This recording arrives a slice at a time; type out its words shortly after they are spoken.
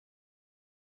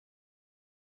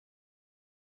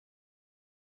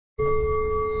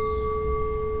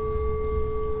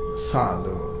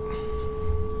සාදු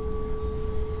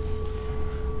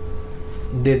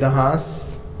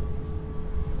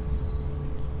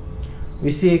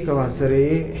 2021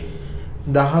 වසරේ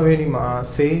 10 වෙනි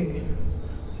මාසේ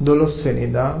 12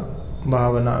 වෙනිදා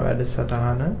භාවනා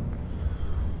වැඩසටහන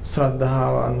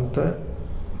ශ්‍රද්ධාවන්ත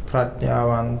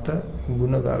ප්‍රඥාවන්ත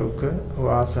ගුණගරුක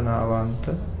වාසනාවන්ත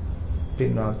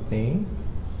පින්වත්නි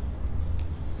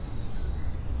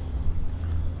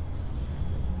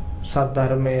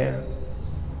සද්ධර්මය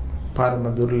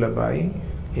පරම දුර්ලභයි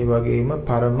ඒ වගේම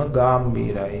පරම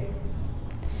ගාම්භීරයි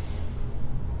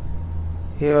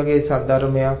ඒ වගේ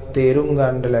සද්ධර්මයක් තේරුම්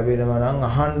ගන්න ලැබෙනවා නම්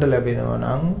අහන්න ලැබෙනවා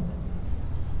නම්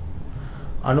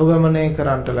අනුගමනය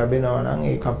කරන්න ලැබෙනවා නම්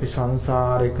ඒක අපි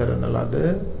සංසාරේ කරන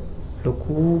ලද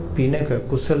ලොකු පිනක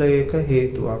කුසලයක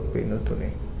හේතුවක්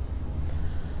වෙනතුනේ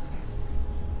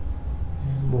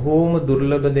බොහෝම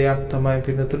දුර්ලභ දෙයක් තමයි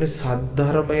පිනතුනේ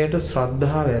සද්ධර්මයට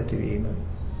ශ්‍රද්ධාව ඇතිවීම.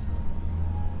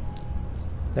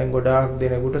 දැන් ගොඩාක්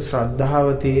දෙනෙකුට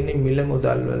ශ්‍රද්ධාව තියෙන්නේ මිල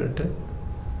මුදල් වලට,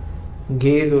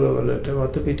 ගේ දොර වලට,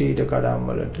 වතු පිටි ඉඩ කඩම්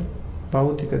වලට,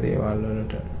 භෞතික දේවල්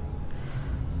වලට.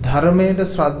 ධර්මයට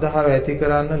ශ්‍රද්ධාව ඇති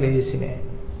කරන්න ලේසි නෑ.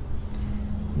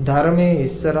 ධර්මයේ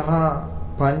ඉස්සරහා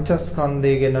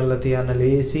පංචස්කන්ධය ගෙනල්ලා තියන්න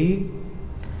ලේසි.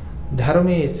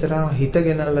 ධර්මයේ ඉස්සරහා හිත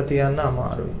ගෙනල්ලා තියන්න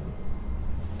අමාරුයි.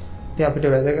 ඉතින් අපිට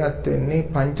වැදගත් වෙන්නේ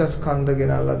පංචස්කන්ධ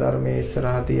ගෙනල්ලා ධර්මයේ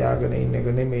ඉස්සරහා තියාගෙන ඉන්න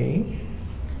එක නෙමෙයි.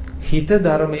 හිත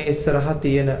ධර්මයේ ඉස්සරහා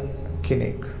තියෙන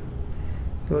කෙනෙක්.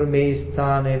 ඒතකොට මේ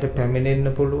ස්ථානයට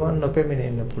පැමිණෙන්න පුළුවන්,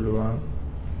 නොපැමිණෙන්න පුළුවන්.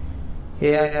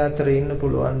 ඒ අය අතර ඉන්න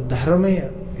පුළුවන් ධර්මය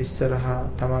ඉස්සරහා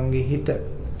තමන්ගේ හිත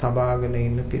තබාගෙන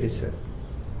ඉන්න පිරිස.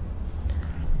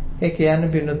 ඒ කියන්නේ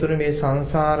පින්නතුනේ මේ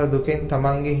සංසාර දුකෙන්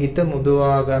තමන්ගේ හිත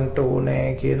මුදවා ගන්නට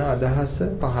ඕනේ කියන අදහස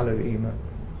පහළ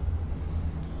වීම.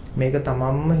 මේක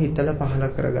තමන්ම හිතලා පහළ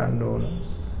කරගන්න ඕන.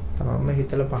 තමන්ම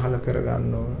හිතලා පහළ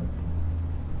කරගන්න ඕන.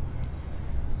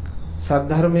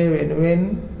 සද්ධර්මයේ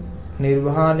වෙනුවෙන්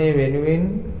නිර්වාණය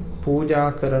වෙනුවෙන්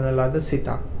පූජා කරන ලද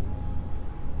සිතක්.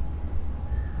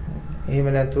 එහෙම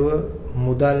නැතුව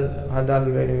මුදල්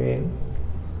හදල් වෙනුවෙන්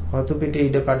වතු පිටි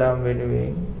ඉඩ කඩම්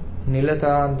වෙනුවෙන්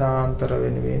නිලතාන්තාන්තර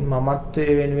වෙනුවෙන්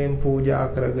මමත්වයේ වෙනුවෙන් පූජා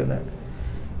කරගෙන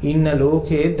ඉන්න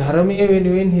ලෝකේ ධර්මයේ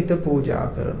වෙනුවෙන් හිත පූජා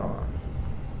කරනවා.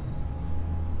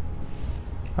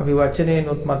 අපි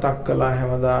වචනේනොත් මතක් කළා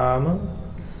හැමදාම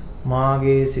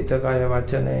මාගේ සිත කය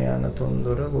වචනය යන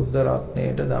තුන්දොර බුද්ධ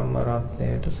රත්නයට ධම්ම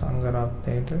රත්නයට සංඝ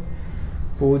රත්නයට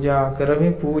පූජා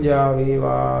කරමි පූජා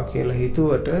වේවා කියලා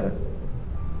හිතුවට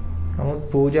නමුත්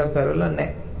පූජා කරලා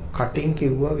නැහැ. කටින්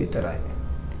කිව්වා විතරයි.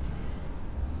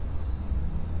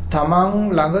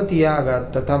 තමන් ළඟ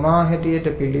තියාගත්ත, තමා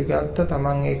හැටියට පිළිගත්ත,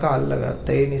 තමන් ඒක අල්ලගත්ත.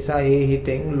 ඒ නිසා ඒ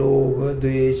හිතෙන් ලෝභ,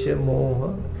 ද්වේෂ,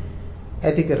 මෝහ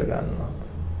ඇති කරගන්නවා.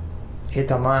 ඒ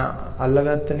තමා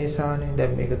අල්ලගත්ත නිසානේ.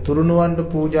 දැන් මේක තුරුණුවන්ට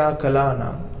පූජා කළා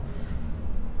නම්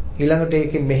ඊළඟට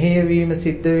ඒකේ මෙහෙයවීම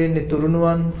සිද්ධ වෙන්නේ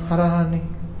තුරුණුවන් හරහානේ.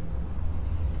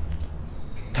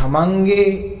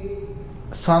 තමන්ගේ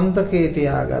සන්තකේ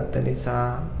තියාගත්ත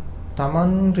නිසා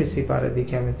තමන් ඍසි පරිදි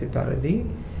කැමැති පරිදි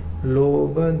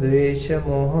ලෝභ, ද්වේෂ,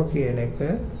 මෝහ කියන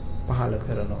එක පහළ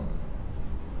කරනවා.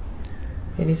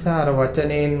 ඒ නිසා අර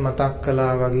වචනයෙන් මතක්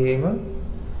කළා වගේම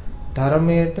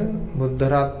ධර්මයට, බුද්ධ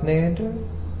රත්නයට,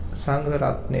 සංඝ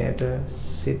රත්නයට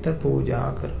සිත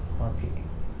පූජා කරනවා අපි.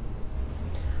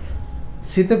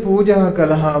 සිත පූජා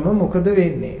කළාම මොකද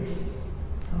වෙන්නේ?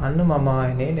 අන්න මම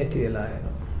ආයනේ නැති වෙලා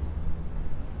යනවා.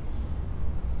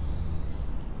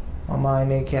 මම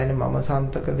ආයනේ කියන්නේ මම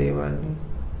සන්තක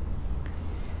දේවල්නේ.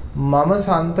 මම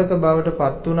සන්තක බවට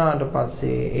පත් වුණාට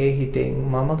පස්සේ ඒ හිතෙන්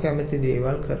මම කැමති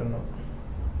දේවල් කරනවා.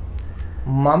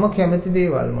 මම කැමති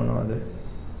දේවල් මොනවද?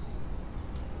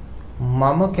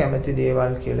 මම කැමති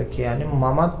දේවල් කියලා කියන්නේ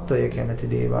මමත්වය කැමති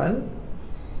දේවල්.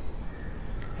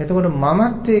 එතකොට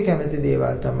මමත්වයේ කැමති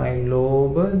දේවල් තමයි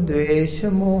ලෝභ,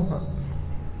 ද්වේෂ, මෝහ.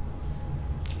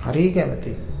 හරි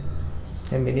කැමති.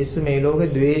 දැන් මිනිස්සු මේ ලෝකේ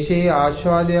ද්වේෂයේ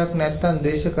ආස්වාදයක් නැත්තම්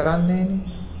ද්වේෂ කරන්නේ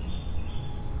නෑනේ.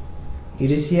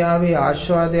 ඉරිසියාවේ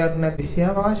ආස්වාදයක් නැත්නම්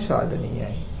ඉරිසියාව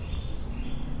ආස්වාදනීයයි.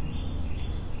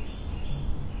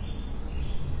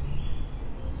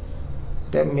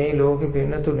 දැන් මේ ලෝකෙ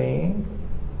පින්නතුනේ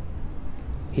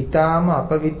ඊටාම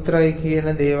අපවිත්‍රයි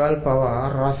කියන දේවල්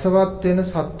පවා රසවත් වෙන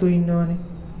සත්තු ඉන්නවනේ.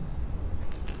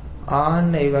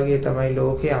 ආන්න ඒ වගේ තමයි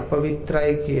ලෝකේ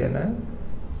අපවිත්‍රයි කියන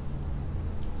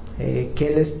ඒ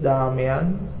කෙලස්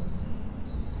දාමයන්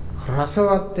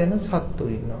රසවත් වෙන සත්තු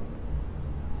ඉන්නවා.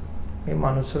 මේ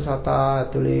මනුස්ස සතා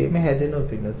ඇතුළේම හැදෙන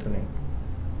පින්නතුනේ.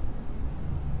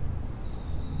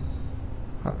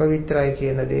 අපවිත්‍රයි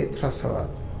කියන දේත්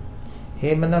රසවත්.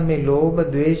 එහෙමනම් මේ ලෝභ,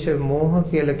 ද්වේෂ, මෝහ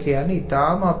කියලා කියන්නේ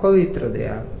ඊටාම අපවිත්‍ර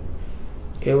දෙයක්.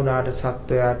 ඒ වුණාට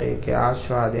සත්වයාට ඒකේ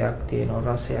ආස්වාදයක්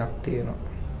තියෙනවා, රසයක් තියෙනවා.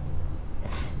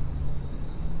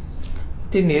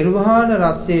 ඉතින් නිර්වාණ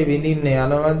රසයේ විඳින්න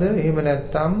යනවද? එහෙම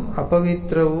නැත්නම්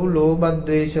අපවිත්‍ර වූ ලෝභ,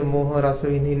 ද්වේෂ, මෝහ රස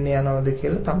විඳින්න යනවද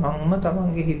කියලා තමන්ම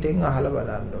තමන්ගේ හිතෙන් අහලා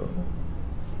බලන්න ඕන.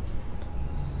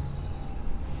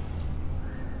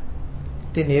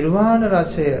 ඉතින් නිර්වාණ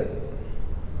රසය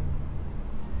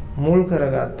මුල්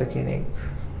කරගත්ත කෙනෙක්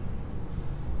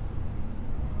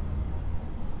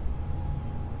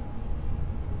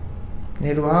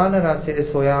නිර්වාණ රසයේ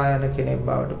සොයා යන කෙනෙක්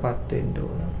බවට පත් වෙන්න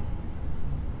ඕන.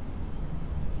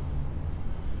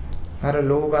 අර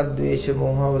ලෝභ, ද්වේෂ,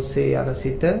 මෝහ ඔස්සේ යන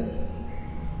සිත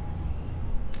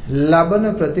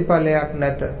ලබන ප්‍රතිඵලයක්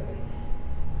නැත.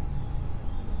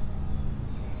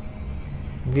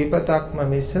 විපතක්ම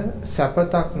මිස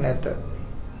සැපතක් නැත.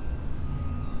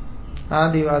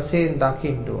 ආදි වශයෙන්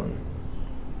දකින්න ඕන.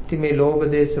 ඉතින් මේ ලෝභ,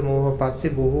 දේශ, මෝහ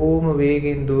පස්සේ බොහෝම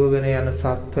වේගෙන් දුවගෙන යන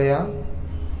සත්වයා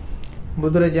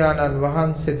බුදුරජාණන්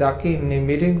වහන්සේ දකින්නේ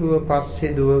මිරිඟුව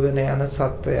පස්සේ දුවගෙන යන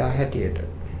සත්වයා හැටියට.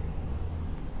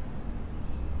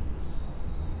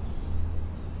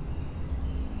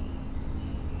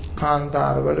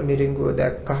 කාන්තාරවල මිරිඟුව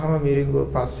දැක්කහම මිරිඟුව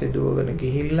පස්සේ දුවගෙන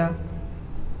ගිහිල්ලා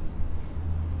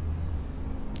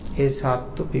ඒ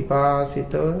සත්තු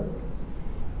පිපාසිතව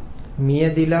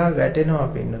මියදිලා වැටෙනවා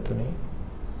පින්නතුනේ.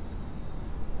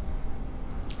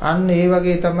 අන්න ඒ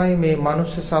වගේ තමයි මේ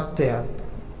මනුෂ්‍ය සත්වයාත්.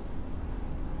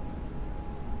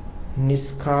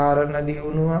 නිස්කාරණ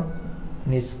දියුණුවක්,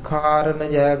 නිස්කාරණ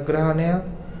ජයග්‍රහණයක්,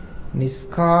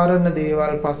 නිස්කාරණ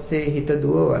දේවල් පස්සේ හිත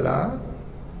දුවවලා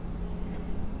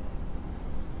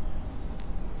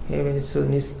ඒ මිනිස්සු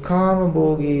නිස්කාම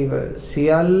භෝගීව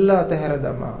සියල්ල අතහැර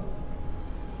දමා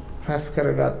රැස්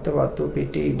කරගත්ත වතු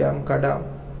පිටි ඉඩම් කඩම්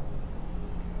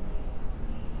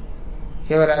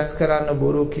ඒව රැස් කරන්න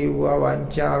බොරු කිව්වා,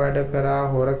 වංචා වැඩ කරා,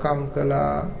 හොරකම්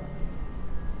කළා,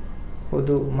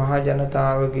 පොදු මහ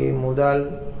ජනතාවගේ මුදල්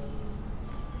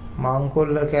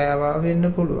මංකොල්ල කෑවා වෙන්න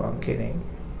පුළුවන් කෙනෙක්.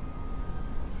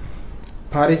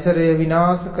 පරිසරය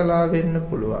විනාශ කළා වෙන්න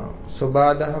පුළුවන්.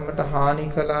 සබාධමයට හානි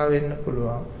කළා වෙන්න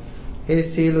පුළුවන්. ඒ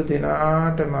සියලු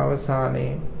දෙනාටම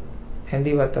අවසානයේ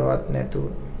හැඳිවතවත් නැතුව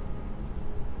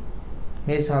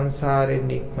මේ සංසාරයෙන්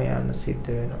නික්ම යන්න සිද්ධ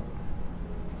වෙනවා.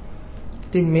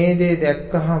 ඉතින් මේ දේ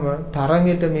දැක්කහම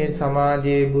තරඟෙට මේ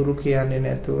සමාජයේ බුරු කියන්නේ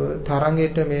නැතුව,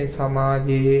 තරඟෙට මේ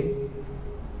සමාජයේ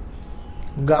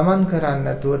ගමන් කරන්නේ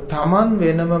නැතුව Taman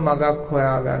වෙනම මගක්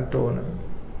හොයා ගන්න ඕන.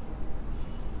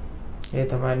 ඒ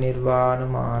තමයි නිර්වාණ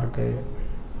මාර්ගය.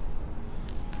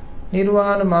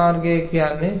 නිර්වාණ මාර්ගය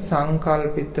කියන්නේ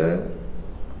සංකල්පිත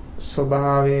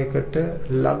ස්වභාවයකට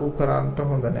ලඝු කරන්නට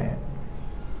හොඳ නැහැ.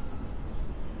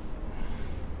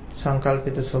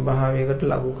 සංකල්පිත ස්වභාවයකට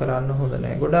ලඝු කරන්න හොඳ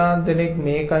නැහැ. ගොඩාක් දෙනෙක්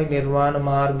මේකයි නිර්වාණ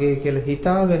මාර්ගය කියලා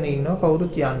හිතාගෙන ඉන්නවා,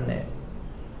 කවුරුත් යන්නේ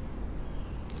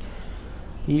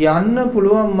යන්න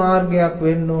පුළුවන් මාර්ගයක්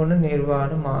වෙන්න ඕන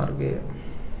නිර්වාණ මාර්ගය.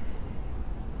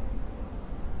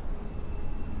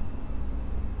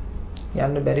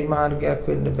 යන්න බැරි මාර්ගයක්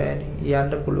වෙන්න බෑනේ.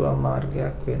 යන්න පුළුවන්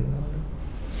මාර්ගයක් වෙන්න ඕන.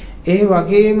 ඒ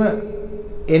වගේම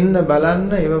එන්න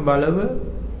බලන්න ඒව බලව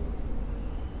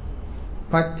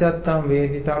පච්චත්තම්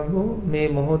වේදිතබ්බෝ මේ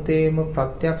මොහොතේම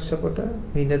ප්‍රත්‍යක්ෂ කොට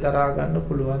විඳ දරා ගන්න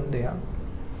පුළුවන් දෙයක්.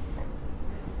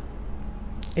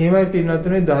 එහෙමයි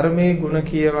පින්වත්නි ධර්මයේ ගුණ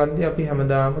කියවද්දී අපි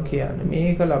හැමදාම කියන්නේ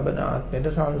මේක ලබන ආත්මෙට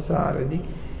සංසාරෙදී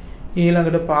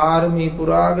ඊළඟට පාරමී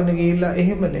පුරාගෙන ගිහිල්ලා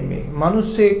එහෙම නෙමෙයි.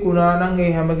 මිනිස්සෙක් වුණා නම්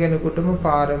ඒ හැම කෙනෙකුටම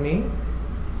පාරමී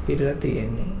පිරලා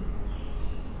තියෙන්නේ.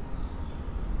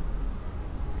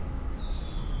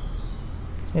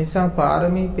 නිසා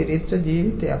පාරමී පිරිච්ච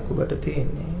ජීවිතයක් ඔබට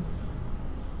තියෙන්නේ.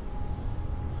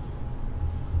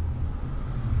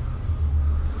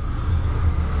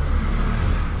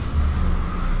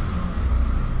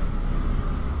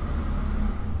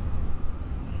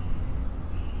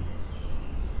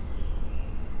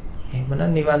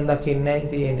 එහෙමනම් නිවන් දකින්නයි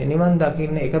තියෙන්නේ. නිවන්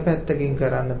දකින්න එක පැත්තකින්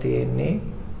කරන්න තියෙන්නේ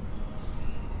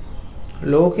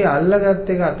ලෝකේ අල්ලගත්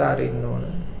එක අතාරින්න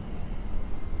ඕන.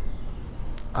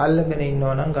 අල්ලගෙන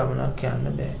ඉන්නවා නම් ගමනක් යන්න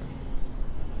බෑ.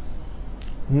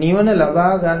 නිවන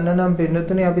ලබා ගන්න නම්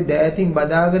පින්නතුනේ අපි දෑතින්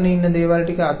බදාගෙන ඉන්න දේවල්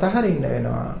ටික අතහරින්න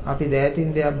වෙනවා. අපි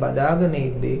දෑතින් දෙයක් බදාගෙන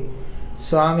ඉද්දී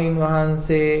ස්වාමින්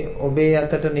වහන්සේ ඔබේ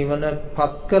අතට නිවන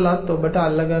පත් කළත් ඔබට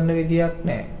අල්ලගන්න විදියක්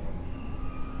නැහැ.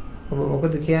 ඔබ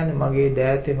මොකද කියන්නේ? මගේ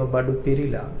දෑතෙම බඩු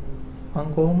පිරීලා මං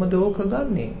කොහොමද ඕක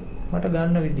ගන්නෙ? මට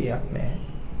ගන්න විදියක් නැහැ.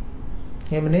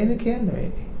 එහෙම නේද කියන්න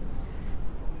වෙන්නේ?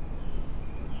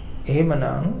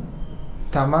 එහෙමනම්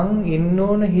තමන් ඉන්න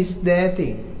ඕන හිස්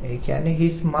දෑතින්. ඒ කියන්නේ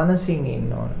හිස් මනසින්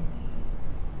ඉන්න ඕන.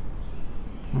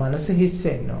 මනස හිස්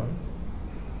වෙන්න ඕන.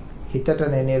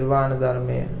 හිතටනේ නිර්වාණ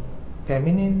ධර්මය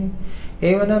පැමිණෙන්නේ.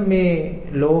 ඒවනම් මේ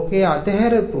ලෝකයේ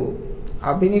අතහැරපු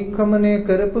අබිනික්කමනය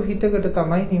කරපු හිතකට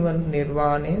තමයි නිවන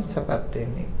නිර්වාණය සපත්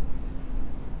වෙන්නේ.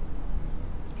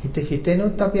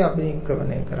 හිතෙනොත් අපි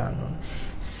අබිනික්කමනය කරන්න ඕන.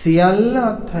 සියල්ල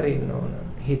අත්හරින්න ඕන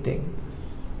හිතෙන්.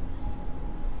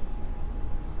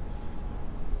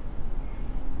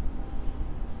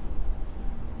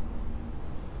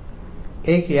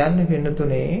 ඒ කියන්නේ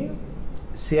වෙනතුනේ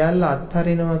සියල්ල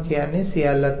අත්හරිනවා කියන්නේ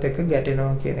සියල්ලත් එක්ක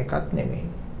ගැටෙනවා කියන එකක් නෙමෙයි.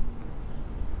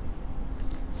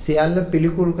 සියල්ල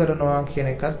පිළිකුල් කරනවා කියන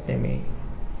එකක් නෙමෙයි.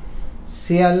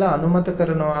 සියල්ල අනුමත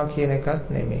කරනවා කියන එකක්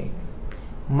නෙමෙයි.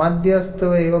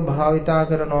 මධ්‍යස්තව ඒව භාවිතා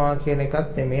කරනවා කියන එකක්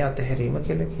නෙමෙයි අතහැරීම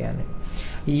කියලා කියන්නේ.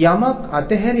 යමක්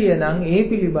අතහැරිය නම් ඒ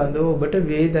පිළිබඳව ඔබට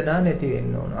වේදනා නැති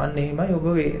වෙන්න ඕන. අන්න එහෙමයි ඔබ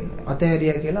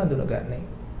අතහැරියා කියලා අඳුනගන්නේ.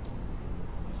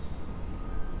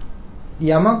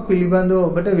 යමක් පිළිබඳව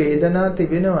ඔබට වේදනා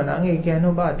තිබෙනවා නම් ඒ කියන්නේ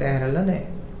ඔබ අතහැරලා නැහැ.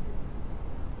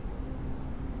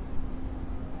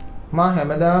 මා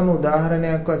හැමදාම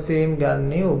උදාහරණයක් වශයෙන්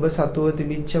ගන්නේ ඔබ සතුව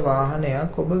තිබිච්ච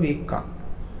වාහනයක් ඔබ වික්කා.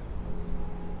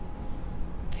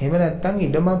 එහෙම නැත්නම්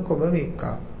ඉඩමක් ඔබ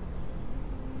වික්කා.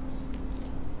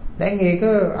 දැන් ඒක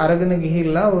අරගෙන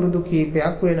ගිහිල්ලා වරුදු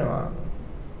කීපයක් වෙනවා.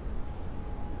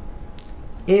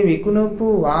 ඒ විකුණපු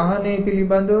වාහනේ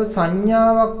පිළිබඳව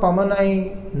සංඥාවක් පමණයි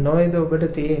නොවේද ඔබට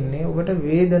තියෙන්නේ. ඔබට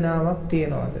වේදනාවක්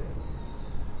තියනවාද?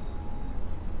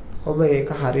 ඔබ ඒක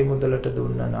හරි මුදලට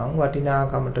දුන්නා නම්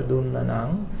වටිනාකමට දුන්නා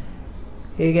නම්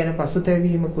ඒ ගැන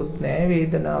පසුතැවීමකුත් නැහැ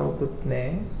වේදනාවකුත්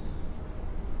නැහැ.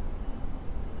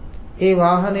 ඒ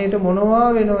වාහනේට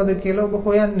මොනවා වෙනවද කියලා ඔබ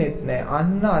හොයන්නෙත් නැහැ.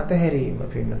 අන්න අතහැරීම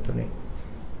පින්නතුනේ.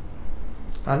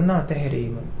 අන්න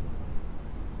අතහැරීම.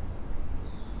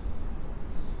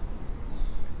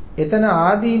 එතන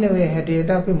ආදීනවේ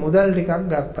හැටියට අපි මුදල් ටිකක්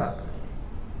ගත්තා.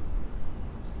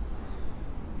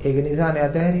 ඒක නිසානේ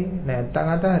අතහැරියේ. නැත්තම්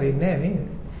අතහරින්නේ නැහැ නේද?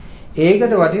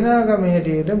 ඒකට වටිනාකම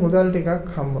හැටියට මුදල් ටිකක්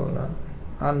හම්බ වුණා.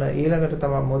 අන්න ඊළඟට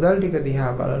තමයි මුදල් ටික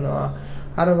දිහා බලනවා.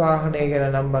 අර වාහනේ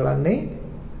ගැන නම් බලන්නේ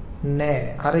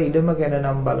නැහැ. අර ඉඩම ගැන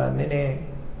නම් බලන්නේ නැහැ.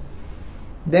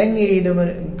 දැන් මේ ඉඩම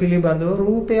පිළිබඳව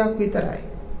රූපයක් විතරයි.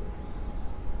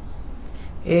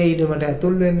 ඒ ඉඩමට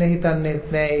ඇතුල් වෙන්න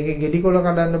හිතන්නේත් නැහැ. ඒකේ ගෙඩිකොළ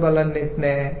කඩන්න බලන්නෙත්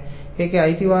නැහැ. ඒකේ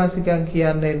අයිතිවාසිකම්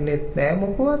කියන්නෙත් නැහැ.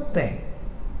 මොකවත් නැහැ.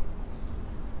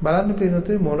 බලන්න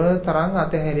පිළිතුරු මොන තරම්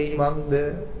අතහැරීමක්ද?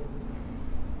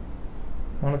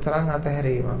 මොන තරම්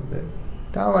අතහැරීමක්ද?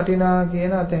 තා වටිනා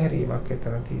කියන අතහැරීමක්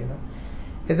එතන තියෙනවා.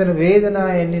 එතන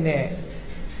වේදනාවක් එන්නේ නැහැ.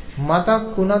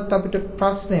 මතක් වුණත් අපිට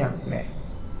ප්‍රශ්නයක් නැහැ.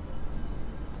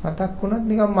 මතක් වුණත්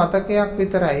නිකන් මතකයක්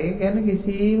විතරයි. ඒ කියන්නේ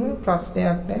කිසිම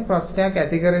ප්‍රශ්නයක් නැහැ. ප්‍රශ්නයක්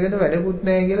ඇති කරගෙන වැඩකුත්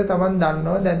නැහැ කියලා Taman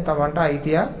දන්නවා. දැන් Tamanට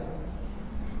අයිතියක්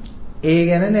ඒ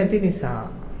ගැන නැති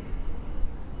නිසා.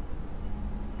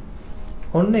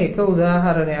 ඔන්න එක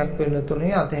උදාහරණයක් වෙන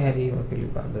තුනේ අතහැරීම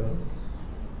පිළිබඳව.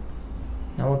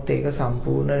 නමුත් ඒක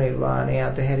සම්පූර්ණ නිර්වාණය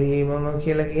අතහැරීමම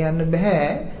කියලා කියන්න බෑ.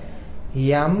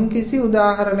 යම් කිසි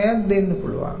උදාහරණයක් දෙන්න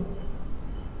පුළුවන්.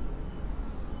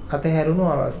 අතහැරුණු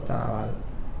අවස්ථාවල්.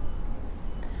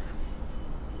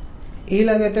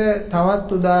 ඊළඟට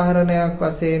තවත් උදාහරණයක්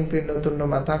වශයෙන් පින්නතුන්ව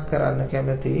මතක් කරන්න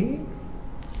කැමතියි.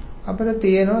 අපිට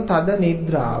තියෙනවා තද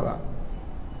නිද්‍රාවක්.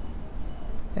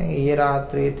 දැන් ඊයේ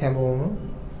රාත්‍රියේ හැමෝම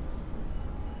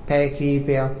පැය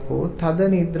කීපයක් හෝ තද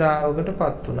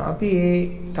නිද්‍රාවකටපත් වුණා. අපි ඒ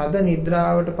තද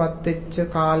නිද්‍රාවටපත් වෙච්ච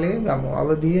කාලය ගමු.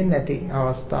 අවදිය නැති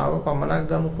අවස්ථාව පමණක්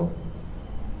ගමුකෝ.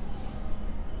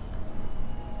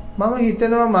 මම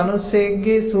හිතනවා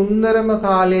මිනිස්සෙක්ගේ සුන්දරම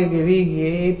කාලය ගෙවි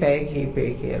ගියේ පැය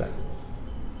කීපේ කියලා.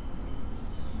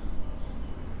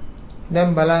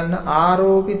 දැන් බලන්න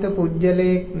ආරෝපිත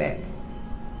පුජ්‍යලයක් නැහැ.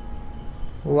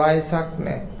 වයසක්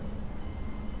නැහැ.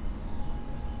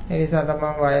 ඒ නිසා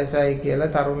තමයි වයසයි කියලා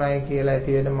තරුණයි කියලා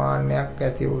ඇති වෙන මාන්නයක්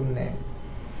ඇති වුන්නේ නැහැ.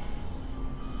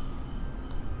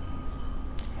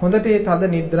 හොඳට ඒ තද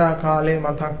නිද්‍රා කාලය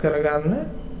මතක් කරගන්න.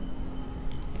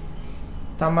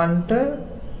 Tamanට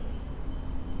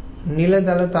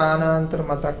නිලදල තානාන්තර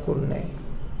මතක් වුන්නේ නැහැ.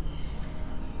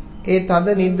 ඒ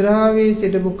තද නිද්‍රාවේ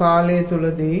සිටපු කාලය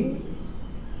තුලදී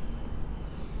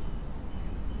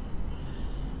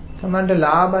Tamanට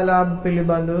ලාභ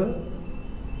පිළිබඳව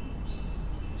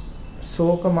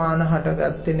ශෝකමාන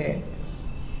හටගත්තේ නෑ.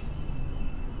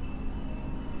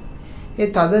 ඒ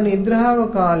තද නිද්‍රාව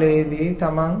කාලයේදී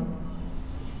තමන්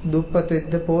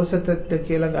දුප්පතෙක්ද පෝසතෙක්ද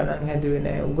කියලා ගණන් හැදුවේ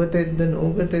නෑ. උගතෙක්ද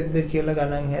නූගතෙක්ද කියලා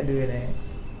ගණන් හැදුවේ නෑ.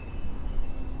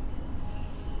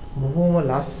 බොහොම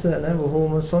ලස්සන,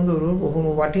 බොහොම සොඳුරු, බොහොම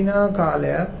වටිනා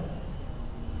කාලයක්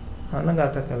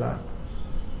අනගත කළා.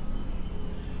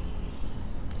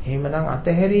 එහෙමනම්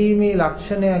අතහැරීමේ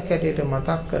ලක්ෂණයක් ඇටියට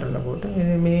මතක් කරනකොට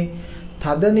මේ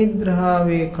තද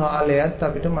නිද්‍රාවේ කාලයත්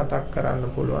අපිට මතක් කරන්න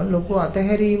පුළුවන් ලොකු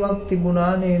අතහැරීමක්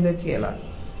තිබුණා නේද කියලා.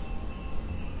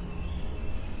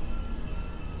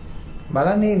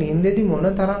 බලන්නේ නින්දේදී මොන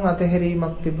තරම්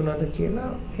අතහැරීමක් තිබුණාද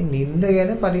කියලා ඒ නින්ද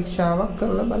ගැන පරීක්ෂාවක්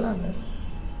කරලා බලන්න.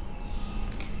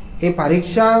 ඒ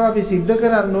පරීක්ෂාව අපි සිද්ධ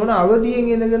කරන්න ඕන අවදියෙන්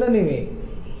ඉඳගෙන නෙවෙයි.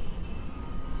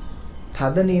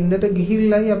 තද නින්දට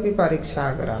ගිහිල්ලයි අපි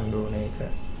පරීක්ෂා කරන්න ඕන ඒක.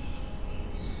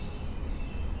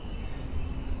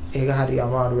 ඒක හරි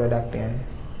අමාරු වැඩක් නෑ.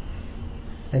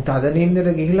 දැන් තද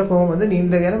නින්දට ගිහිල්ලා කොහොමද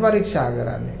නින්ද ගැන පරීක්ෂා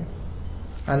කරන්නේ?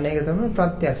 අන්න ඒක තමයි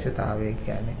ප්‍රත්‍යක්ෂතාවය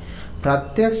කියන්නේ.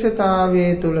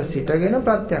 ප්‍රත්‍යක්ෂතාවයේ තුල සිටගෙන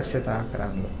ප්‍රත්‍යක්ෂතා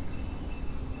කරන්න.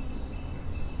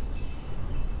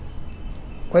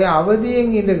 ඔය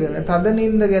අවදියෙන් ඉඳගෙන තද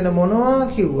නින්ද ගැන මොනවා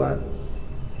කිව්වත්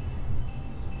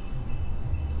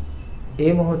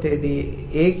ඒ මොහොතේදී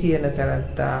ඒ කියන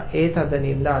තැනත්තා ඒ තද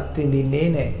නින්ද අත්විඳින්නේ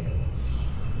නැහැ.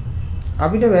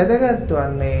 අපිට වැදගත්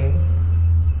වන්නේ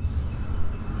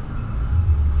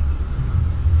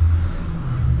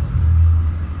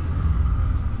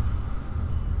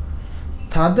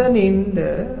තද නින්ද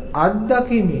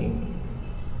අත්දකිමින්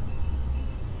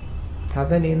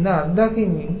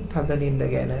තද නින්ද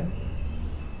ගැන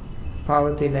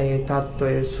පවතින ඒ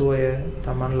తত্ত্বය සුවය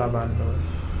Taman ලබන්න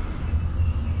ඕනේ.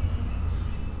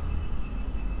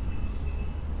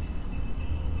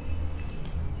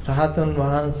 රහතන්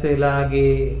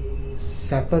වහන්සේලාගේ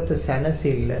සැපත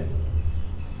සැනසෙල්ල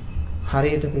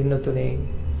හරියට පින්නතුනේ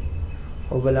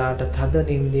ඔබලාට තද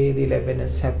නින්දේදී ලැබෙන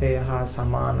සැපය හා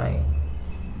සමානයි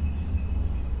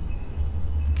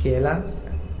කියලා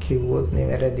කිව්වොත්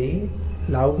නෙවෙරදි.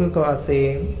 ලෞකික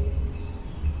වශයෙන්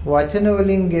වචන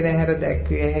වලින් ගෙනහැර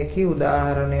දැක්විය හැකි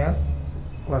උදාහරණයක්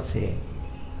වශයෙන්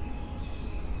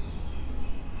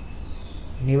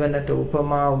නිවනට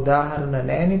උපමා උදාහරණ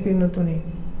නැණි පින්නතුනේ.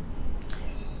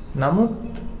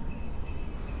 නමුත්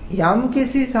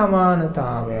යම්කිසි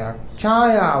සමානතාවයක්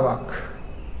ඡායාවක්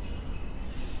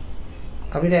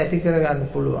අපිට ඇති කරගන්න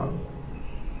පුළුවන්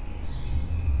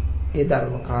ඒ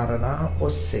ධර්ම කාරණා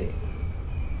ඔස්සේ.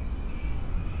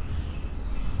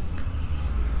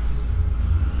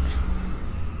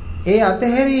 ඒ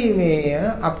අතහැරීමේ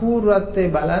අපූර්වත්වය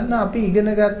බලන්න අපි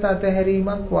ඉගෙනගත්ත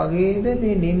අතහැරීමක් වගේද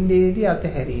මේ නින්දේදී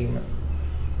අතහැරීම.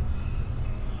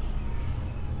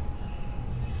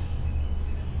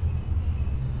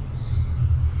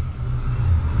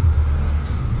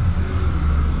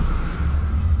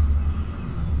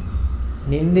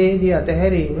 නින්දේදී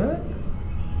අතහැරීම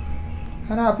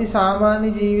අර අපි සාමාන්‍ය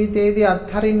ජීවිතයේදී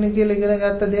අත්හරින්න කියලා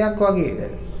ඉගෙනගත්ත දෙයක් වගේද?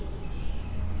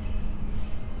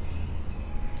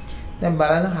 දැන්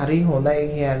බලන්න හරි හොඳයි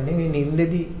කියන්නේ මේ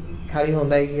නින්දේදී හරි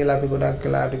හොඳයි කියලා අපි ගොඩක්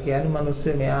වෙලාවට කියන්නේ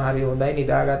මිනිස්සු මෙයා හරි හොඳයි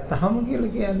නිදාගත්තාම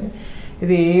කියලා කියන්නේ.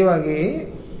 ඉතින් ඒ වගේ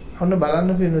ඔන්න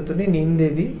බලන්න පින්නතුනේ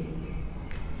නින්දේදී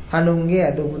අනුන්ගේ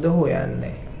ඇදහුද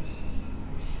හොයන්නේ.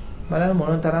 බලන්න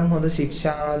මොන තරම් හොඳ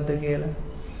ශික්ෂාවක්ද කියලා.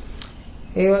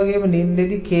 ඒ වගේම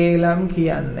නින්දේදී කේලම්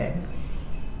කියන්නේ.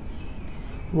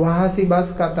 වහසි බස්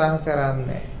කතා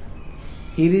කරන්නේ.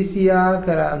 ඉරිසියා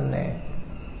කරන්නේ.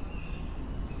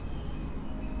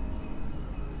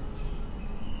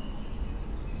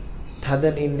 තද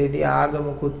නින්දේදී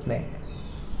ආගමකුත් නැහැ.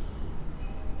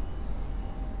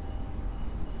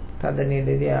 තද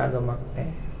නින්දේදී ආගමක්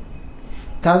නැහැ.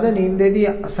 තද නින්දේදී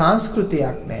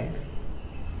සංස්කෘතියක් නැහැ.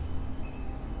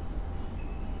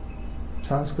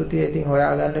 සංස්කෘතිය ඉතින්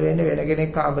හොයාගන්න වෙන්නේ වෙන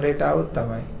කෙනෙක් කාමරේට આવොත්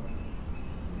තමයි.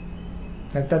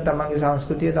 නැත්තම් තමන්ගේ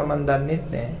සංස්කෘතිය තමන් දන්නෙත්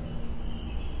නැහැ.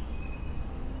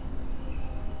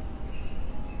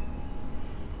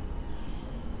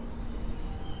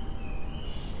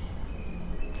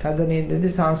 තද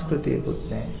නින්දේදී සංස්කෘතියකුත්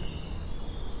නැහැ.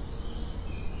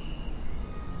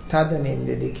 තද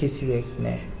නින්දේදී කිසිවෙක්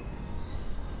නැහැ.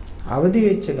 අවදි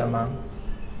වෙච්ච ගමන්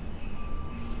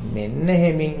මෙන්න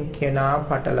හැමින් කෙනා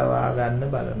පටලවා ගන්න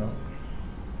බලනවා.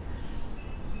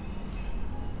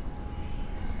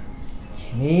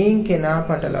 මේන් කෙනා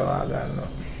පටලවා ගන්නවා.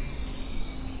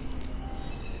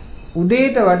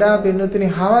 උදේට වඩා පින්නතුනි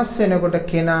හවස් වෙනකොට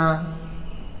කෙනා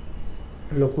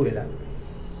ලොකු වෙලා.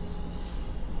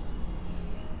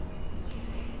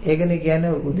 ඒකනේ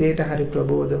කියන්නේ උදේට හරි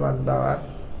ප්‍රබෝධමත් බවක්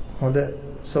හොඳ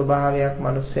ස්වභාවයක්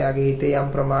මිනිස්යාගේ හිතේ යම්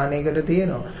ප්‍රමාණයකට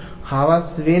තියෙනවා.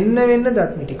 හවස් වෙන්න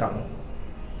දත් මිටි කම.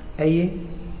 ඇයි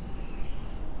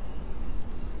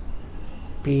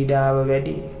පීඩාව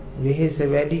වැඩි, වෙහෙස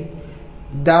වැඩි.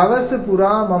 දවස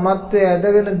පුරා මමත්වයේ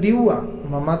ඇදගෙන දිව්වා.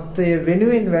 මමත්වයේ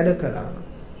වෙනුවෙන් වැඩ කළා.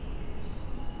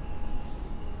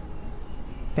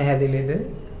 පැහැදිලිද?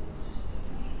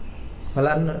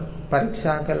 බලන්න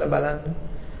පරීක්ෂා කරලා බලන්න.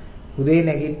 උදේ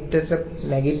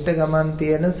නැගිට ගමන්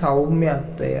තියෙන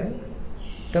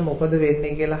සෞම්‍යත්වයට මොකද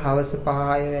වෙන්නේ කියලා හවස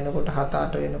 5 වෙනකොට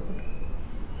 7-8 වෙනකොට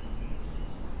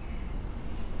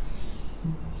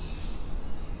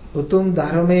උතුම්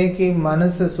ධර්මයකින්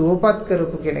මනස සුවපත්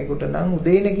කරපු කෙනෙකුට නම්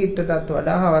උදේ නැගිටටත්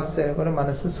වඩා හවස් වෙනකොට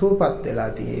මනස සුවපත්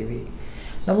වෙලා තියෙවි.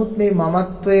 නමුත් මේ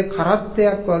මමත්වයේ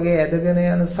කරත්තයක් වගේ ඇදගෙන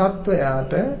යන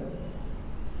සත්වයාට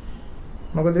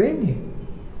මොකද වෙන්නේ?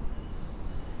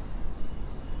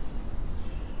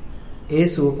 ඒ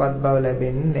සුවපත් බව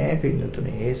ලැබෙන්නේ නැහැ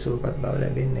පින්නතුනේ. ඒ සුවපත් බව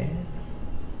ලැබෙන්නේ නැහැ.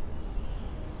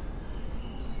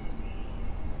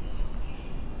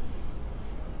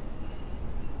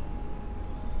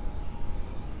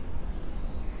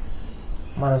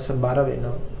 මනස බර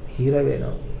වෙනවා, හිර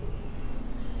වෙනවා.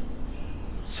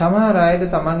 සමහර අයට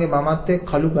තමන්ගේ මමත්වයේ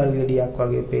කළු ගල් ගෙඩියක්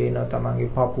වගේ පේනවා තමන්ගේ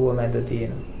පපුව මැද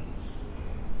තියෙන.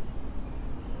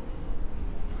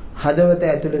 හදවත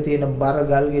ඇතුලේ තියෙන බර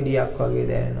ගල් ගෙඩියක් වගේ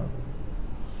දැනෙනවා.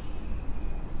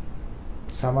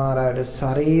 සමහර අයට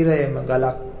ශරීරයම ගල්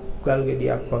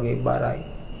ගෙඩියක් වගේ බරයි.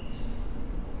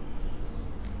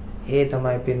 ඒ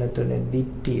තමයි පින්නතුනේ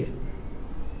දිට්ඨිය.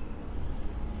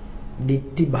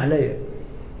 දිට්ඨි බලය.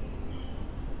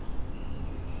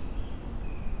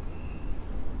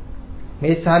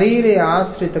 මේ ශරීරය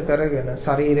ආශ්‍රිත කරගෙන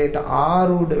ශරීරයට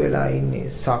ආරූඪ වෙලා ඉන්නේ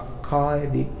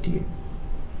සක්කාය දිට්ඨිය.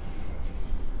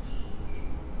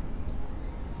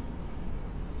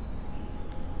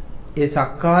 ඒ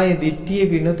සක්කාය දිට්ඨිය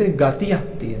පින්නතුනේ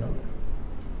ගතියක් තියෙනවා.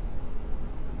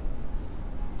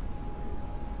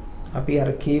 අපි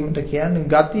අර කීමට කියන්නේ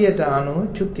ගතියට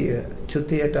අනුව චුතිය,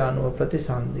 චුතියට අනුව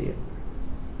ප්‍රතිසන්දිය.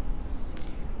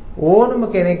 ඕනම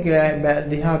කෙනෙක්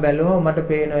දිහා බැලුවම මට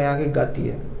පේනවා එයාගේ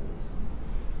ගතිය.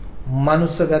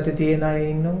 මනුස්ස ගති තියෙන අය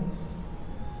ඉන්නවා.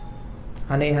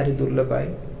 අනේ හරි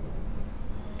දුර්ලභයි.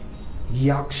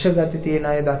 යක්ෂ ගති තියෙන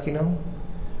අය දකිනවා.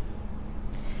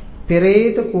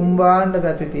 පෙරේත කුම්භාණ්ඩ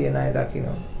ගති තියෙන අය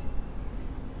දකිනවා.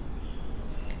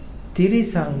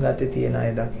 තිරිසන් ගති තියෙන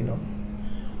අය දකිනවා.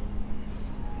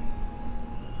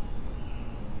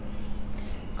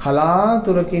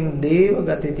 කලාතුරකින් දේව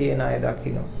ගති තියෙන අය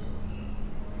දකිනවා.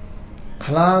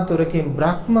 කලාතුරකින්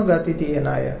බ්‍රහ්ම ගති තියෙන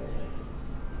අය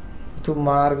උතුම්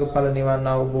මාර්ගඵල නිවන්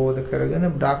අවබෝධ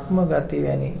කරගෙන බ්‍රහ්ම ගති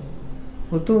වැනි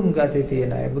උතුම් ගති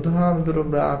තියෙන අය බුදුහාමුදුරු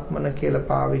බ්‍රාහ්මණ කියලා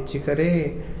පාවිච්චි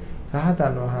කරේ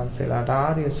රහතන් වහන්සේලාට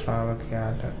ආර්ය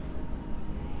ශ්‍රාවකයාට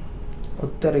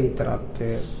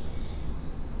උත්තරීතරත්වය.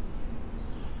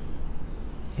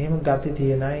 එහෙම ගති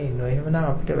තියෙන අය ඉන්නවා. එහෙමනම්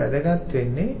අපිට වැදගත්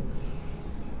වෙන්නේ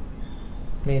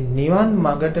මේ නිවන්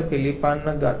මගට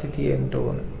පිළිපන්න ගති තියෙන්න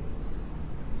ඕන.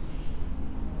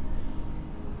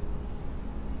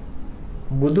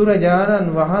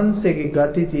 බුදුරජාණන් වහන්සේගේ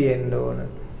ගති තියෙන්න ඕන.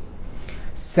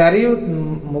 සරියුත්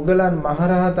මුගලන්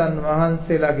මහරහතන්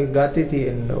වහන්සේලාගේ ගති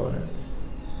තියෙන්න ඕන.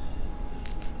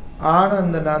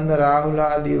 ආනන්ද නන්ද රාහුල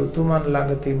ආදී උතුමන්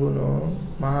ළඟ තිබුණු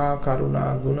මහා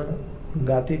කරුණා ගුණ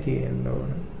ගති තියෙන්න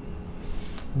ඕන.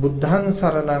 බුද්ධං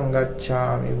සරණං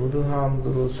ගච්ඡාමි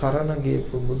බුදුහාමුදුරු සරණ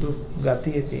ගියපු බුදු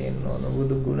ගතිය තියෙන්න ඕන.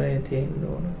 බුදු ගුණය තියෙන්න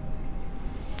ඕන.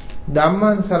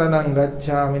 ධම්මං සරණං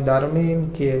ගච්ඡාමි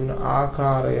ධර්මයෙන් කියවන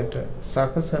ආකාරයට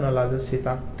සකසන ලද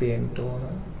සිතක් තියෙන්න ඕන.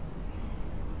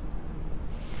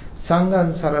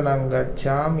 සංඝං සරණං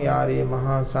ගච්ඡාමි ආර්ය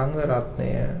මහා සංඝ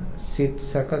රත්නය සිත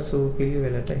සකසූ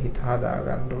පිළිවෙලට හිත හදා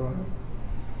ගන්න ඕන.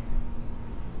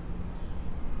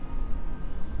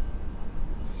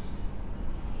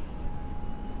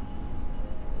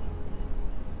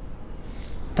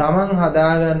 තමන්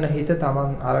හදාගන්න හිත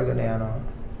තමන් අරගෙන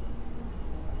යනවා.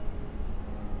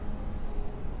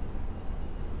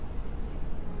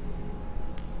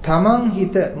 තමන්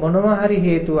හිත මොනවා හරි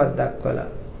හේතුවක් දක්වලා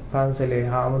පන්සලේ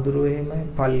හාමුදුරුවෝ එහෙමයි,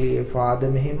 පල්ලියේ ෆාදර්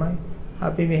මෙහෙමයි,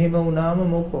 අපි මෙහෙම වුණාම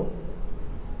මොකෝ?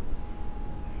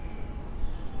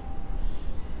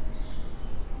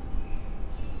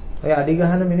 ඔය අඩි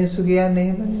ගහන මිනිස්සු කියන්නේ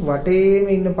එහෙමනේ. වටේම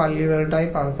ඉන්න පල්ලි වලටයි,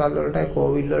 පන්සල් වලටයි,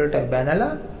 කෝවිල් වලටයි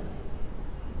බැනලා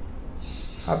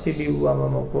අපි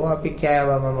බිව්වම මොකෝ, අපි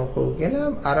කෑවම මොකෝ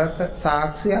කියලා අරක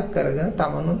සාක්ෂියක් කරගෙන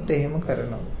තමනුත් එහෙම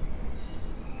කරනවා.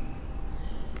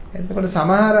 එතකොට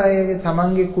සමහර අයගේ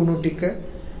තමන්ගේ කුණු ටික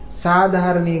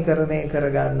සාධාරණීකරණය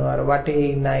කරගන්නවා අර වටේ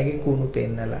ඉන්න අයගේ කුණු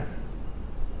පෙන්නලා.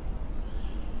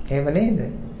 එහෙම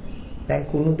නේද? දැන්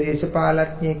කුණු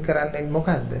දේශපාලඥයෙක් කරන්නේ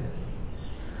මොකද්ද?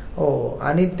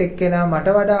 අනිත් එක්කෙනා මට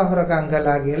වඩා හොරකම්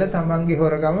කළා කියලා තමන්ගේ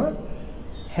හොරකම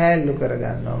හැල්ලු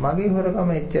කරගන්නවා. මගේ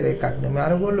හොරකම එච්චර එකක් නෙමෙයි.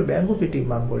 අරගොල්ලෝ බැංකු පිටින්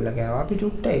මංගොල්ල කෑවා. අපි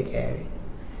චුට්ටයි කෑවේ.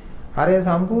 අරය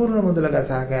සම්පූර්ණ මුදල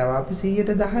ගසා කෑවා. අපි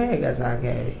 110යි ගසා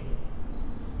කෑවේ.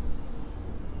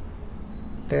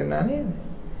 තේරුණා නේද?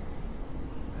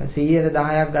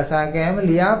 110ක් ගසා කෑම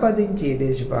ලියාපදිංචි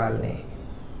දේශපාලනේ.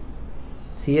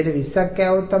 120ක්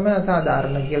කෑවොත් තමයි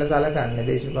අසාධාරණ කියලා සැලකන්නේ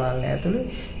දේශපාලනය ඇතුලේ.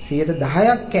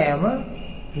 10ක් කෑම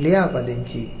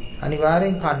ලියාපදිංචි.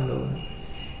 අනිවාර්යෙන් කන්න ඕන.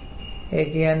 ඒ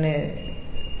කියන්නේ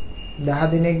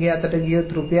 10 දිනකගේ අතට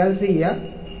ගියොත් රුපියල්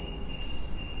 100ක්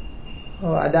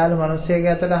අදාළ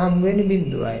මිනිස්සෙගේ අතට හම් වෙන්නේ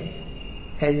බිඳුවයි.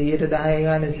 ඒ 10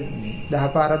 ගානේ 10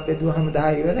 පාරක් බෙදුවහම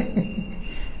 10 ඉවරයි.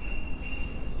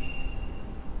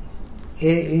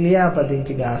 ඒ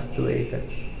ලියාපදිංචි ගාස්තුව ඒක.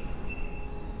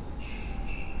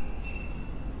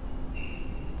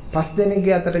 5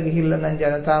 දෙනෙක්ගේ අතට ගිහිල්ලා නම්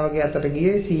ජනතාවගේ අතට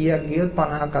ගියේ 100ක් ගියොත්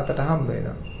 50ක් අතට හම්බ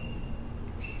වෙනවා.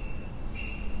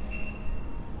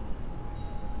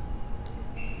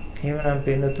 එහෙමනම්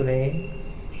පින්නතුනේ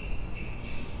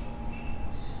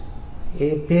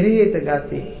ඒ පෙරේත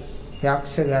ගති,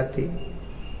 යක්ෂ ගති,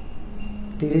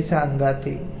 තිරිසන්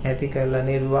ගති ඇති කරලා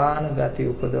නිර්වාණ ගති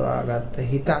උපදවාගත්ත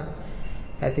හිතක්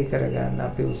ඇති කරගන්න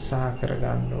අපි උත්සාහ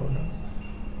කරගන්න ඕන.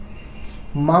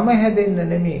 මම හැදෙන්න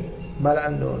නෙමෙයි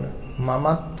බලන්න ඕන.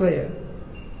 මමත්වය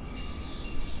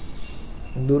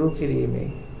දුරු කිරීමේ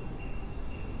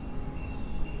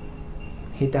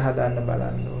හිත හදන්න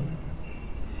බලන්න ඕන.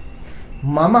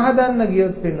 මම හදන්න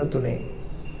ගියොත් පින්නතුනේ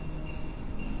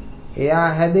එයා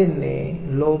හැදෙන්නේ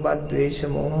ලෝභ ද්වේෂ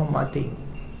මෝහ මතින්.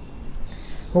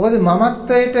 මොකද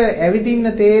මමත්වයට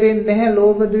ඇවිදින්න තේරෙන්නේ නැහැ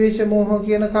ලෝභ ද්වේෂ මෝහ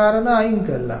කියන කාරණා අයින්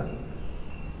කළා.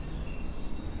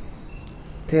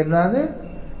 තේරුණාද?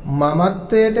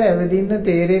 මමත්වයට ඇවිදින්න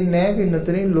තේරෙන්නේ නැහැ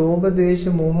පින්නතුනේ ලෝභ ද්වේෂ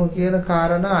මෝහ කියන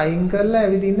කාරණා අයින් කරලා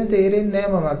ඇවිදින්න තේරෙන්නේ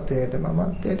නැහැ මමත්වයට.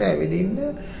 මමත්වයට ඇවිදින්න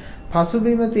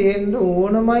පසුබිම තියෙන්න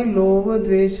ඕනමයි ලෝභ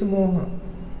ද්වේෂ මෝහ.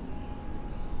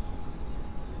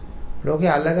 ලෝකේ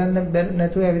අල්ලගන්න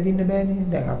නැතුව ඇවිදින්න බෑනේ.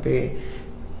 දැන් අපේ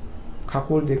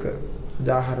කකුල් දෙක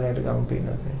උදාහරණයට ගමු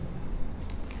පින්නත්.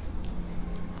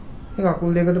 මේ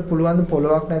කකුල් දෙකට පුළුවන්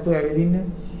පොලොවක් නැතුව ඇවිදින්න.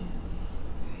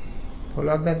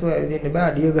 පොලොවක් නැතුව ඇවිදින්න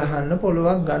බෑ. අඩිය ගහන්න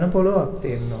පොලොවක් ඝන පොලොවක්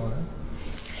තියෙන්න ඕන.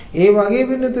 ඒ වගේ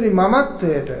පින්නතුනි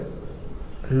මමත්වයට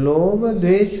ලෝභ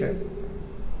ද්වේෂ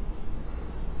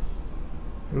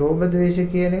ලෝභ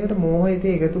ද්වේෂ කියන එකට මෝහය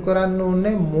ඉතින් එකතු කරන්න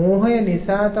ඕනේ. මෝහය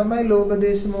නිසා තමයි ලෝභ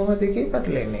ද්වේෂ මෝහ දෙකේ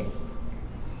පැටලෙන්නේ.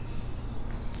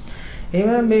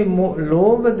 එහෙනම් මේ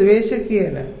ලෝභ ද්වේෂ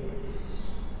කියන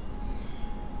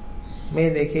මේ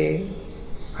දෙකේ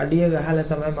අඩිය ගහලා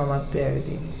තමයි මමත්වය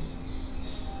ඇවිදින්නේ.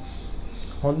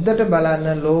 හොද්දට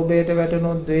බලන්න ලෝභයට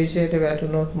වැටුනොත්, ද්වේෂයට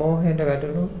වැටුනොත්, මෝහයට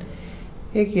වැටුනොත්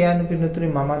ඒ කියන්නේ පින්නතුනි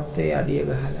මමත්වයේ අඩිය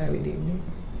ගහලා ඇවිදින්නේ.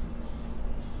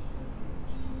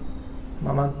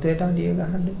 මමත්වයට අඩිය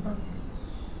ගහන්න එපා.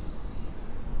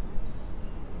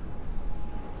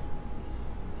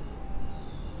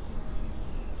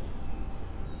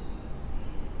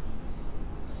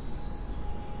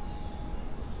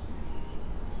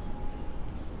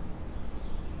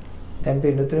 දැන්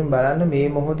පින්නතුනි බලන්න මේ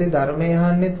මොහොතේ ධර්මය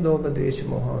අහන්නෙත් ලෝභ ද්වේෂ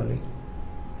මොහ වලින්.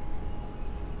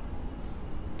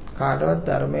 කාටවත්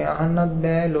ධර්මය අහන්නත්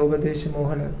බෑ ලෝභ ද්වේෂ මොහ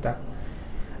නැත්තම්.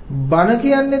 බණ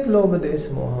කියන්නෙත් ලෝභ ද්වේෂ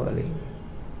මොහ වලින්.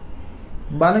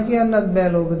 බණ කියන්නත් බෑ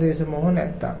ලෝභ ද්වේෂ මොහ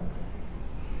නැත්තම්.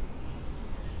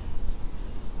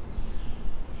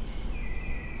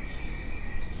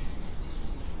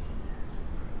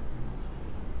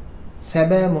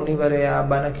 සැබෑ මුනිවරයා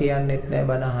බණ කියන්නෙත් නෑ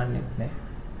බණ අහන්නෙත් නෑ.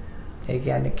 ඒ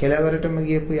කියන්නේ කෙලවරටම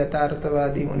ගියපු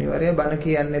යථාර්ථවාදී මුනිවරයා බණ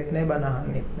කියන්නෙත් නෑ බණ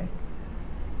අහන්නෙත් නෑ.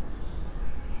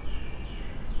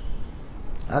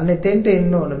 අන්න එතෙන්ට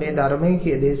එන්න ඕන මේ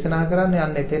ධර්මයේ දේශනා කරන්නේ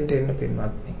අන්න එතෙන්ට එන්න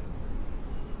පින්වත්නි.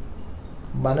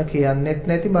 බණ කියන්නෙත්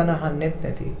නැති බණ අහන්නෙත්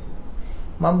නැති.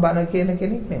 මම බණ කියන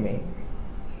කෙනෙක් නෙමෙයි.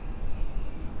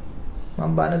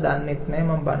 මම බණ දන්නෙත් නැහැ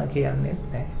මම බණ කියන්නෙත්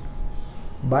නැහැ.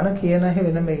 බණ කියන අය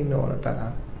වෙනම ඉන්න ඕන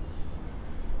තරම්.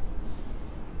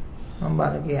 මම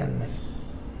බණ කියන්නේ.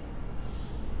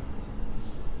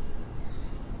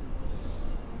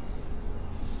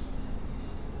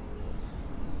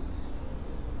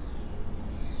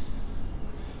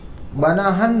 බණ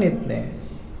අහන්නෙත් නැහැ.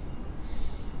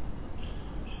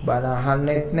 බණ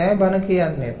අහන්නෙත් නැහැ බණ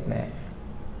කියන්නෙත් නැහැ.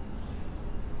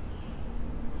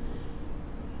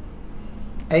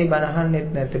 ඇයි බණ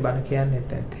අහන්නෙත් නැත්තේ බණ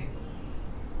කියන්නෙත් නැත්තේ?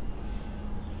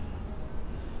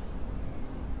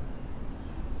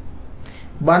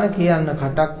 බණ කියන්න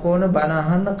කටක් ඕන බණ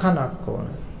අහන්න කනක් ඕන.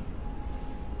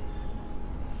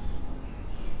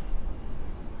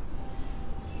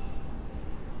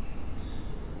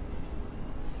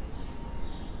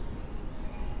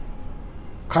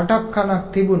 කටක්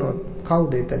කනක් තිබුණොත්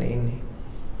කවුද එතන ඉන්නේ?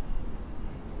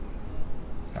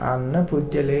 අන්න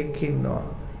පුජ්‍යලයක් ඉන්නවා.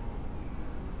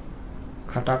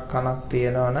 කටක් කනක්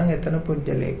තියනවා නම් එතන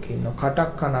පුජ්‍යලයක් ඉන්නවා.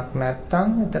 කටක් කනක් නැත්තම්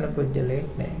එතන පුජ්‍යලයක්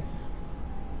නැහැ.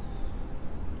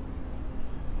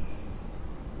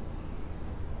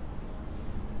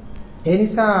 ඒ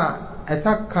නිසා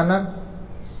ඇසක් කනක්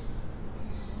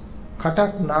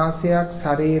කටක් නාසයක්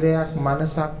ශරීරයක්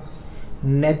මනසක්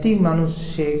නැති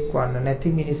මිනිසෙක් වන්න නැති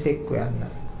මිනිසෙක් වෙන්න.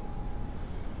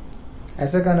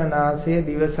 ඇස කන නාසය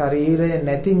දිව ශරීරය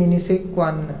නැති මිනිසෙක්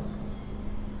වන්න.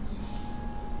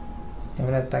 එහෙම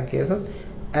නැත්නම් කියතොත්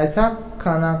ඇසක්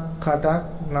කනක් කටක්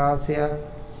නාසයක්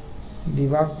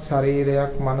දිවක්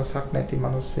ශරීරයක් මනසක් නැති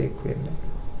මිනිසෙක් වෙන්න.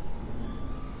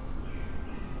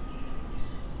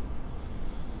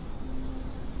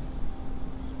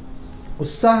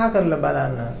 උත්සාහ කරලා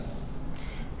බලන්න.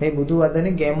 මේ බුදු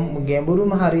වදනේ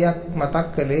ගැඹුරුම හරියක් මතක්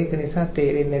කළේ ඒක නිසා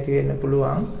තේරෙන්නේ නැති වෙන්න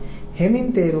පුළුවන්. හැමින්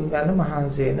තේරුම් ගන්න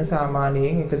මහන්සි වෙන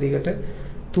සාමාන්‍යයෙන් එක දිගට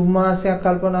 3 මාසයක්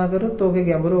කල්පනා කරොත් ඕකේ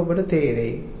ගැඹුර ඔබට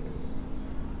තේරෙයි.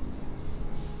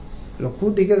 ලොකු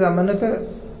දිග ගමනක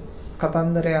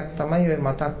කතන්දරයක් තමයි ඔය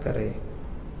මතක් කරේ.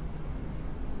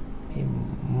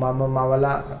 මම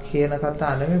මවලා කියන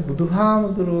කතා නෙමෙයි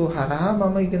බුදුහාමුදුරුවෝ හරහා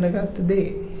මම ඉගෙනගත්ත දේ.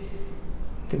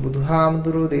 ඉතින්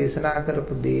බුදුහාමුදුරුවෝ දේශනා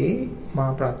කරපු දේ මම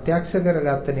ප්‍රත්‍යක්ෂ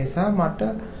කරගත්ත නිසා මට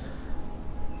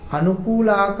අනුකූල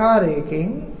ආකාරයකින්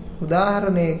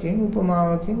උදාහරණයකින්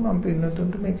උපමාවකින් මම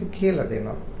පින්නතුන්ට මේක කියලා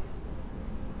දෙනවා.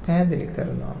 පැහැදිලි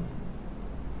කරනවා.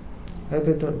 ඒ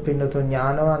පින්නතුන්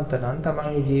ඥානවන්ත නම්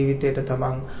තමන්ගේ ජීවිතයට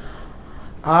තමන්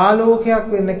ආලෝකයක්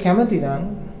වෙන්න කැමති නම්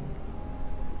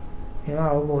ඒවා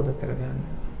අවබෝධ කරගන්න.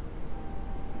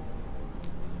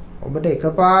 ඔබට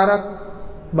එකපාරක්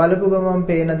බලපු ගමන්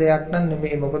පේන දෙයක් නම්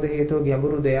නෙමෙයි. මොකද හේතුව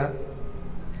ගැඹුරු දෙයක්.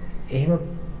 එහෙම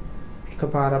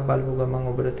එකපාරක් බලපු ගමන්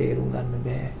ඔබට තේරුම් ගන්න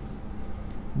බෑ.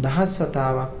 දහස්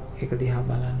වතාවක් එක දිහා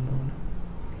බලන්න ඕන.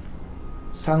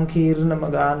 සංකීර්ණම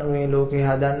ගාන මේ ලෝකේ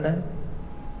හදන්න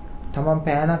තමන්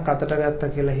පෑනක් අතට ගත්ත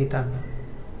කියලා හිතන්න.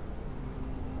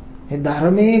 මේ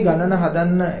ධර්මයේ ගණන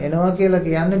හදන්න එනවා කියලා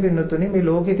කියන්නේ පින්නතුනේ මේ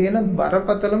ලෝකේ තියෙන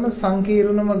බරපතලම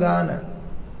සංකීර්ණම ගාන.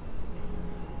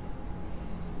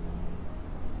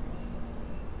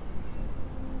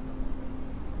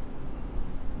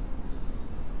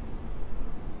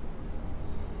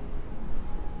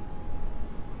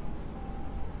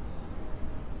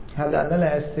 හදන්න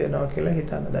ලෑස්ති වෙනවා කියලා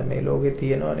හිතන්න. දැන් මේ ලෝකේ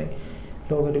තියෙනවනේ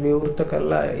ලෝකෙට විවෘත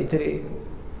කරලා ඉතිරි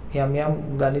යම් යම්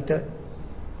ගණිත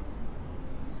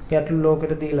ගැටළු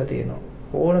ලෝකෙට දීලා තියෙනවා.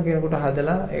 ඕන කෙනෙකුට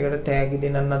හදලා ඒකට තෑගි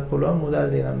දෙන්නත් පුළුවන්,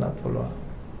 මුදල් දෙන්නත් පුළුවන්.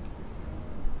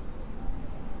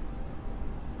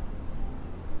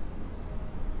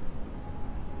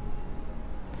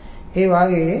 ඒ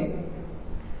වගේ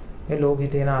මේ ලෝකේ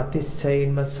තියෙන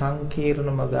අතිශයින්ම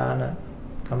සංකීර්ණම ගාන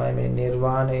තමයි මේ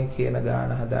නිර්වාණය කියන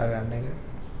ගාන හදාගන්න එක.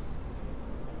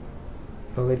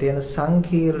 ලෝකේ තියෙන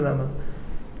සංකීර්ණම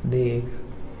දේ ඒක.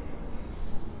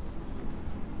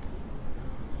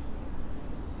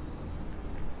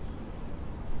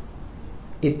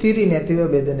 ඉතිරි නැතිව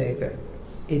බෙදෙන එක.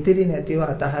 ඉතිරි නැතිව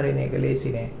අතහරින එක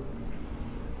ලේසි නෑ.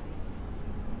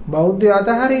 බෞද්ධය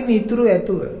අතහරින්නේ ඉතුරු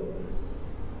ඇතුව.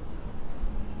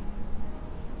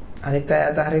 අනිත් අය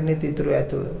අතහරින්නේ ඉතුරු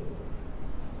ඇතුව.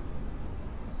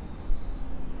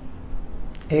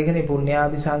 ඒකනේ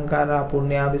පුණ්‍යාභි සංඛාරා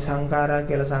අපුණ්‍යාභි සංඛාරා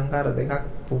කියලා සංඛාර දෙකක්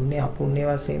පුණ්‍ය අපුණ්‍ය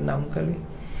වශයෙන් නම් කළේ.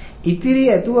 ඉතිරි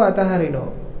ඇතුව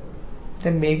අතහරිනවා.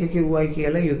 දැන් මේක කිව්වයි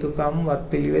කියලා යුතුයකම්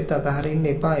වත්පිළිවෙත් අතහරින්න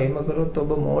එපා. එහෙම කරොත්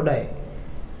ඔබ මෝඩයි.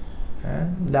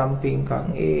 දම්පින්කම්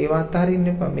ඒව අතහරින්න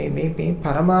එපා. මේ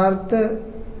පරමාර්ථ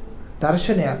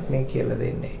දර්ශනයක් මේ කියලා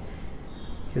දෙන්නේ.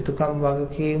 යුතුයකම්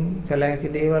වගකීම් කළ හැකි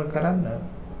දේවල් කරන්න.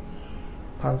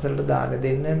 පන්සලට දාන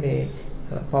දෙන්න මේ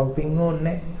පව්පින්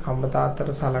ඕනේ. අම්මා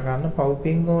තාත්තට සලකන්න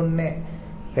පව්පින් ඕනේ.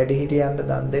 වැඩිහිටියන්ට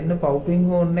දන් දෙන්න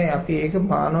පව්පින් ඕනේ. අපි ඒක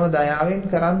මානව දයාවෙන්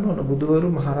කරන්න ඕන. බුදුවරු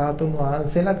මහරහතුන්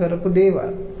වහන්සේලා කරපු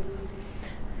දේවල්.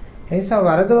 ඒ නිසා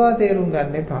වරදවා තේරුම්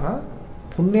ගන්න එපා.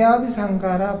 පුණ්‍යාභි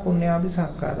සංඛාරා පුණ්‍යාභි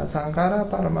සංඛාරා සංඛාරා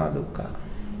පරමා දුක්ඛා.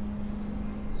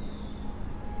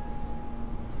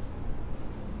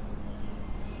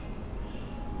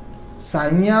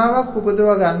 සංඥාවක් උපදව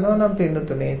ගන්නව නම්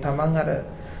පින්නතුනේ තමන් අර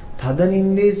තද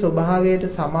නින්දේ ස්වභාවයට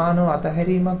සමානව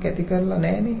අතහැරීමක් ඇති කරලා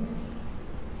නැහනේ.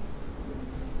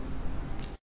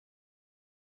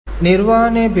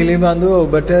 නිර්වාණය පිළිබඳව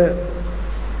ඔබට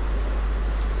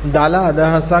දල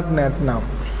අදහසක් නැත්නම්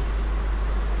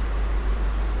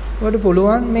ඔබට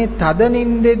පුළුවන් මේ තද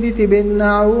නින්දෙදි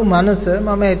තිබෙන්නා වූ මනස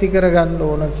මම ඇති කරගන්න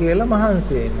ඕන කියලා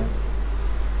මහන්සි වෙන්න.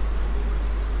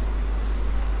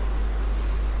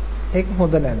 ඒක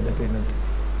හොඳ නැද්ද පින්නතුනේ?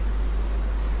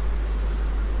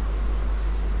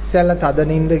 ඉස්සෙල්ලා තද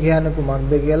නින්ද කියන්නේ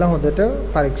කුමක්ද කියලා හොඳට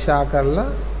පරීක්ෂා කරලා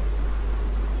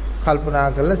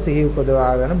කල්පනා කරලා සිහි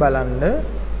උපදවාගෙන බලන්න.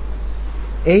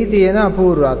 එහි තියෙන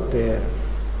අපූර්වත්වය.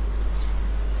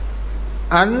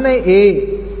 අන්න ඒ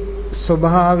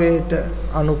ස්වභාවයට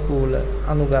අනුකූල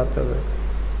අනුගතව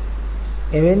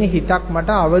එවැනි හිතක් මට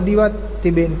අවදිවත්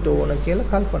තිබෙන්න ඕන කියලා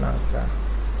කල්පනා කරා.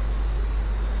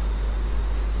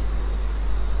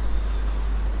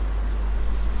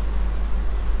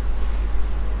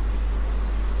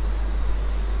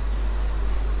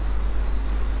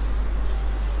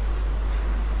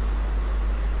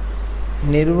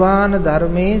 නිර්වාණ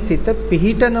ධර්මයේ සිත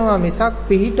පිහිටනවා මිසක්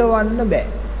පිහිටවන්න බෑ.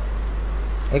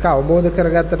 ඒක අවබෝධ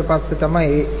කරගත්තට පස්සේ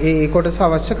තමයි ඒ කොටස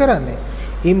අවශ්‍ය කරන්නේ.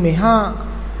 ඉන් මෙහා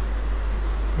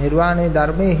නිර්වාණයේ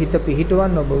ධර්මයේ හිත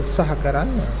පිහිටවන්න ඔබ උත්සාහ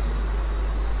කරන්න.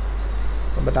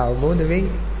 ඔබට අවබෝධ වෙයි.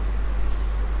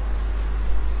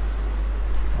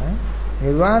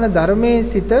 නිර්වාණ ධර්මයේ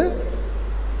සිත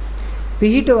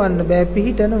පිහිටවන්න බෑ,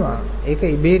 පිහිටනවා. ඒක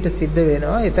ඉබේට සිද්ධ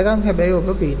වෙනවා. එතකන් හැබැයි ඔබ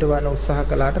පිහිටවන්න උත්සාහ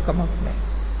කළාට කමක් නැහැ.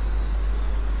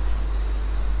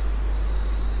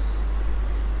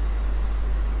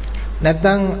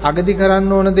 නැත්නම් අගදි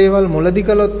කරන්න ඕන දේවල් මුලදි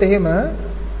කළොත් එහෙම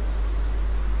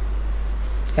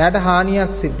එයාට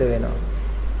හානියක් සිද්ධ වෙනවා.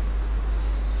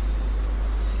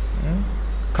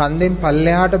 කන්දෙන්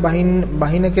පල්ලෙහාට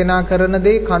බහින කෙනා කරන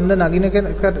දේ කන්ද නගින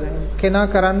කෙනා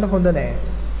කරන්න හොඳ නැහැ.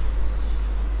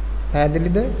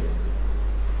 පැහැදිලිද?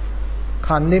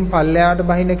 කන්දෙන් පල්ලෙහාට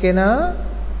බහින කෙනා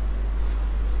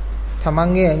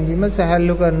තමන්ගේ එන්ජිම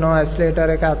සැහැල්ලු කරනවා, ඇක්සලරේටර්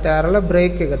එක අතෑරලා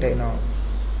බ්‍රේක් එකට එනවා.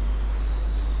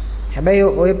 හැබැයි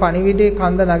ওই පණිවිඩේ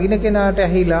කන්ද නගින කෙනාට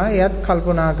ඇහිලා එයත්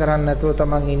කල්පනා කරන්නේ නැතුව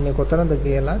තමන් ඉන්නේ කොතනද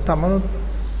කියලා තමනුත්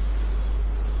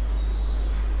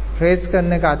ප්‍රේස්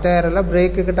කරන එක අතෑරලා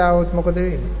බ්‍රේක් එකට ආවොත් මොකද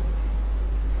වෙන්නේ?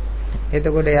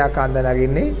 එතකොට එයා කන්ද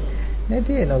නගින්නේ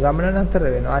නැති වෙනවා, ගමන නතර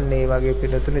වෙනවා. අන්න ඒ වගේ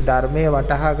පිටුතුනි ධර්මයේ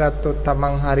වටහා ගත්තොත්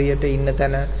තමන් හරියට ඉන්න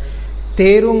තැන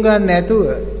තේරුම් ගන්න නැතුව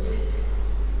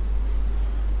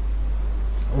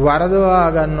වරදවා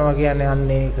ගන්නවා කියන්නේ අන්න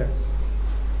ඒක.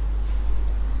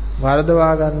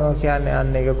 වරදවා ගන්නවා කියන්නේ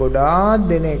අන්න ඒක. ගොඩාක්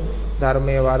දෙනෙක්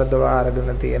ධර්මයේ වරදවා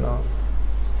අරගෙන තියෙනවා.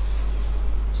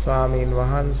 ස්වාමීන්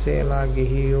වහන්සේලා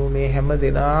ගිහියෝ මේ හැම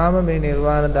දිනාම මේ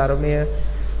නිර්වාණ ධර්මය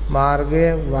මාර්ගය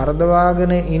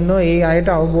වරදවාගෙන ඉන්නෝ. ඒ අයට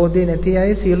අවබෝධය නැති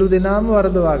අය සියලු දෙනාම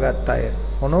වරදවා ගත්ත අය.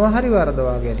 මොනවා හරි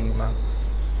වරදවා ගැනීමක්.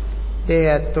 ඒ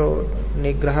ඇත්තෝ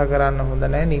නිග්‍රහ කරන්න හොඳ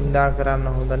නැහැ, නිඳා කරන්න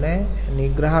හොඳ නැහැ.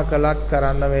 නිග්‍රහ කළත්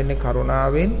කරන්න වෙන්නේ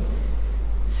කරුණාවෙන්.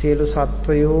 සියලු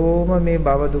සත්වයෝම මේ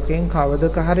භව දුකෙන්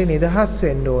කවදක හරි නිදහස්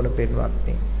වෙන්න ඕන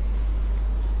පින්වත්නි.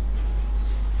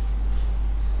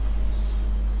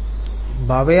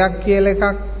 භවයක් කියලා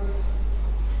එකක්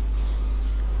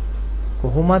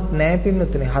කොහොමත් නැහැ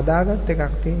පින්නතුනේ, හදාගත්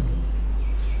එකක් තියෙන්නේ.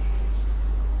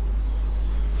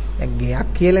 දැන් ගයක්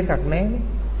කියලා එකක් නැහැනේ.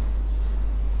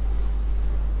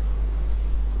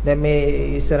 දැන් මේ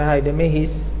ඉස්සරහා ඉඩමේ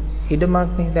හිස්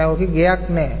ඉඩමක් නේ. දැන් ඔකේ ගයක්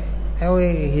නැහැ. දැන් ඔය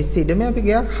හිස් ඉඩමේ අපි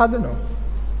ගයක් හදනවා.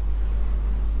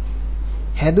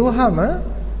 හැදුවාම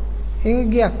ඒක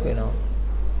ගයක් වෙනවා.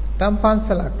 තම්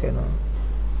පන්සලක් වෙනවා.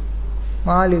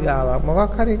 මාලිගාවක්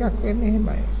මොකක් හරි එකක් වෙන්නේ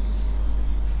එහෙමයි.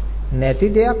 නැති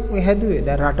දෙයක් හැදුවේ.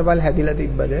 දැන් රටවල් හැදිලා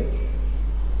තිබ්බද?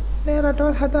 නෑ,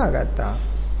 රටවල් හදාගත්තා.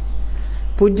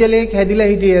 පුජ්‍යලයක් හැදිලා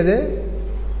හිටියද?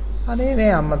 අනේ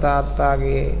නෑ, අම්මා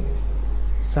තාත්තාගේ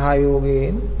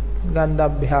සහයෝගයෙන්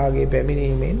ගන්ධබ්භයාගේ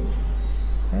පැමිණීමෙන්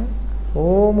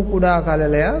ඕම කුඩා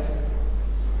කලලයක්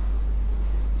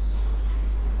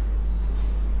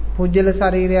පුජ්‍යල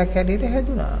ශරීරයක් හැටියට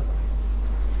හැදුනා.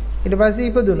 ඊට පස්සේ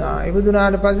ඉපදුනා.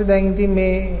 ඉපදුනාට පස්සේ දැන් ඉතින්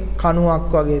මේ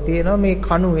කණුවක් වගේ තියෙනවා. මේ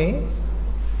කණුවේ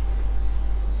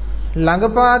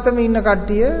ළඟපාතම ඉන්න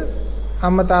කට්ටිය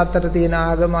අම්මා තාත්තට තියෙන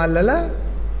ආගම අල්ලලා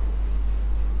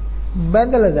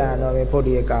බැඳලා දානවා මේ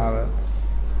පොඩි එකාව.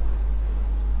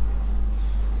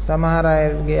 සමහර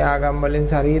අයගේ ආගම් වලින්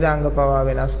ශරීරාංග පවා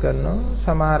වෙනස් කරනවා.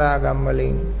 සමහර ආගම්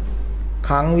වලින්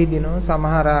කන් විදිනවා.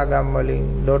 සමහර ආගම් වලින්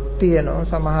ඩොට් තියනවා.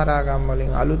 සමහර ආගම්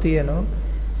වලින් අලු තියනවා.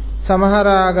 සමහර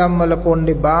ආගම් වල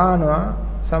කොණ්ඩේ බානවා.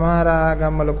 සමහර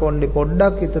ආගම් වල කොණ්ඩේ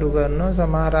පොඩ්ඩක් ඉතුරු කරනවා.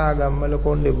 සමහර ආගම් වල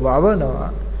කොණ්ඩේ වවනවා.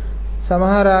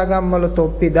 සමහර ආගම් වල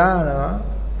තොප්පි දානවා.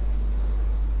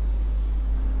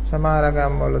 සමහර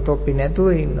ආගම් වල තොප්පි නැතුව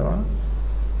ඉන්නවා.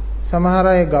 සමහර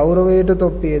අය ගෞරවයට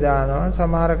තොප්පිය දානවා.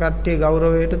 සමහර කට්ටිය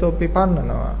ගෞරවයට තොප්පි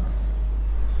පන්නනවා.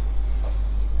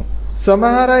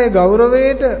 සමහර අය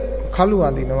ගෞරවයට කළු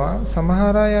අඳිනවා.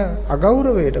 සමහර අය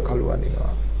අගෞරවයට කළු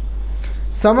අඳිනවා.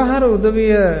 සමහර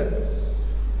උදවිය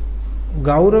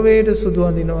ගෞරවයට සුදු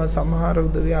අඳිනවා. සමහර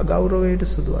උදවිය අගෞරවයට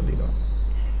සුදු අඳිනවා.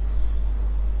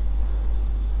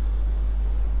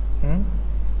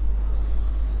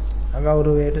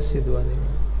 අගෞරවයට සුදු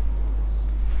අඳිනවා.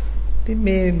 ඉතින්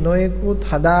මේ නොයෙකුත්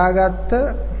හදාගත්ත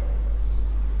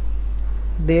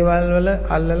දේවල් වල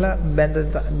අල්ලලා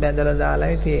බැඳලා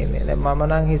දාලායි තියෙන්නේ. දැන් මම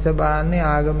නම් හිස බාන්නේ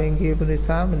ආගමෙන් කියපු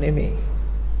නිසාම නෙමෙයි.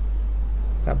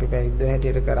 අපි පැවිද්ද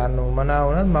හැටියට කරන්න උමනා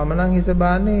වුණත් මම නම් හිස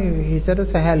බාන්නේ හිසට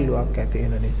සැහැල්ලුවක් ඇති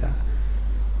වෙන නිසා.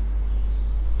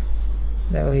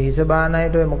 දැන් ඔය හිස බාන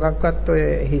අයට ඔය මොකක්වත් ඔය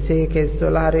හිසේ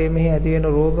කෙස්වල හරේ මෙහි ඇති වෙන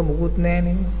රෝග මුකුත්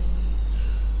නැහැනේ.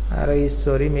 අර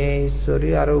ඉස්සොරි මේ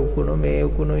ඉස්සොරි අර උකුණු මේ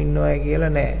උකුණු ඉන්නවා කියලා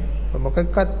නැහැ.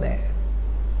 මොකක්වත් නැහැ.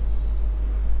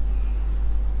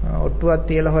 ඔට්ටුවක්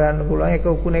තියලා හොයන්න පුළුවන් එක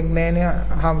උකුණෙක් නැහැනේ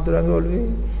හාමුදුරන්ගේ ඔළුවේ.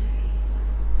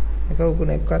 එක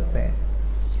උකුණෙක්වත් නැහැ.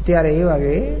 ඉතින් අර ඒ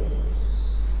වගේ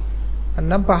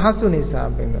අන්නම් පහසු නිසා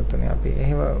වෙනතුනේ අපි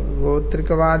එහෙම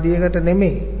ගෝත්‍රිකවාදීයකට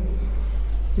නෙමෙයි.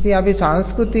 ඉතින් අපි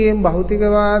සංස්කෘතියෙන්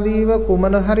භෞතිකවාදීව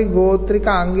කුමන හරි ගෝත්‍රික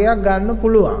අංගයක් ගන්න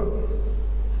පුළුවන්.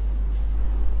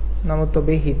 නමුත්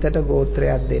ඔබේ හිතට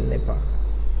ගෝත්‍රයක් දෙන්න එපා.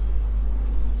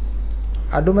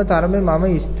 අඩුම තරමේ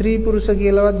මම ස්ත්‍රී පුරුෂ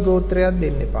කියලාවත් ගෝත්‍රයක්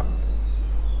දෙන්න එපා.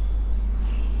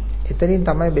 එතනින්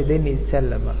තමයි බෙදෙන්නේ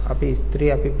ඉස්සෙල්ලම. අපි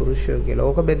ස්ත්‍රී අපි පුරුෂයෝ කියලා.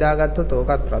 ඕක බෙදාගත්තොත්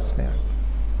ඕකත් ප්‍රශ්නයක්.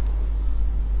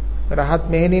 රහත්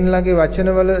මෙහෙණින්ලගේ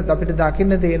වචනවල අපිට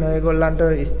දකින්න තියෙන ඒගොල්ලන්ට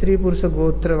ස්ත්‍රී පුරුෂ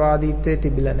ගෝත්‍රවාදීත්වයේ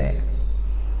තිබිලා නැහැ.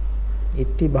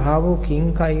 ඉත්ති භාවෝ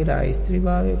කිං කෛරා ස්ත්‍රී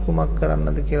භාවයේ කුමක්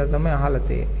කරන්නද කියලා තමයි අහලා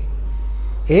තියෙන්නේ.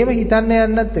 එහෙම හිතන්න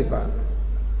යන්නත් එපා.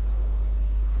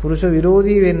 පුරුෂ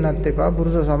විරෝධී වෙන්නත් එපා.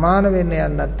 පුරුෂ සමාන වෙන්න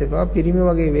යන්නත් එපා. පිරිමි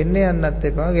වගේ වෙන්න යන්නත්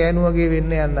එපා. ගෑනු වගේ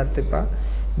වෙන්න යන්නත් එපා.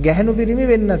 ගැහණු පිරිමි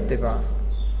වෙන්නත් එපා.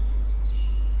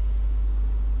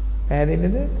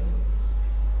 පැහැදිලිද?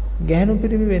 ගැහණු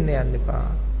පිරිමි වෙන්න යන්න එපා.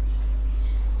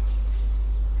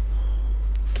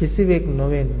 කිසිවෙක්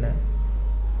නොවෙන්න.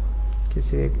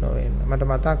 කිසිවෙක් නොවෙන්න. මට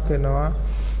මතක් වෙනවා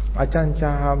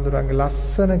අචංචා හාමුදුරන්ගේ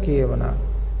ලස්සන කියවන.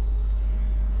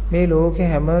 මේ ලෝකේ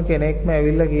හැම කෙනෙක්ම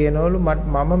ඇවිල්ලා කියනවලු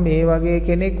මම මේ වගේ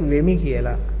කෙනෙක් වෙමි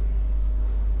කියලා.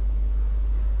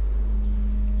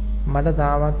 මට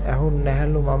තාමත් ඇහුන්නේ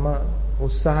නැහැලු මම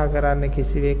උත්සාහ කරන්නේ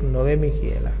කිසිවෙක් නොවෙමි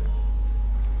කියලා.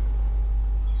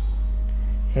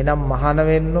 එහෙනම් මහාන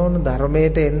වෙන්න ඕන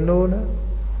ධර්මයට එන්න ඕන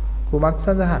කුමක්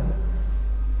සඳහාද?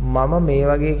 මම මේ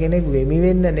වගේ කෙනෙක් වෙමි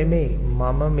වෙන්න නෙමෙයි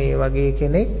මම මේ වගේ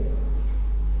කෙනෙක්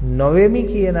නොවෙමි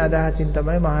කියන අදහසින්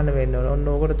තමයි මහාන වෙන්න ඕන. ඔන්න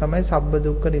ඕකට තමයි සබ්බ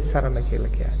දුක්ඛ නිස්සරණ කියලා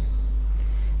කියන්නේ.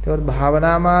 ඒකෝට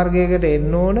භාවනා මාර්ගයකට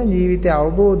එන්න ඕන ජීවිතය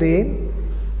අවබෝධයෙන්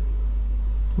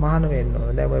මහාන වෙන්න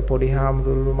ඕන. දැන් ඔය පොඩි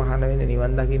හාමුදුරුවෝ මහාන වෙන්නේ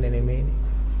නිවන් දකින්න නෙමෙයිනේ.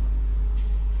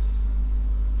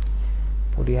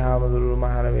 පොඩි හාමුදුරුවෝ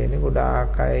මහාන වෙන්නේ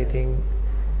ගොඩාක් අය ඉතින්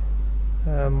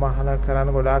මහාන කරන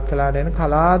ගොඩාක් වෙලාට එන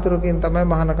කලාතුරකින් තමයි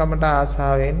මහානකමට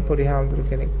ආසාවෙන් පොඩි හාමුදුරු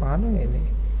කෙනෙක් මහාන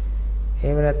වෙන්නේ.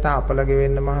 එහෙම නැත්නම් අපලගේ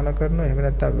වෙන්න මහාන කරනවා. එහෙම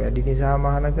නැත්නම් වැඩි නිසා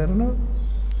මහාන කරනවා.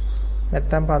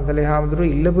 නැත්නම් පන්සලේ හාමුදුරු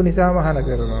ඉල්ලපු නිසා මහාන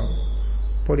කරනවා.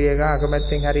 පොඩි එකා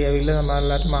අකමැත්තෙන් හරි ඇවිල්ලා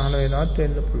සමහරලාට මහාන වෙනවත්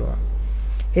වෙන්න පුළුවන්.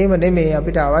 එහෙම නෙමෙයි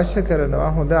අපිට අවශ්‍ය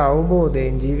කරනවා හොඳ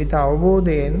අවබෝධයෙන් ජීවිත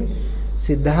අවබෝධයෙන්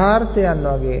සිද්ධාර්ථයන්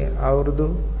වගේ අවුරුදු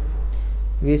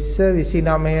 20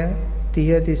 29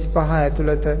 30 35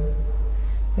 ඇතුළත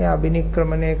මේ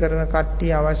අබිනික්‍රමණය කරන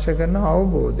කට්ටිය අවශ්‍ය කරන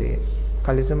අවබෝධය.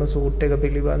 කලිසම සූට් එක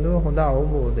පිළිබඳව හොඳ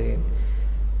අවබෝධයෙන්.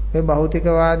 මේ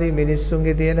භෞතිකවාදී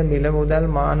මිනිස්සුන්ගේ තියෙන මිල මුදල්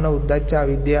මාන්න උද්දච්ච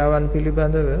අවිද්‍යාවන්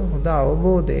පිළිබඳව හොඳ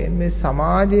අවබෝධයෙන් මේ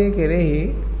සමාජයේ කෙරෙහි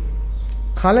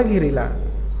කලකිරිලා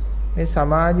මේ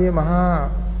සමාජයේ මහා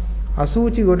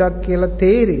අසූචි ගොඩක් කියලා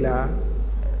තේරිලා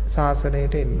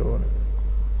ශාසනයට එන්න ඕන.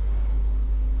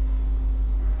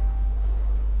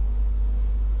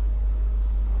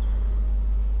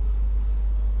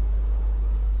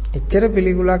 එච්චර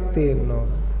පිළිකුලක් තියෙන්න ඕන.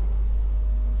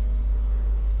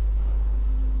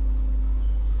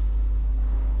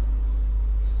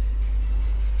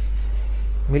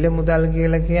 මිල මුදල්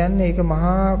කියලා කියන්නේ ඒක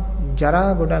මහා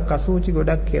ජරා ගොඩක් අසූචි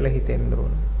ගොඩක් කියලා හිතෙන්න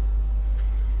ඕන.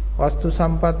 වස්තු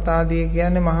සම්පත් ආදී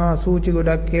කියන්නේ මහා අසූචි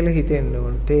ගොඩක් කියලා හිතෙන්න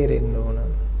ඕන, තේරෙන්න ඕන.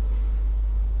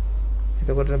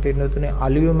 එතකොට පින්නතුනේ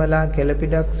අලියුමලා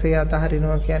කෙලපිඩක්සේ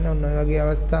අතහරිනවා කියන්නේ ඔන්න ඔය වගේ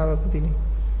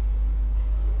අවස්ථාවකදීනේ.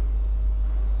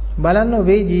 බලන්න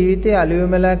ඔබේ ජීවිතයේ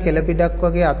අලියුමලා කෙලපිඩක්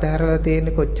වගේ අතහැරලා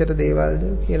තියෙන කොච්චර දේවල්ද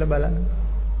කියලා බලන්න.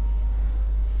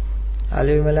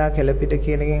 අලියුමලා කෙලපිඩ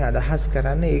කියන එකෙන් අදහස්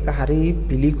කරන්නේ ඒක හරිය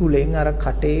පිළිකුලෙන් අර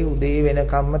කටේ උදේ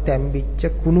වෙනකම්ම තැම්බිච්ච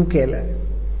කුණු කෙල.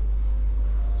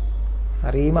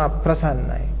 හරිම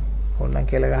අප්‍රසන්නයි. ඕනනම්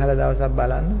කෙල ගහලා දවසක්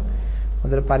බලන්න.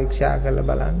 හොඳට පරීක්ෂා කරලා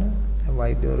බලන්න. දැන්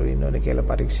වෛද්‍යවරු ඉන්නෝනේ කියලා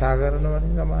පරීක්ෂා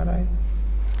කරනවනේ සමහර අය.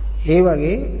 ඒ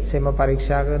වගේ සෙම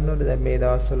පරීක්ෂා කරනකොට දැන් මේ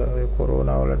දවස්වල ඔය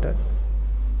කොරෝනා වලට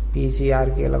PCR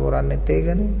කියලා කරන්නේත්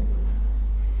ඒකනේ.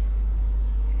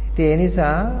 ඉතින් ඒ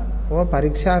නිසා ඔය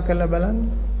පරීක්ෂා කරලා බලන්න.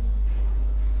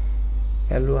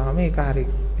 ඇල්ලුවාම ඒක හරි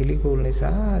පිළිකුල්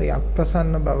නිසා හරි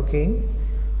අප්‍රසන්න බවකින්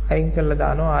අයින් කරලා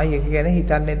දානවා. ආයි ඒක ගැන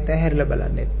හිතන්නෙත් නැහැ, හැරිලා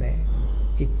බලන්නෙත් නැහැ.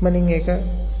 ඉක්මනින් ඒක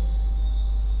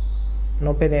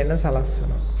නොපෙනෙන්න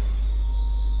සලස්සනවා.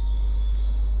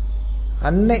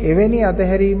 අන්න එවැනි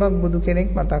අතහැරීමක් බුදු කෙනෙක්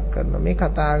මතක් කරනවා. මේ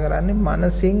කතා කරන්නේ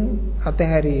මනසින්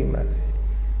අතහැරීම.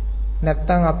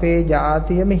 නැත්තම් අපේ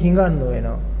ජාතියම හිඟන්න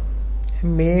වෙනවා.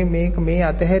 මේ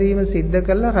අතහැරීම සිද්ධ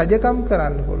කළා රජකම්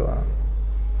කරන්න පුළුවන්.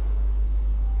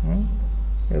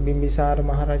 බිම්බිසාර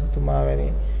මහරජතුමා වැනි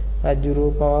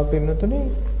රජුරෝ පවා පින්නතුනේ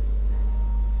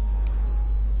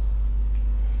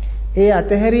ඒ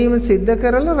අතහැරීම සිද්ධ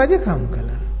කරලා රජකම්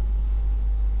කළා.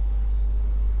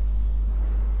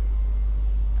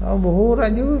 බොහෝ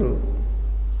රජවරු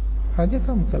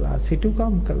රජකම් කළා,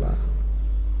 සිටුකම් කළා.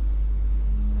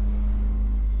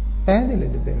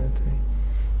 පැහැදිලිද බෙනතුනේ?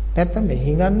 නැත්තම් මේ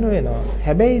හිඟන්න වෙනවා.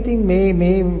 හැබැයි ඉතින්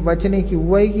මේ වචනේ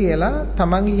කිව්වයි කියලා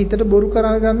තමන්ගේ හිතට බොරු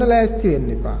කරගන්න ලෑස්ති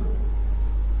වෙන්න එපා.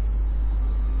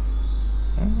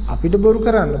 අපිට බොරු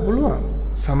කරන්න පුළුවන්.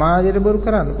 සමාජයට බොරු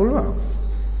කරන්න පුළුවන්.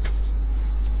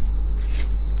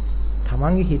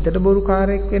 තමන්ගේ හිතට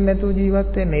බොරුකාරයෙක් වෙන්න නැතුව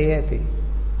ජීවත් වෙන්න ඒ ඇති.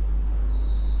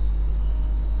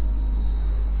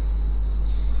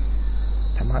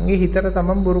 තමන්ගේ හිතට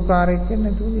තමන් බොරුකාරයෙක් වෙන්න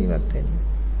නැතුව ජීවත් වෙන්න.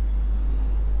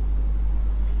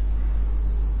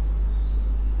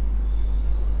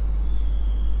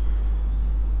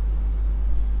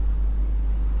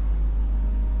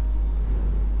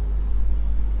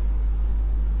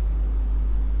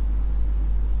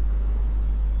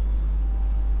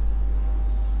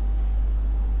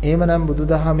 එහෙමනම්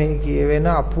බුදුදහමේ කියවෙන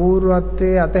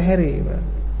අපූර්වත්වයේ අතහැරීම,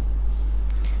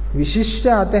 විශිෂ්ට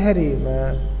අතහැරීම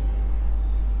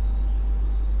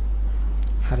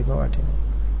හරිම වටිනවා.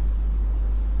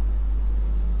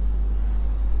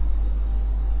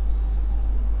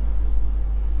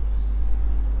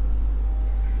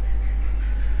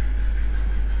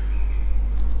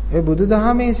 ඒ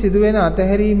බුදුදහමේ සිදුවෙන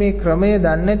අතහැරීමේ ක්‍රමය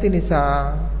දන්නේ නැති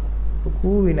නිසා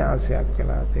ලොකු විනාශයක්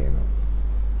වෙලා තියෙනවා.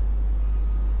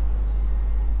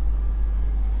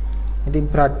 ඉතින්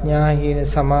ප්‍රඥාහීන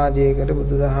සමාජයකට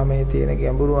බුදුදහමේ තියෙන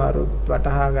ගැඹුරු අරුත්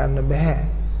වටහා ගන්න බෑ.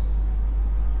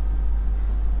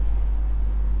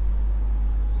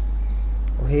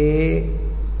 ඔහේ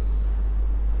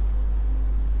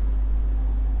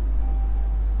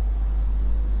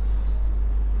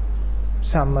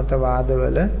සම්මත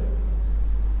වාදවල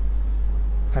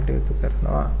කටයුතු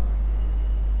කරනවා.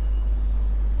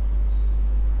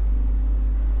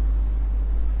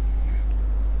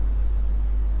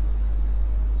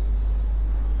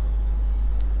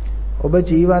 ඔබ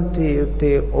ජීවත් විය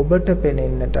යුත්තේ ඔබට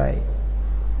පෙනෙන්නටයි.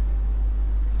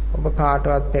 ඔබ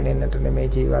කාටවත් පෙනෙන්නට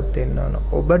නෙමෙයි ජීවත් වෙන්න ඕන.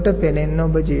 ඔබට පෙනෙන්න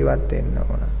ඔබ ජීවත් වෙන්න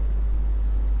ඕන.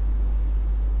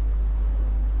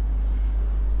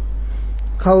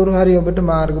 කවුරු හරි ඔබට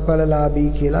මාර්ගඵලලාභී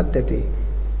කියලාත් ඇති.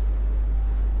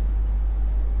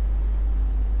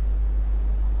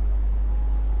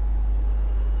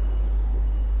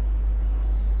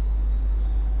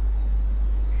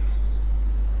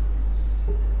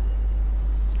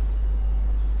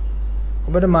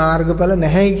 ඔබට මාර්ගඵල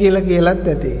නැහැයි කියලා කියලාත්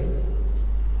ඇති.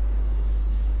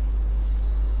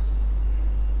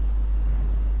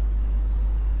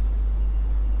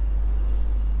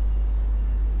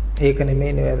 ඒක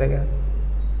නෙමෙයිනේ වැදගත්.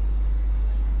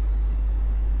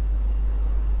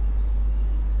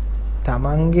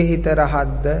 තමන්ගේ හිත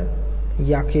රහත්ද,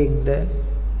 යකෙක්ද,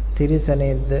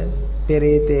 තිරිසනෙක්ද,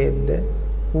 පෙරේතයෙක්ද,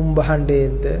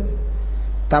 කුම්භණ්ඩයෙක්ද,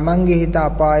 තමන්ගේ හිත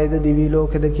අපායේද දිවි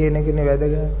ලෝකෙද කියන එකනේ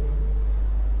වැදගත්.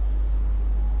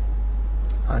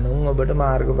 අනුන් ඔබට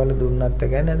මාර්ගඵල දුන්නත්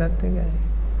එකයි නැතත් එකයි.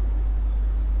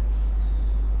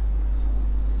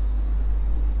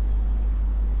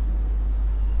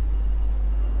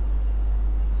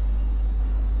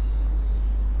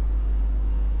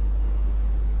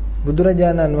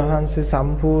 බුදුරජාණන් වහන්සේ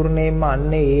සම්පූර්ණයෙන්ම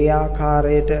අන්න ඒ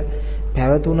ආකාරයට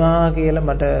පැවතුනා කියලා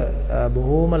මට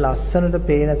බොහොම ලස්සනට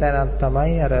පේන තැනක්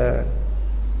තමයි අර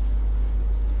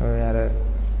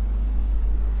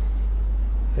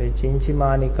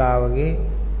චින්චිමානිකාවගේ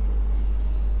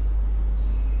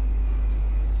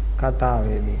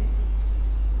කතාවේදී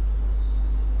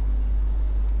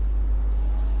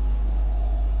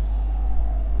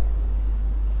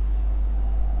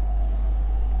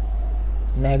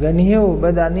නැගණිය ඔබ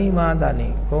දනි මා දනි.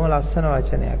 කොහොම ලස්සන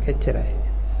වචනයක්. එච්චරයි.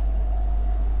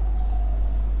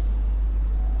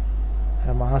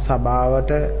 අර මහා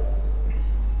සභාවට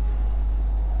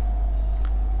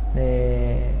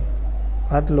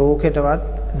වත් ලෝකෙටවත්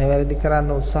නිවැරදි කරන්න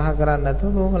උත්සාහ කරන්නේ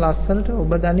නැතුව කොහොම ලස්සනට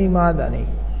ඔබ දනි මා දනි.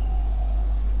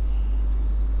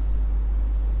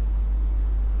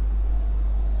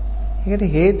 ඒකට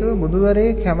හේතුව බුදුවරේ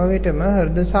හැම විටම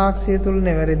හෘද සාක්ෂිය තුල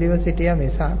නිවැරදිව සිටියා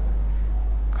මිසක්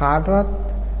කාටවත්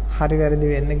හරි වැරදි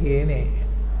වෙන්න ගියේ නෑ.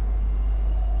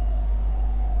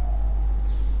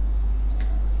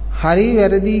 හරි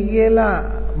වැරදි කියලා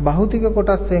භෞතික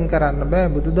කොටස් වෙන් කරන්න බෑ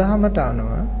බුදුදහමට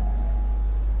අනුව.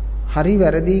 හරි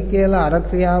වැරදි කියලා අර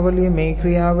ක්‍රියාවලිය මේ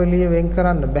ක්‍රියාවලිය වෙන්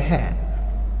කරන්න බෑ.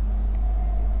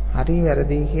 හරි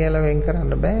වැරදි කියලා වෙන්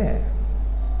කරන්න බෑ.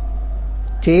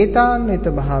 චේතාන්විත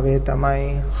භාවය තමයි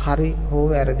හරි හෝ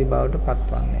වැරදි බවට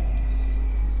පත්වන්නේ.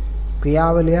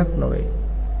 ක්‍රියාවලියක් නොවේ.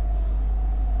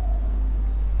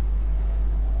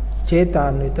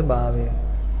 චේතාන්විත භාවය.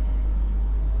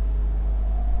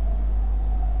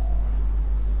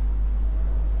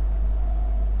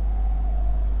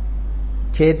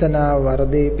 චේතනාව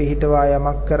වරදේ පිහිටවා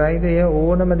යමක් කරයිද එය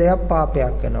ඕනම දෙයක්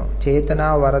පාපයක් වෙනවා.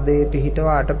 චේතනාව වරදේ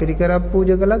පිහිටවා අටපිරිකරක්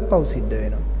පූජා කළත් පව් සිද්ධ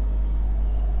වෙනවා.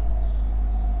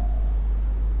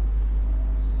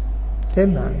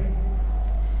 තේරුණාද?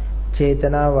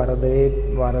 චේතනාව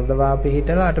වරදවා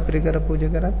පිහිටලා අටපිරිකර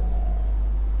පූජා කරත්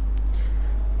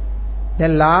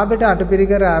දැන් ලාභයට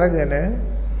අටපිරිකර අරගෙන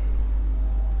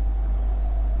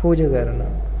පූජා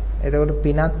කරනවා. එතකොට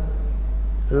පිනත්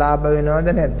ලාභ වෙනවද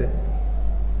නැද්ද?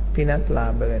 පිනත්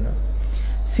ලාභ වෙනවා.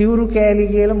 සිවුරු කෑලි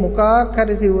කියලා මොකක්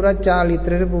හරි සිවුරක්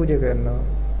චාලිත්‍රයට පූජා කරනවා.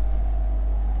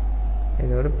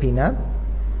 එතකොට පිනත්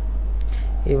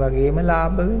ඒ වගේම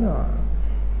ලාභ වෙනවා.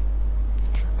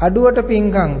 අඩුවට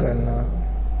පින්කම් කරනවා.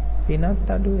 පිනත්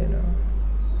අඩු වෙනවා.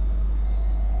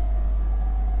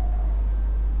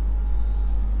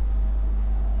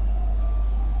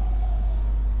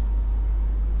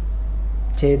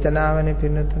 චේතනාවනේ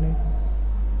පින්නතුනේ.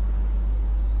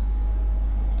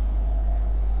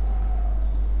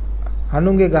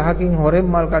 අනුන්ගේ ගහකින් හොරෙන්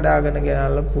මල් කඩාගෙන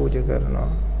ගෙනල්ලා පූජා කරනවා.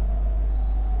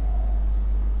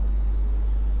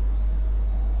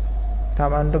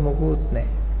 Tamanට මොකුත්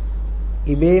නැහැ.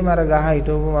 ඉබේම අර ගහ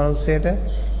හිටවපු මිනිස්සෙට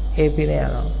ඒ පින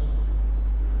යනවා.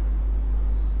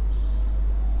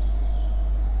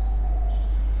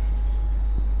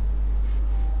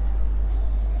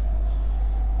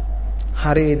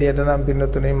 හරි විදියට නම්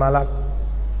පින්නතුනේ මලක්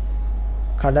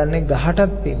කඩන්නේ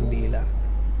ගහටත් පින් දීලා.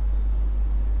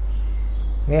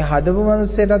 මේ හදපු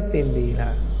මිනිස්සෙටත් පින්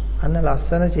දීලා. අන්න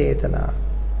ලස්සන චේතනාව.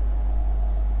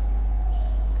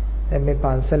 දැන් මේ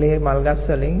පන්සලේ මල් ගස්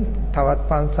වලින් තවත්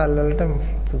පන්සල් වලට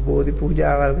බෝධි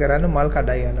පූජාවල් කරන්න මල්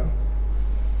කඩයි යනවා.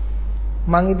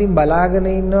 මං ඉතින් බලාගෙන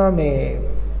ඉන්නවා මේ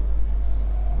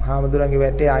හාමුදුරන්ගේ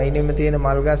වැටේ අයිනෙම තියෙන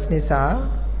මල් ගස් නිසා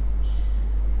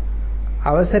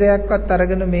අවසරයක්වත්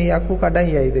අරගෙන මේ යකු කඩන්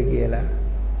යයිද කියලා.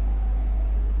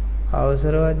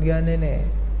 අවසරවත් ගන්නෙ නෑ.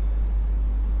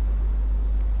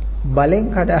 බලෙන්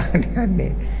කඩාගෙන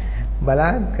යන්නේ.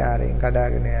 බලාත්කාරයෙන්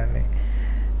කඩාගෙන යන්නේ.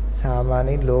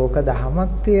 සාමාන්‍ය ලෝක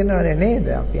දහමක් තියෙනවනේ නේද?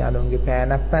 අපි අනුන්ගේ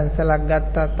පෑනක් පැන්සලක්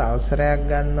ගත්තත් අවසරයක්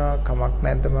ගන්නවා. කමක්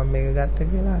නැද්ද මම මේක ගත්ත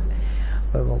කියලා.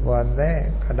 ඔය මොකවද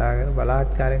කඩාගෙන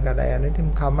බලාත්කාරයෙන් කඩා යනවා. ඉතින්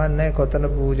කමක් නැහැ කොතන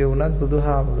පූජා වුණත්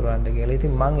බුදුහාමුදුරන්ට කියලා.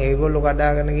 ඉතින් මං ඒගොල්ලෝ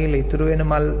කඩාගෙන ගිහලා ඉතුරු වෙන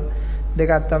මල්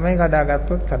දෙකක් තමයි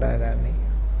කඩාගත්තොත් කඩාගන්නේ.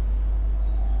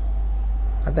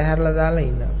 අතහැරලා දාලා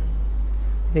ඉන්නවා.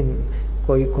 ඉතින්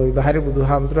කොයි බහරි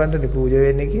බුදුහාමුදුරන්ට පූජා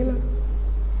වෙන්නේ කියලා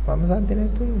මම සද්ද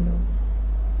නැතුව ඉන්නවා.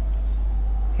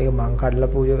 ඒක මං කඩලා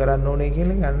පූජා කරන්න ඕනේ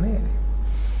කියලා ගන්නෑ.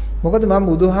 මොකද මම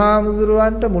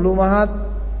බුදුහාමුදුරන්ට මුළු මහත්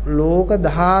ලෝක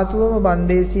ධාතුවම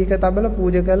බන්දේසියක තබලා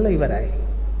පූජා කරලා ඉවරයි.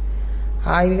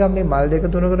 ආයි නිකන් මේ මල් දෙක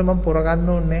තුනකට මම පොර ගන්න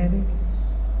ඕනේ නෑනේ.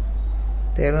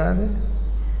 තේරුණාද?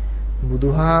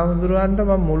 බුදුහාමුදුරන්ට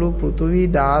මම මුළු පෘථුවි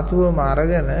ධාතුවම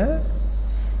අරගෙන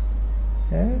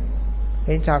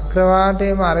මේ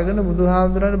චක්‍රවාටයේම අරගෙන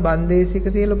බුදුහාමුදුරන්ට බන්දේසියක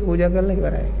තියලා පූජා කරලා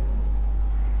ඉවරයි.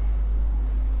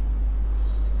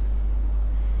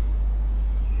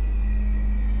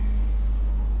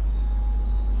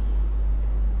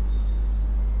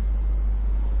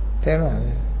 තේරුණාද?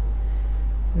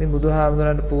 ඉතින්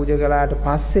බුදුහාමුදුරන්ට පූජා කළාට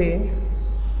පස්සේ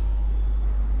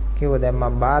කිව්වා දැන්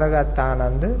මම බාරගත්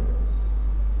ආනන්ද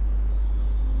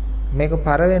මේක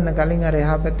පර වෙන්න කලින් අර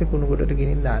එහා පැත්තේ කුණු ගොඩට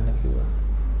ගිනින් දාන්න කිව්වා.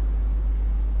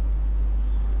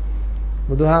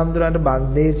 බුදුහාමුදුරන්ට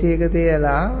බන්දේසියක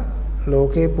තියලා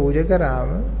ලෝකේ පූජා කරාම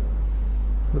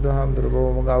බුදුහාමුදුර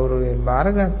බොහොම ගෞරවයෙන්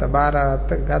බාරගත්තා.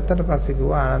 ගත්තට පස්සේ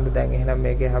කිව්වා ආනන්ද දැන් එහෙනම්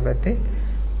මේක එහා පැත්තේ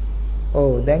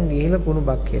ඔව් දැන් ගිහිල්ලා කුණු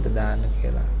බක්කියට දාන්න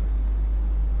කියලා.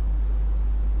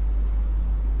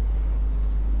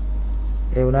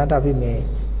 ඒ වුණාට අපි මේ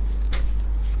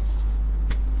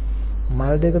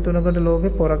මල් දෙක තුනකට ලෝකේ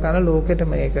පොර කන ලෝකෙට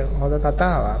මේක හොඳ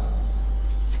කතාවක්.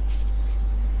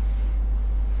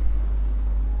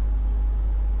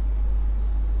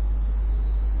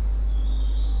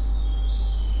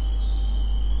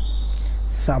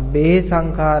 සබ්බේ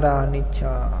සංඛාරා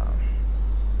අනිච්චා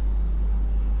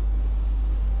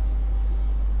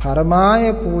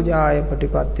පරමාය පූජාය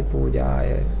පටිපත්ති පූජාය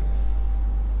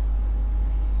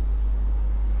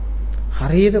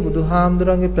හරියට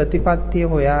බුදුහාමුදුරන්ගේ ප්‍රතිපත්තිය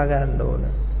හොයාගන්න ඕන.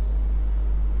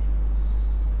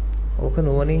 ඕක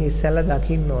නුවණින් ඉස්සෙල්ලා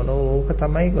දකින්න ඕන. ඕක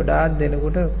තමයි ගොඩාක්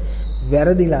දෙනකොට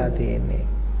වැරදිලා තියෙන්නේ.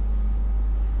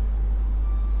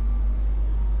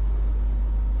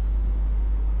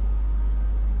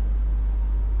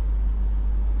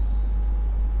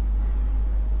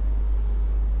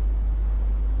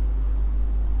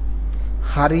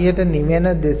 හරියට නිවෙන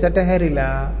දෙසට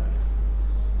හැරිලා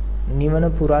නිවන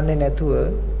පුරන්නේ නැතුව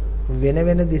වෙන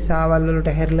වෙන දිශාවල්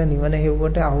වලට හැරිලා නිවන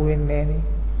හෙව්වට අහු වෙන්නේ නැහනේ.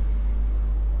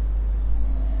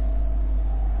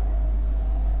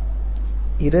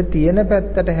 ඉර තියෙන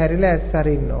පැත්තට හැරිලා ඇස්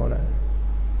අරින්න ඕන.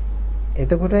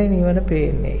 එතකොටයි නිවන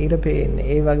පේන්නේ. ඉර පේන්නේ.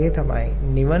 ඒ වගේ තමයි.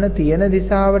 නිවන තියෙන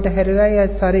දිශාවට හැරිලායි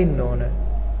ඇස් අරින්න ඕන.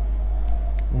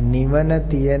 නිවන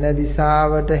තියෙන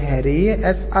දිශාවට හැරී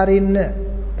ඇස් අරින්න.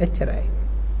 එච්චරයි.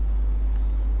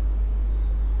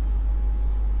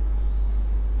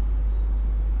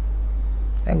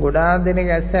 දැන් ගොඩාක් දෙනෙක්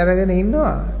ඇස් අරගෙන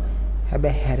ඉන්නවා.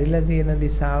 හැබැයි හැරිලා තියෙන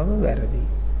දිශාව වැරදි.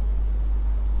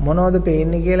 මොනවද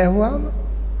පේන්නේ කියලා අහුවාම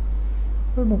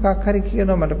ඔය මොකක් හරි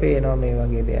කියනවා මට පේනවා මේ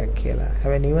වගේ දෙයක් කියලා.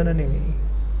 හැබැයි නිවන නෙමෙයි.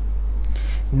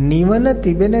 නිවන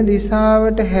තිබෙන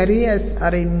දිශාවට හැරී ඇස්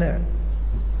අරින්න.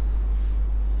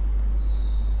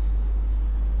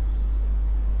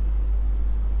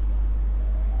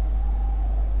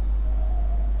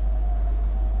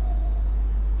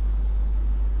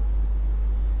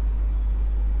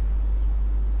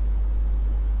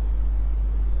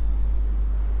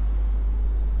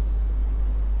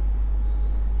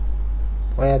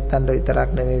 ඔය ඇත්තන්ට විතරක්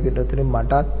නෙමෙයි පිටුතුනේ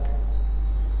මටත්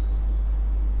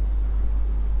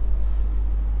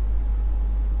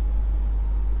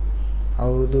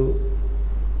අවුරුදු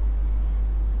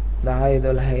 10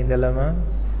 12 ඉඳලම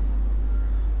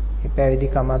මේ පැවිදි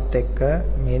කමත් එක්ක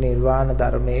මේ නිර්වාණ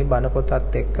ධර්මයේ බණ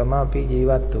පොතත් එක්කම අපි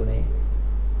ජීවත් වුණේ.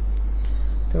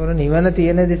 ඒතකොට නිවන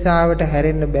තියෙන දිශාවට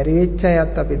හැරෙන්න බැරි වෙච්ච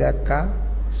අයත් අපි දැක්කා.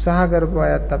 උත්සාහ කරපු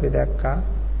අයත් අපි දැක්කා.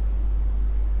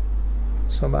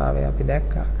 ස්වභාවය අපි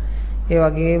දැක්කා. ඒ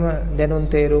වගේම දැනුම්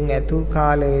තේරුම් ඇතු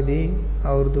කාලයේදී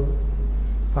අවුරුදු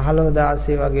 15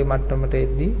 16 වගේ මට්ටමට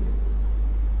එද්දී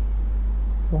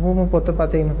බොහොම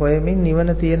පොතපතෙන් හොයමින්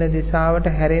නිවන තියෙන දිශාවට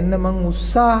හැරෙන්න මං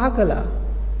උත්සාහ කළා.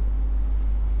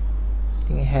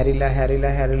 ඉතින් හැරිලා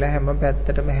හැම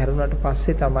පැත්තටම හැරුණාට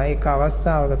පස්සේ තමයි එක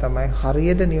අවස්ථාවක තමයි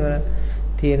හරියට නිවන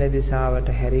තියෙන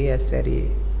දිශාවට හැරී ඇස්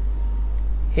ඇරියේ.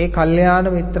 ඒ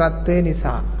කල්යාණ මිත්‍රත්වයේ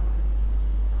නිසා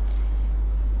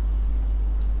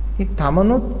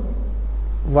තමනුත්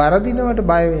වරදිනවට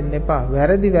බය වෙන්න එපා.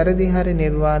 වැරදි හරි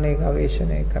නිර්වාණය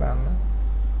ගවේෂණය කරන්න.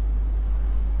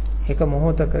 එක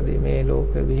මොහොතකදී මේ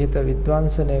ලෝක විහිත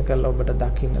විද්වංශනය කරලා ඔබට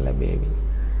දකින්න ලැබේවි.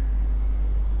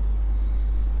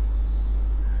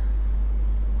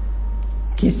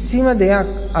 කිසිම දෙයක්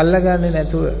අල්ලගන්නේ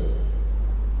නැතුව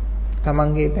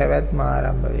තමන්ගේ පැවැත්ම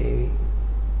ආරම්භ වේවි.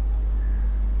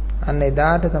 අන්න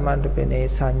එදාට තමන්ට පෙනේ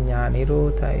සංඥා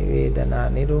නිරෝධයි, වේදනා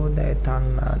නිරෝධයි,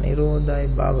 තණ්හා නිරෝධයි,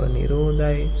 භව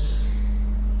නිරෝධයි.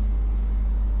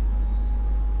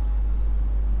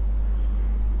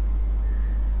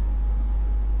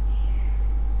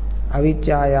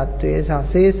 අවිජ්ජායත්වයේ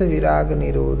සසේස විරාග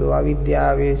නිරෝධෝ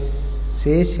අවිද්‍යාවේ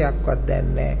ශේෂයක්වත්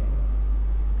දැන්නේ නැහැ.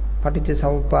 පටිච්ච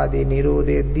සමුප්පාදේ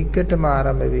නිරෝධයේ දිග්ගටම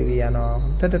ආරම්භ වෙවි යනවා.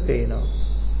 හොඳට පේනවා.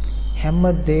 හැම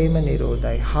දෙයක්ම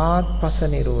නිරෝධයි. හාත්පස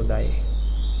නිරෝධයි.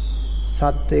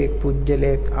 සත්වයක්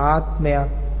පුජ්‍යලයක්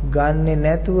ආත්මයක් ගන්නෙ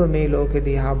නැතුව මේ ලෝකෙ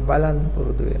දිහා බලන්න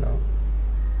පුරුදු වෙනවා.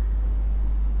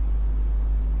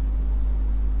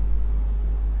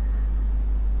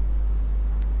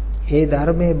 ඒ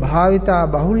ධර්මයේ භාවිතා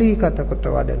බහුලීගත කොට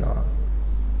වඩනවා.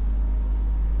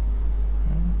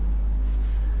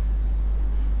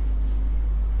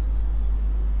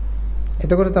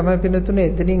 එතකොට තමයි පින්නතුනේ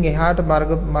එතනින් එහාට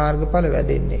මාර්ගඵල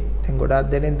වැඩෙන්නේ. දැන් ගොඩාක්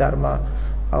දෙනෙක් ධර්ම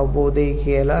අවබෝධය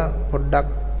කියලා පොඩ්ඩක්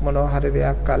මොනවා හරි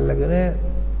දෙයක් අල්ලගෙන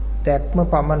දැක්ම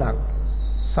පමණක්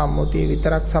සම්මුතිය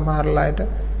විතරක් සමහරලායට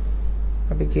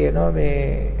අපි කියනවා මේ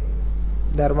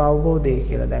ධර්ම අවබෝධය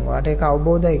කියලා. දැන් වාට ඒක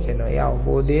අවබෝධය කියනවා. ඒ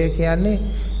අවබෝධය කියන්නේ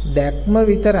දැක්ම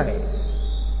විතරයි.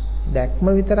 දැක්ම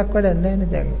විතරක් වැඩක් නැහැ.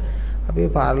 දැන් අපි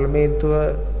පාර්ලිමේන්තුව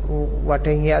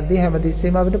වටෙන් යද්දී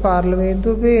හැමතිස්සෙම අපිට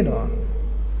පාර්ලිමේන්තුව පේනවා.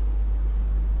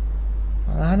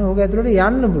 අහන ඕක ඇතුළට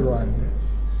යන්න පුළුවන්ද?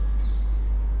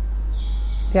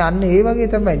 ඒ අන්න ඒ වගේ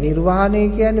තමයි නිර්වාණය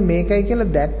කියන්නේ මේකයි කියලා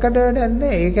දැක්කට වැඩක්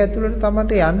නැහැ. ඒක ඇතුළට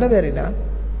තමන්ට යන්න බැරි නම්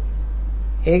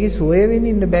ඒකේ සුවය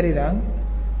විඳින්න බැරි නම්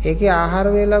ඒකේ ආහාර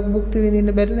වේලක් භුක්ති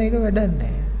විඳින්න බැරි නම් ඒක වැඩක්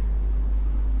නැහැ.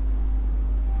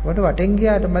 වට වටෙන්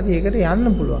ගියාට මදි ඒකට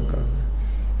යන්න පුළුවන් කරන්න.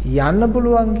 යන්න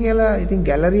පුළුවන් කියලා ඉතින්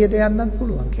ගැලරියට යන්නත්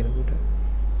පුළුවන් කෙනෙකුට.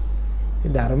 ඒ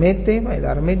ධර්මෙත් එහෙමයි.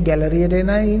 ධර්මෙත් ගැලරියට එන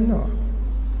අය ඉන්නවා.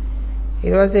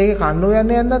 ඊට පස්සේ ඒක කන්නු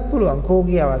යන්නත් පුළුවන්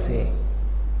කෝකිය වශයෙන්.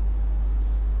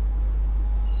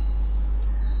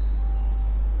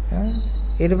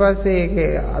 ඊට පස්සේ ඒක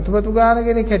අතුපතු ගාන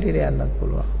කෙනෙක් හැටියට යන්නත්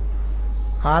පුළුවන්.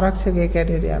 ආරක්ෂකයෙක්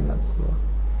හැටියට යන්නත් පුළුවන්.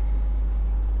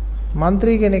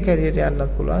 മന്ത്രി කෙනෙක් හැටියට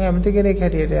යන්නත් පුළුවන්. ඇමති කෙනෙක්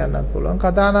හැටියට යන්නත් පුළුවන්.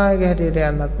 කතානායක හැටියට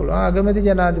යන්නත් පුළුවන්. අගමැති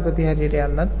ජනාධිපති හැටියට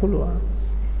යන්නත් පුළුවන්.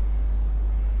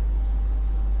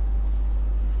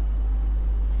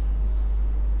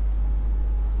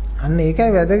 අන්න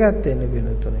ඒකයි වැදගත් වෙන්නේ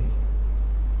වෙනතුනේ.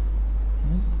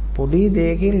 පොඩි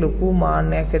දෙයකින් ලොකු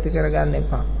මාන්නයක් ඇති කරගන්න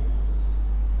එපා.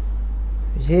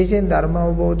 විශේෂයෙන් ධර්ම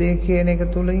අවබෝධය කියන එක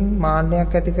තුලින්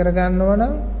මාන්නයක් ඇති කරගන්නවා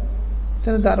නම්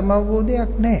එතන ධර්ම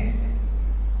අවබෝධයක් නැහැ.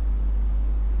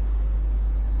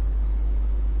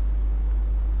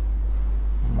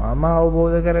 මම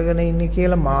අවබෝධ කරගෙන ඉන්නේ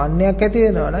කියලා මාන්නයක් ඇති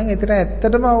වෙනවා නම් එතන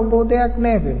ඇත්තටම අවබෝධයක්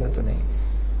නැහැ වෙනතුනේ.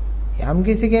 යම්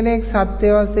කිසි කෙනෙක් සත්‍ය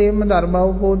වශයෙන්ම ධර්ම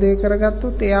අවබෝධය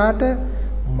කරගත්තොත් එයාට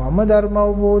මම ධර්ම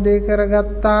අවබෝධය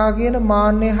කරගත්තා කියන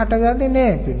මාන්නය හටගන්නේ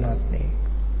නැහැ පින්වත්නි.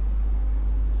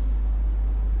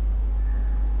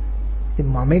 ඉතින්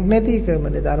මමෙක් නැති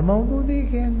එකමනේ ධර්ම අවබෝධය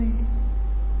කියන්නේ.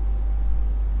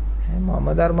 මම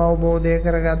ධර්ම අවබෝධය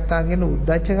කරගත්තා කියන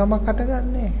උද්දච්චකමක් හටගන්නේ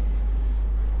නැහැ.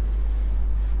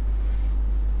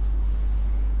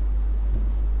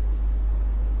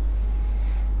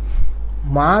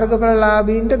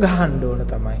 මාර්ගඵලලාභීන්ට ගහන්න ඕන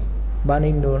තමයි.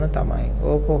 බනින්න ඕන තමයි.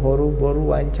 ඕක හොරු බොරු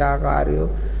වංචාකාරයෝ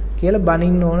කියලා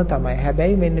බනින්න ඕන තමයි.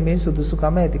 හැබැයි මෙන්න මේ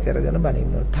සුදුසුකම ඇති කරගෙන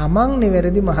බනින්න ඕන. තමන්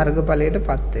නිවැරදි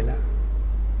මාර්ගඵලයටපත් වෙලා.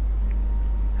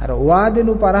 අර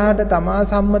වාදිනු පරහට තමා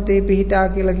සම්මතේ පිහිටා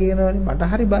කියලා කියනවනේ. මට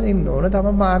හරි බනින්න ඕන.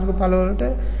 තම මාර්ගඵල වලට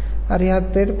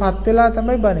හරියත්වයටපත් වෙලා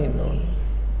තමයි බනින්න ඕන.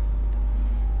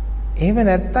 එහෙම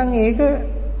නැත්නම් ඒක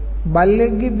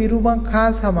බල්ලෙක්ගේ විරුමක්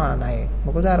හා සමානයි.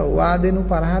 මොකද අර වාදෙනු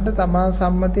පරහට තමා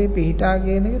සම්මතේ පිහිටා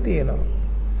කියන එක තියෙනවා.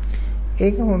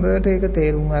 ඒක හොඳට ඒක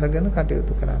තේරුම් අරගෙන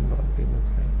කටයුතු කරන්න ඕන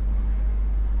පිළිතුරයි.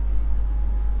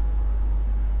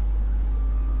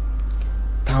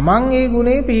 තමන් ඒ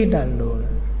ගුණේ පිහිටන්න ඕන.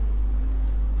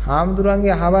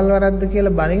 හාමුදුරන්ගේ අහවල් වැරද්ද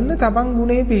කියලා බනින්න තමන්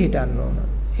ගුණේ පිහිටන්න ඕන.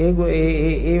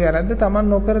 ඒ වැරද්ද තමන්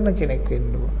නොකරන කෙනෙක්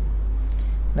වෙන්න ඕන.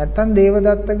 නැත්තම්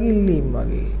දේවදත්තගේ ඉල්ලීම්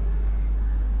වගේ.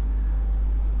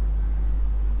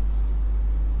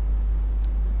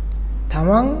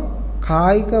 තමන්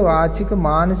කායික වාචික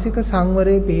මානසික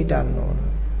සංවරයේ පිහිටන්න ඕන.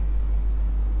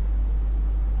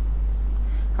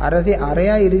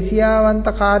 අරයා ඉරිසියාවන්ත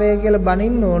කාර්යය කියලා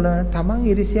බනින්න ඕන. තමන්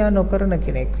ඉරිසියා නොකරන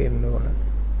කෙනෙක් වෙන්න ඕන.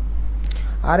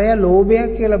 අරයා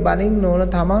ලෝභයක් කියලා බනින්න ඕන.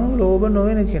 තමන් ලෝභ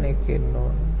නොවන කෙනෙක් වෙන්න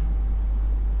ඕන.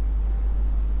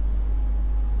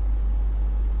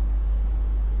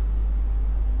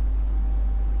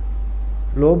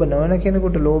 ලෝභ නොවන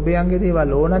කෙනෙකුට ලෝභයන්ගේ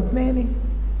දේවල් ඕනත් නැහෙනේ.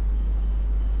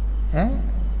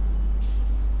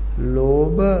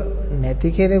 ලෝභ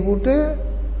නැති කෙනෙකුට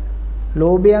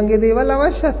ලෝභයන්ගේ දේවල්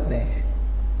අවශ්‍යත් නැහැ.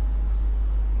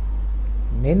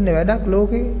 මෙන්න වැඩක්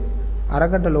ලෝකේ.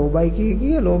 අරකට ලෝභයි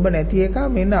කිය ලෝභ නැති එක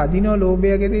මෙන්න අදිනව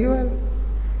ලෝභයගේ දේවල්.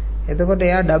 එතකොට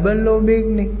එයා ඩබල්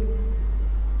ලෝභයෙක්නේ.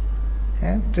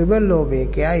 ට්‍රිපල්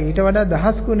ලෝභයෙක්. එයා ඊට වඩා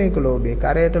දහස් ගුණයක ලෝභයෙක්.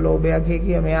 අරයට ලෝභයක්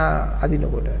කිය මෙයා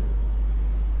අදිනකොට.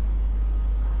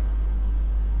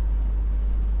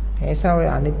 ඒසා ඔය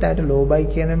අනිත් අයට ලෝභයි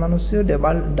කියන මිනිස්සු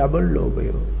ඩබල්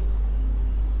ලෝභයෝ.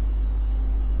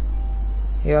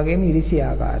 ඒ වගේම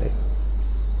ඉරිසියාකාරයෝ.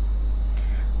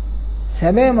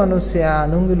 සැබෑ මිනිස්සයා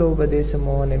අනුන්ගේ ලෝභ දේශ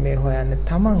මොහ නෙමෙයි හොයන්නේ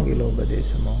තමන්ගේ ලෝභ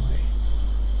දේශ මොහයි.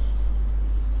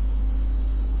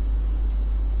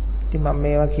 ඉතින් මම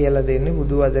මේවා කියලා දෙන්නේ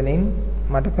බුදු වදනින්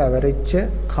මට පැවරිච්ච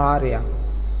කාර්යයක්.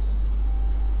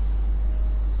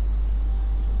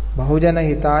 බහුජන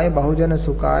හිතාය බහුජන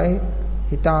සුඛාය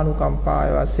හිතානුකම්පාය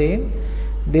වශයෙන්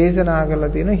දේශනා කරලා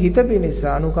තියෙන හිත පිණිස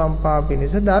අනුකම්පා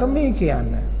පිණිස ධර්මයේ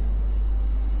කියන්නේ.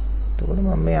 එතකොට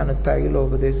මම මේ අනිත්‍යයේ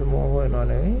ලෝභ දේශ මොහ වෙනව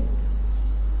නෙවෙයි.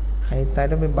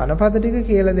 අනිත්‍යයට මේ බණපද ටික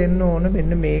කියලා දෙන්න ඕන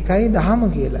මෙන්න මේකයි ධහම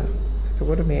කියලා.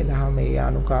 එතකොට මේ ධහම ඒ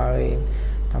අනුකාරයෙන්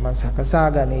තමයි සකසා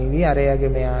ගනීවි අරයාගේ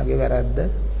මෙයාගේ වැරද්ද.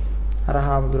 අර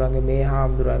හාමුදුරන්ගේ මේ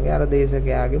හාමුදුරන්ගේ අර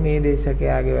දේශකයාගේ මේ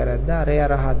දේශකයාගේ වැරද්ද. අරයා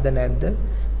රහත්ද නැද්ද?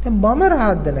 දැන් මම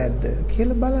රහත්ද නැද්ද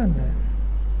කියලා බලන්න.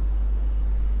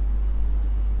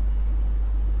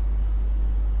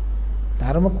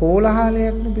 ධර්ම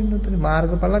කෝලහලයක් නෙබින්නුතුනි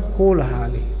මාර්ගඵලත්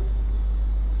කෝලහලයි.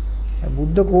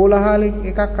 බුද්ධ කෝලහලෙක්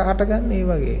එකක් අහට ගන්න ඒ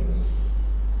වගේ.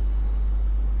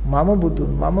 මම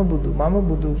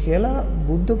බුදු කියලා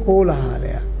බුද්ධ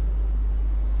කෝලහලයක්.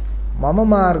 මම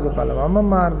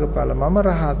මාර්ගඵල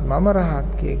මම රහත්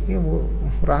කිය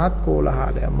රහත්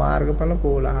කෝලහලය මාර්ගඵල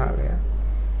කෝලහලය.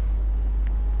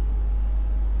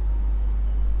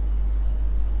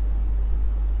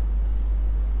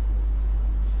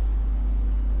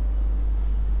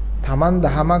 Taman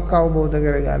දහමක් අවබෝධ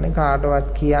කරගන්නේ කාටවත්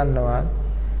කියන්නවත්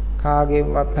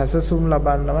කාගේවත් පැසසුම්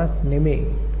ලබන්නවත්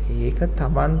නෙමෙයි. ඒක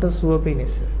Tamanට සුව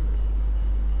පිණිස.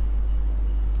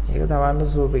 ඒක Tamanට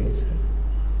සුව පිණිස.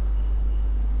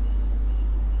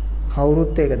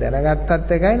 කවුරුත් ඒක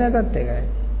දැනගත්තත් එකයි නැතත් එකයි.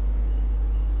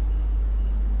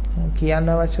 කියන්න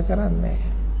අවශ්‍ය කරන්නේ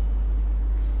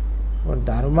නැහැ.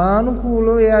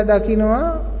 ධර්මානුකූලව එයා දකිනවා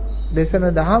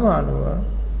දේශන දහම අනුව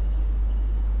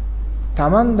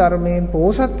Taman ධර්මයෙන්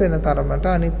පෝෂත් වෙන තරමට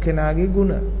අනිත් කෙනාගේ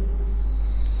ගුණ.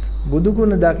 බුදු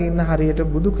ගුණ දකින්න හරියට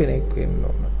බුදු කෙනෙක් වෙන්න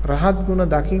ඕන. රහත් ගුණ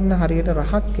දකින්න හරියට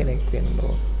රහත් කෙනෙක් වෙන්න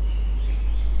ඕන.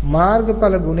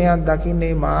 මාර්ගඵල ගුණයක්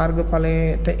දකින්නේ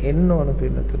මාර්ගඵලයට එන්න ඕන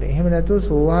පිළිතුරේ. එහෙම නැතුව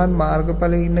සෝවාන්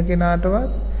මාර්ගඵලයේ ඉන්න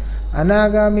කෙනාටවත්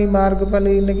අනාගාමී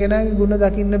මාර්ගඵලයේ ඉන්න කෙනාගේ ගුණ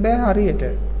දකින්න බෑ හරියට.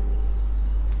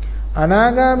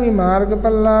 අනාගාමී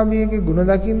මාර්ගඵලලාභියගේ ගුණ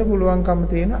දකින්න පුළුවන්කම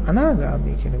තියෙන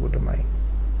අනාගාමී කෙනෙකුටමයි.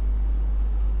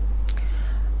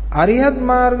 අරියත්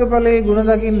මාර්ගඵලයේ ගුණ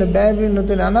දකින්න බෑ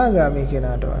වෙනුතුන අනාගාමී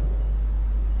කෙනාටවත්.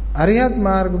 අරියත්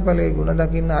මාර්ගඵලයේ ගුණ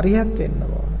දකින්න අරියත් වෙන්න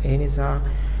ඕන. ඒ නිසා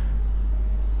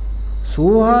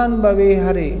සෝවාන් භවයේ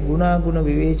හරි ගුණ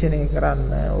විවේචනය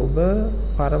කරන්න ඔබ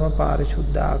පරම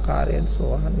පාරිශුද්ධ ආකාරයෙන්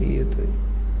සෝවාන් විය යුතුයි.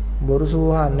 බොරු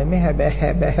සෝවාන් නෙමෙයි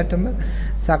හැබැයිටම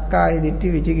සක්කාය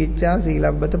දිට්ඨි විචිකිච්ඡා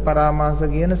සීලබ්බත පරාමාස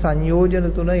කියන සංයෝජන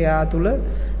තුන යා තුල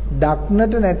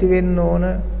දක්නට නැති වෙන්න ඕන.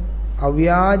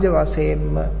 අව්‍යාජ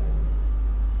වශයෙන්ම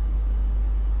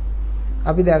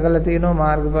අපි දැකලා තියෙනවා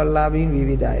මාර්ගඵලලාභීන්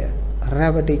විවිධ අය.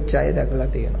 රැවටිච්ච අය දැකලා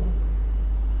තියෙනවා.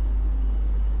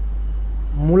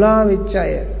 මුලා වෙච්ච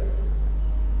අය.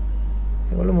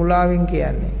 ඒගොල්ලෝ මුලාවෙන්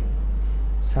කියන්නේ.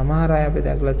 සමහර අය අපි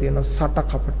දැකලා තියෙනවා සට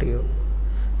කපටියෝ.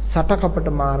 සට කපට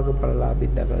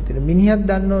මාර්ගඵලලාභීන් දැකලා තියෙනවා. මිනිහක්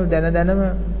දන්නෝ දැනම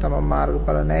තමයි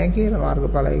මාර්ගඵල නැහැ කියලා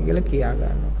මාර්ගඵලයි කියලා කියා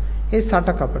ගන්නවා. ඒ සට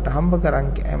කපට හම්බ කරන්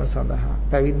කෑම සඳහා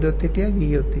පැවිද්දොත් හිටියා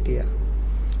ගිහියොත් හිටියා.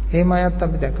 එහෙම අයත්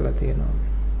අපි දැකලා තියෙනවා.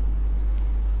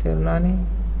 තේරුණානේ?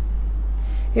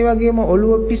 ඒ වගේම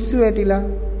ඔළුව පිස්සු වැටිලා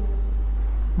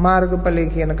මාර්ගඵලයේ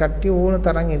කියන කට්ටිය ඕන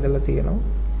තරම් ඉඳලා තියෙනවා.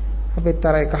 අපිත්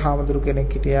අර එක හාමුදුරු කෙනෙක්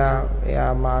හිටියා.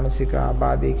 එයා මානසික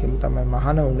ආබාධයකින් තමයි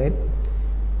මහාන වුණෙත්.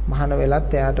 මහාන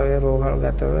වෙලත් එයාට ඔය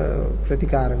රෝහල්ගතව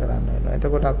ප්‍රතිකාර කරන්න වෙනවා.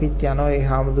 එතකොට අපිත් යනවා ඒ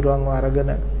හාමුදුරුවන්ව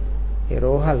අරගෙන ඒ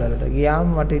රෝහල් වලට ගියාම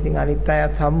මට ඉතින් අනිත්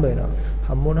අයත් හම්බ වෙනවා.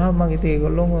 හම්බුනහම මම ඉතින්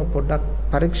ඒගොල්ලොම පොඩ්ඩක්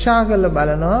පරීක්ෂා කරලා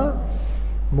බලනවා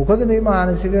මොකද මේ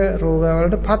මානසික රෝග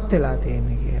වලටපත් වෙලා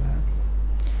තියෙන්නේ කියලා.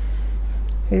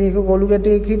 ඉතින් ඒක කොළු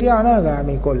ගැටේ හිටිය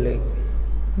අනාගාමී කොල්ලෙක්.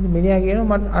 මිනිහා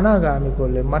කියනවා මට අනාගාමී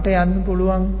කොල්ලෙක්. මට යන්න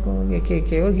පුළුවන් එක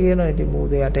එකව කියනවා. ඉතින්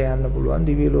මූදයට යන්න පුළුවන්,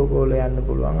 දිව්‍ය ලෝකවල යන්න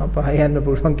පුළුවන්, අපාය යන්න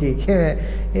පුළුවන් කීකේ.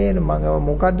 මම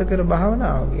මොකද්ද කර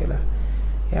භාවනාව කියලා.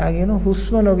 එයා කියනවා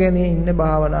හුස්ම නොගෙන ඉන්න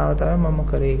භාවනාව තමයි මම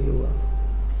කරේ කිව්වා.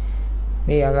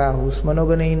 මේ යගා හුස්ම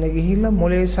නොගෙන ඉන්න ගිහිල්ලා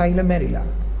මොලේ සෛල මැරිලා.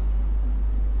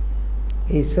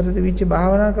 ඒ ඉස්සර තිබිච්ච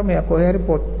භාවනා ක්‍රමය කොහේ හරි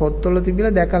පොත්වල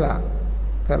තිබිලා දැකලා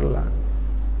කරලා.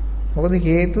 මොකද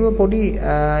හේතුව පොඩි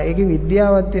ඒකේ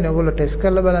විද්‍යාවක් තියෙන. ඔයගොල්ලෝ ටෙස්ට්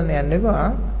කරලා බලන්න යන්න එපා.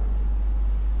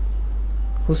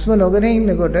 හුස්ම නොගෙන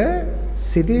ඉන්නකොට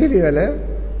සිතිවිලි වල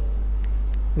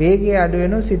වේගය අඩු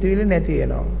වෙනවා, සිතිවිලි නැති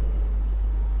වෙනවා.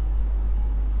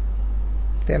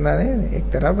 තේරුණානේ?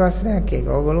 එක්තරා ප්‍රශ්නයක් ඒක.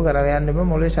 ඔයගොල්ලෝ කරලා යන්න එපා.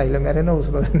 මොලේ ශෛල මැරෙන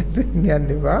හුස්ම ගන්න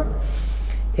යන්න එපා.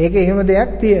 ඒක එහෙම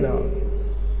දෙයක් තියෙනවා.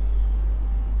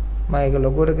 මම ඒක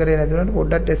ලොකුවට කරේ නැතුණාට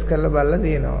පොඩ්ඩක් ටෙස්ට් කරලා බලලා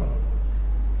තියෙනවා.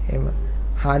 එහෙම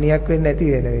හානියක් වෙන්නේ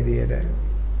නැති වෙන විදියට.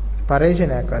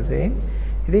 පරීක්ෂණයක් වශයෙන්.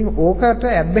 ඉතින් ඕකට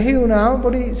ඇබ්බැහි වුණාම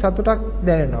පොඩි සතුටක්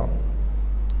දැනෙනවා.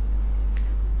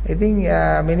 ඉතින්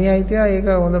මිනිහා හිටියා ඒක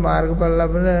හොඳ මාර්ගඵල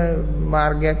ලබන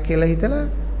මාර්ගයක් කියලා හිතලා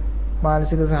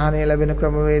මානසික සහනය ලැබෙන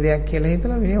ක්‍රමවේදයක් කියලා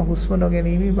හිතලා මිනිහා හුස්ම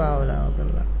නොගැනීමේ භාවනාව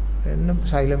කරලා. එන්න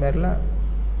ශෛල මැරලා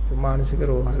මානසික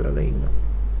රෝහල් වල ඉන්නවා.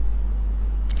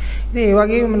 ඉතින් ඒ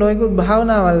වගේම නොයෙකුත්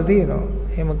භාවනාවල් තියෙනවා.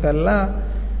 එහෙම කරලා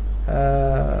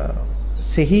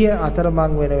සිහිය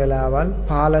අතරමං වෙන වෙලාවල්,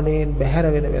 පාලනයෙන් බැහැර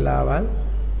වෙන වෙලාවල්,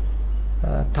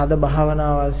 තද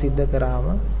භාවනාවල් සිද්ධ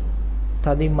කරාම,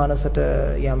 තදින් මනසට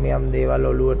යම් දේවල්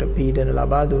ඔළුවට පීඩන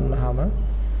ලබා දුන්නාම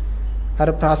අර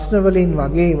ප්‍රශ්න වලින්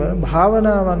වගේම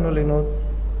භාවනාවන් වලිනොත්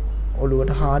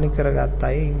ඔළුවට හානි කරගත්ත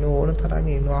අය ඉන්න ඕන තරම්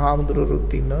ඉන්නවා.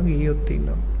 හාමුදුරුවොත් ඉන්නවා, ගිහියොත්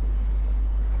ඉන්නවා.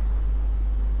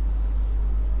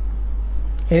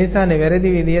 එනිසානේ වැරදි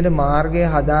විදියට මාර්ගය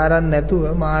හදාරන්න නැතුව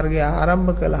මාර්ගය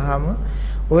ආරම්භ කළාම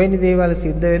ඔයනි දේවල්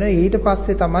සිද්ධ වෙනවා. ඊට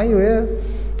පස්සේ තමයි ඔය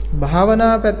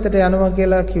භාවනා පැත්තට යනවා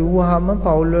කියලා කිව්වහම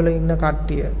පෞල් වල ඉන්න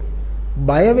කට්ටිය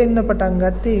බය වෙන්න පටන්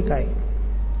ගත්තේ ඒකයි.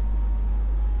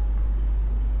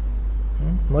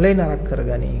 මොලේ නරක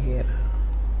කරගනී කියලා.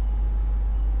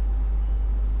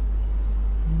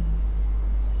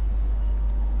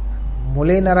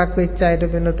 මොලේ නරක වෙච්ච අයට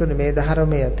වෙනතුනේ මේ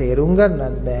ධර්මය තේරුම්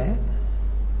ගන්නත් බෑ.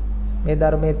 මේ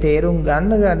ධර්මයේ තේරුම්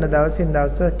ගන්න දවසින්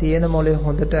දවස තියෙන මොලේ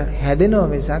හොඳට හැදෙනව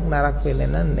මිසක් නරක වෙන්නේ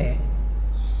නැහැ.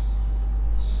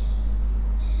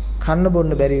 කන්න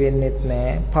බොන්න බැරි වෙන්නෙත්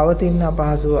නැහැ. පවතින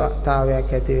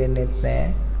අපහසුතාවයක් ඇති වෙන්නෙත්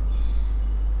නැහැ.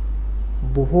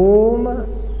 බොහෝම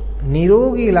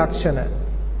නිරෝගී ලක්ෂණ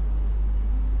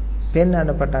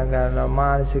පෙන්වන්න පටන් ගන්නවා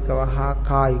මානසිකව හා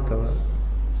කායිකව.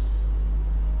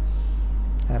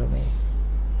 ධර්මයේ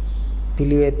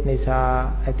පිළිවෙත් නිසා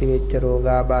ඇතිවෙච්ච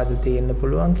රෝගාබාධ තියෙන්න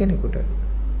පුළුවන් කෙනෙකුට.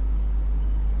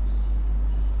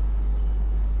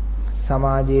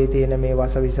 සමාජයේ තියෙන මේ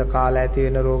වසවිස කාලා ඇති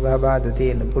වෙන රෝගාබාධ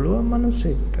තියෙන්න පුළුවන්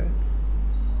මිනිස්සුන්ට.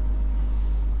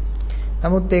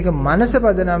 නමුත් ඒක මනස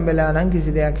පදනම් වෙලා නම්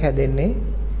කිසි දෙයක් හැදෙන්නේ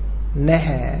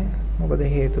නැහැ. මොකද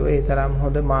හේතුව ඒ තරම්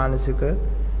හොඳ මානසික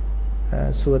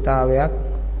සුවතාවයක්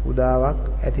උදාවක්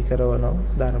ඇති කරන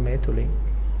ධර්මයේ තුලින්.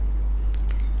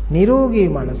 නිරෝගී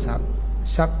මනසක්,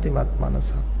 ශක්තිමත්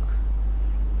මනසක්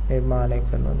නිර්මාණය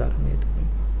කරන ධර්මයේ තුලින්.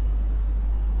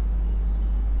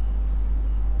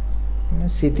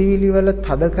 සිතවිලි වල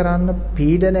තද කරන්න,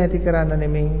 පීඩන ඇති කරන්න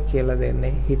නෙමෙයි කියලා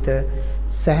දෙන්නේ. හිත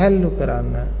සැහැල්ලු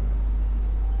කරන්න.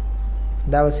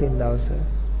 දවසින් දවස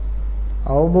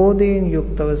අවබෝධයෙන්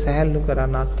යුක්තව සැහැල්ලු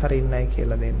කරන්න අත්හරින්නයි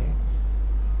කියලා දෙන්නේ.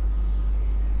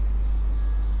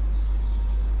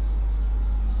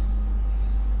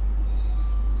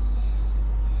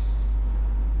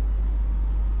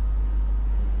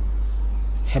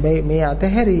 හැබැයි මේ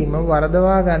අතහැරීම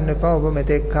වරදවා ගන්න එපා. ඔබ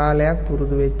මෙතෙක් කාලයක්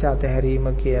පුරුදු වෙච්ච අතහැරීම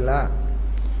කියලා.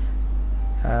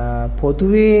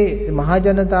 පොදුවේ මහ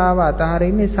ජනතාව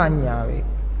අතහරින්නේ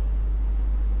සංඥාවෙන්.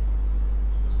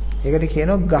 ඒකට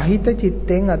කියනවා ගහිත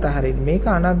චිත්තෙන් අතහරින්න. මේක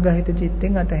අනග්ගහිත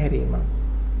චිත්තෙන් අතහැරීමක්.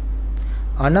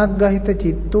 අනග්ගහිත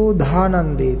චිත්තෝ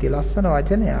දානන්දේති. ලස්සන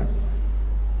වචනයක්.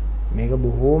 මේක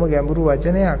බොහෝම ගැඹුරු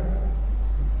වචනයක්.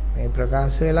 මේ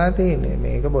ප්‍රකාශ වෙලා තියෙන්නේ.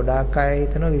 මේක ගොඩාක් අය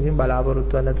හිතනවා කිසිම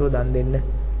බලාපොරොත්තු නැතුව දන් දෙන්න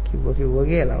කිව්ව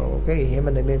කියලා. ඕක එහෙම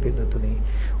නෙමෙයි පිටුතුනේ.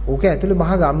 ඕක ඇතුලේ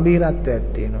මහා ගැඹීරත්වයක්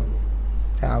තියෙනවා.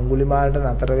 දැන් අඟුලිමාලට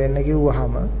නතර වෙන්න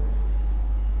කිව්වහම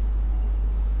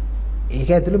ඒක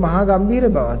ඇතුලේ මහා ගැඹීර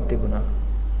බවක් තිබුණා.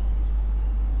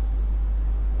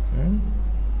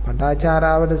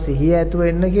 පටාචාරාවට සිහිය ඇතුව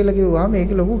එන්න කියලා කිව්වහම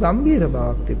ඒකේ ලොකු ගැඹීර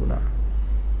බවක් තිබුණා.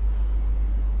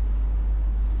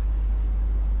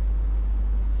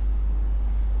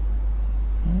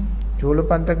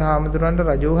 චූලපන්තක හාමුදුරන්ට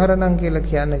රජෝහරණම් කියලා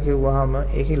කියන්න කිව්වහම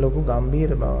ඒකේ ලොකු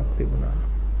ගැඹීර බවක් තිබුණා.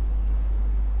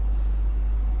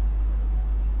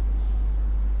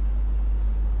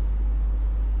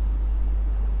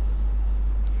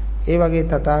 ඒ වගේ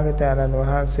තථාගතයන්න්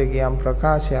වහන්සේගේ යම්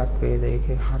ප්‍රකාශයක් වේද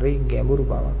ඒකේ හරි ගැඹුරු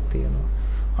බවක් තියෙනවා.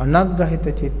 අනග්ගහිත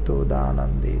චිත්තෝ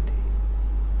දානන්දේති.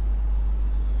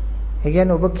 ඒ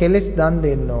කියන්නේ ඔබ කෙලෙස් දන්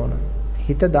දෙන්න ඕන.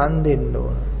 හිත දන් දෙන්න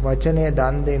ඕන. වචනය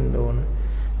දන් දෙන්න ඕන.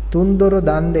 තුන්දොර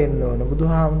දන් දෙන්න ඕන.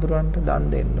 බුදුහාමුදුරන්ට දන්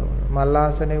දෙන්න ඕන.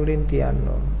 මල්ලාසනේ උඩින් තියන්න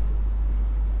ඕන.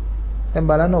 දැන්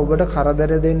බලන්න ඔබට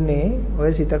කරදර දෙන්නේ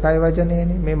ඔය සිත කය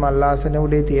වචනේනේ. මේ මල්ලාසනේ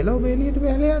උඩේ තියලා ඔබ එළියට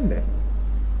බහලා යන්න.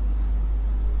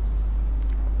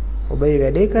 ඔබ මේ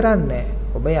වැඩේ කරන්නේ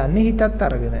ඔබ යන්නේ හිතත්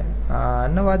අරගෙන.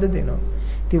 ආන්න වද දෙනවා.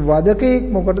 ඉතින් වදකෙක්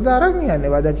මොකටද අරන් යන්නේ?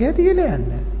 වදකයා තියලා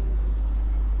යන්නේ.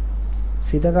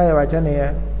 සිත කය වචනය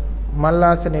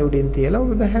මල්ලාසනේ උඩින් තියලා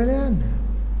ඔබ බහලා යන්න.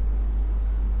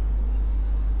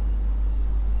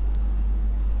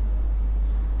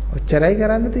 ඔච්චරයි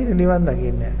කරන්න තියෙන්නේ නිවන්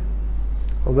දකින්න.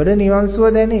 ඔබට නිවන්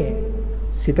සුව දැනේ.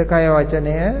 සිත කය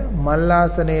වචනය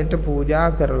මල්ලාසනයට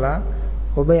පූජා කරලා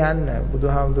ඔබ යන්න.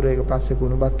 බුදුහාමුදුරුවෝ එක පස්සේ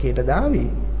කුණුබක්කියට දාවි.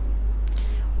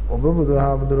 ඔබ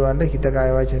බුදුහාමුදුරුවන්ට හිත කය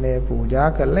වචනය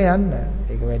පූජා කරලා යන්න.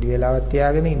 ඒක වැඩි වෙලාවක්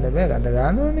තියාගෙන ඉන්න බෑ. ගඳ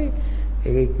ගන්නෝනේ.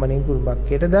 ඒක ඉක්මනින්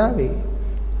කුණුබක්කියට දාවි.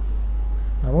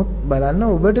 නමුත් බලන්න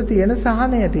ඔබට තියෙන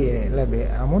සහනය තියෙන්නේ ලැබේ.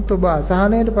 නමුත් ඔබ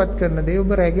අසහනයටපත් කරන දේ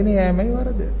ඔබ රැගෙන යෑමයි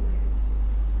වරද.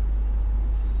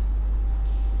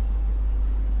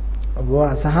 ඔබ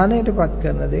අසහනයටපත්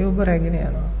කරන දේ ඔබ රැගෙන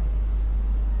යනවා.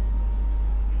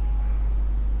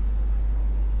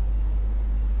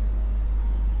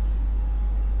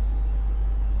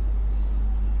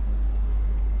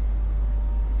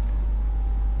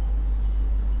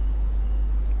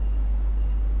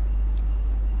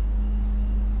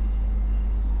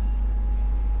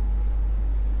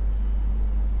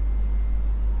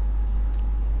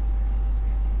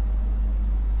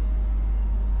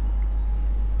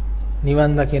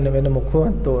 නිවන් දකින්න වෙන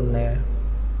මොකවත් ඕනේ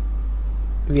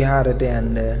විහාරයට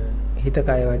යන්න හිත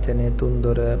කය වචනේ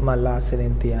තුන්දොර මල්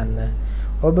ආසනෙන් තියන්න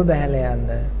ඔබ බහැලා යන්න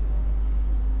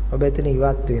ඔබ එතන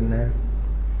ඉවත් වෙන්න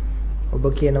ඔබ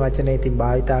කියන වචනේ ඉතින්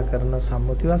භාවිතා කරන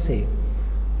සම්මුති වශයෙන්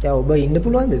දැන් ඔබ ඉන්න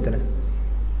පුළුවන්ද එතන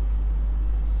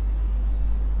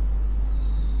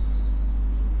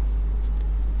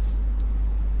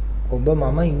ඔබ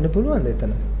මම ඉන්න පුළුවන්ද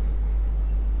එතන?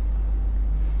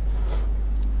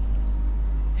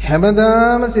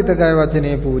 හැමදාම සිත කය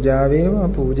වචනේ පූජා වේවා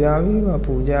පූජා වේවා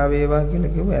පූජා වේවා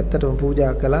කියලා කිව්ව. ඇත්තටම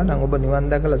පූජා කළා නම් ඔබ නිවන්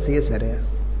දැකලා 100 සැරයක්.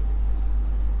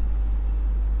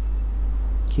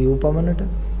 කිව් පමණට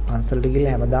පන්සලට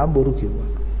ගිහලා හැමදාම බොරු කිව්වා.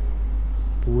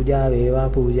 පූජා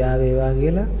වේවා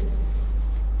කියලා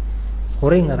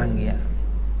හොරෙන් අරන් ගියා.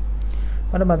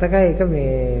 මට මතකයි ඒක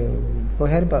මේ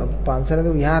කොහේ පන්සලක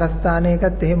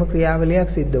විහාරස්ථානයකත් එහෙම ක්‍රියාවලියක්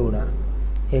සිද්ධ වුණා.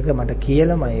 ඒක මට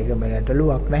කියලාමයි ඒක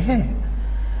ගැටලුවක් නැහැ.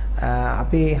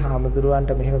 අපි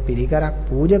හාමුදුරුවන්ට මෙහෙම පිරිකරක්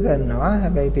පූජා කරනවා.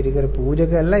 හැබැයි පිරිකර පූජා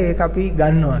කරලා ඒක අපි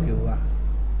ගන්නවා කිව්වා.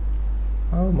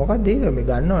 මොකක්ද ඒක මේ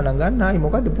ගන්නව නම් ගන්න ආයි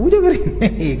මොකද්ද පූජා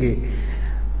කරන්නේ ඒකේ.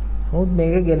 මොකද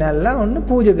මේක ගෙනල්ලා ඔන්න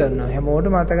පූජා කරනවා.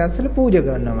 හැමෝටම අත ගස්සලා පූජා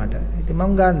කරනවා මට. ඉතින්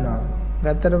මම ගන්නවා.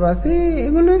 ගත්තට පස්සේ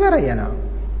ඒගොල්ලෝ ඒක අරන් යනවා.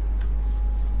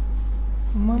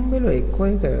 මම බැලුවා එක්කෝ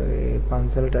ඒක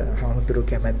පන්සලට හාමුදුරුවෝ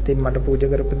කැමැත්තෙන් මට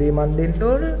පූජා කරපදී මන් දෙන්න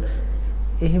ඕන.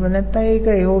 එහෙම නැත්නම් ඒක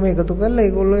එහෙම එකතු කරලා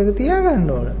ඒගොල්ලෝ ඒක තියාගන්න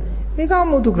ඕන. මේක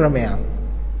අමුතු ක්‍රමයක්.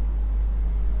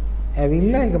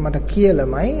 ඇවිල්ලා ඒක මට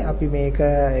කියලාමයි අපි මේක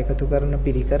එකතු කරන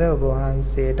පිරිකර ඔබ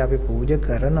වහන්සේට අපි පූජා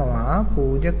කරනවා.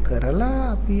 පූජා කරලා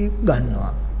අපි ඒක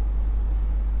ගන්නවා.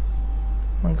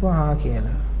 මම කිව්වා හා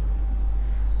කියලා.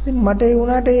 ඉතින් මට ඒ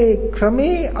වුණාට ඒ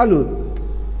ක්‍රමේ අලුත්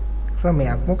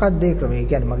ක්‍රමයක්. මොකක්ද ඒ ක්‍රමය?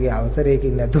 කියන්නේ මගේ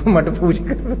අවසරයකින් නැතුව මට පූජා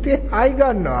කරපතේ ආයි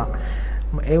ගන්නවා.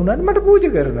 ඒ වුණාට මට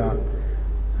පූජා කරනවා.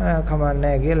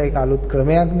 කමන්නේ කියලා ඒක අලුත්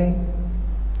ක්‍රමයක් නේ.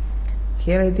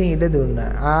 කියලා ඉතින් ඉඩ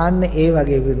දුන්නා. ආන්න ඒ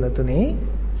වගේ පිළිතුනේ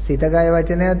සිත කය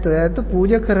වචනයත් ඔයත්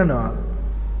පූජා කරනවා.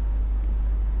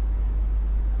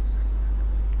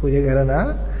 පූජා කරනවා.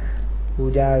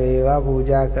 පූජා වේවා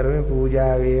පූජා කරමු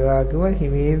පූජා වේවා කිව්වා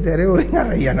හිමීතරේ උරින්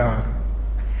අර යනවා.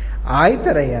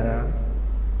 ආයිතර යනවා.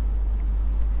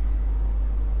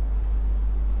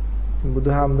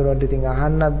 බුදුහාමුදුරුවන්ට ඉතින්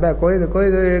අහන්නත් බෑ කොයිද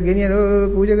ගෙනියන්නේ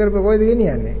පූජා කරපුවා කොයිද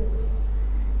ගෙනියන්නේ?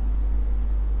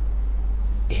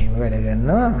 එහෙම වැඩ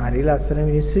කරනවා හරි ලස්සන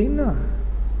මිනිස්සු ඉන්නවා.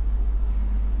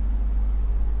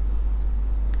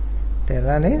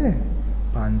 තේරුණා නේද?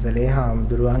 පන්සලේ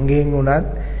හාමුදුරුවන්ගෙන් උනත්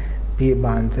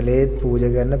පන්සලේ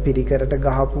පූජා කරන පිරිකරට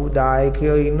ගහපු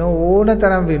දායකයෝ ඉන්න ඕන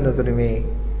තරම් වෙනතුනේ මේ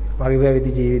වගේ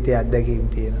පැවිදි ජීවිතයේ අත්දැකීම්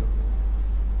තියෙනවා.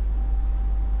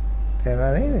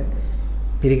 තේරුණා නේද?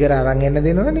 පිරිකර අරන් එන්න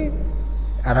දෙනවනේ.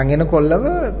 අරන් එන කොල්ලව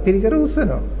පිරිකර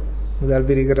උස්සනවා. මුදල්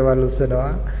පිරිකරවල්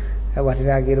උස්සනවා.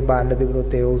 වටිනා කියලා බාණ්ඩ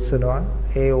තිබුණොත් ඒ උස්සනවා.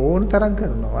 ඒ ඕන තරම්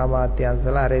කරනවා.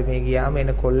 අමාත්‍යංශලා අර මේ ගියාම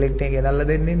එන කොල්ලෙක්ට ගෙනල්ලා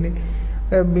දෙන්නේ.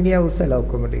 මිනිහා උස්සලා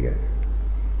ඔක්කොම ටික.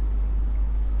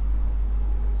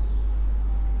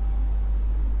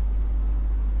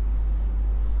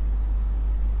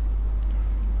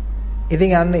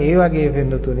 ඉතින් අන්න ඒ වගේ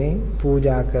වෙන්නතුනේ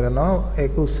පූජා කරනවා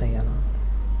ඒක උස්සන් යනවා.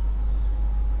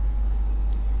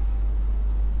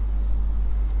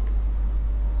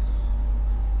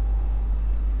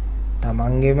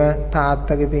 තමන්ගේම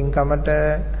තාත්තගේ පින්කමට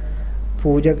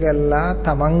පූජා කළා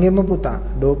තමන්ගේම පුතා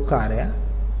ඩෝක්කාරයා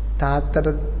තාත්තට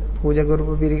පූජා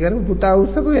කරපු පිරිකර පුතා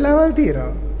උස්සපු වෙලාවල්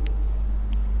තියෙනවා.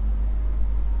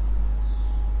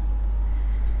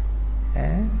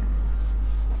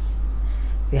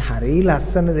 ඒ හරි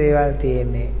ලස්සන දේවල්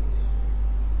තියෙන්නේ.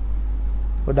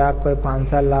 ගොඩාක් ඔය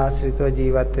පන්සල් ආශ්‍රිතව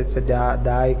ජීවත් වෙච්ච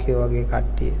දායකයෝ වගේ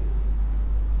කට්ටිය.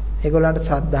 ඒගොල්ලන්ට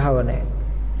ශ්‍රද්ධාව නැහැ.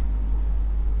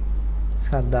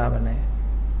 ශ්‍රද්ධාව නැහැ.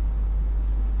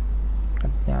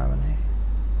 ප්‍රඥාව නැහැ.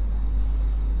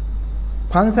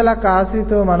 පන්සලක්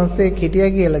ආශ්‍රිතව මිනිස්සෙක් හිටියා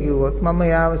කියලා කිව්වොත් මම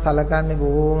යාව සලකන්නේ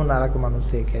බොහොම නරක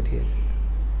මිනිස්සෙක් හැටියට.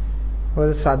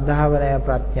 මොකද ශ්‍රද්ධාව නැහැ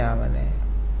ප්‍රඥාව නැහැ.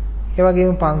 ඒ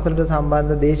වගේම පන්සලට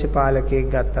සම්බන්ධ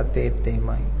දේශපාලකයෙක් ගත්තත් ඒත්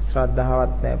එහෙමයි.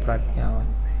 ශ්‍රද්ධාවක් නැහැ ප්‍රඥාවක්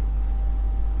නැහැ.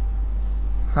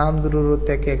 හාමුදුරුවොත්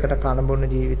එක්ක එකට කන බොන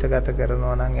ජීවිත ගත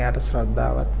කරනවා නම් එයාට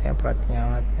ශ්‍රද්ධාවක් නැහැ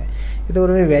ප්‍රඥාවක් නැහැ.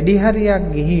 ඒතකොට මේ වැඩි හරියක්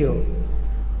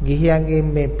ගිහියන්ගේ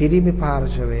මේ පිරිමි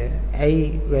පාර්ශවය ඇයි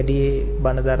වැඩි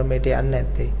බණ ධර්මයට යන්නේ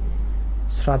නැත්තේ?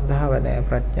 ශ්‍රද්ධාව නැහැ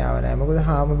ප්‍රඥාව නැහැ. මොකද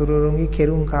හාමුදුරුවෝගේ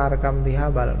කෙරුම් කාරකම් දිහා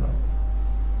බලනවා.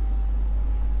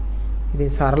 ඉතින්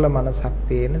සරල මනසක්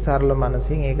තියෙන සරල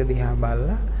මනසින් ඒක දිහා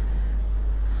බලලා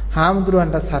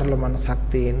හාමුදුරුවන්ට සරල මනසක්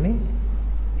තියෙන්නේ.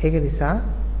 ඒක නිසා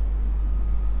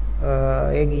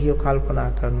ඒ ගිහියෝ කල්පනා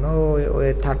කරනවා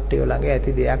ඔය තට්ටිය ළඟ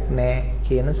ඇති දෙයක් නැහැ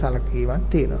කියන සලකීමක්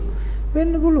තියෙනවා.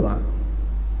 වෙන්න පුළුවන්.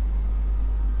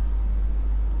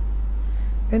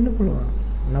 වෙන්න පුළුවන්.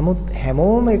 නමුත්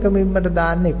හැමෝම එක මිම්මට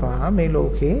දාන්න එපා. මේ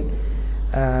ලෝකේ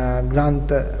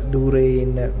ග්‍රන්ථ ධූරයේ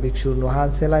ඉන්න භික්ෂුන්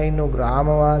වහන්සේලා ඉන්නවා,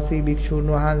 ග්‍රාමවාසී භික්ෂුන්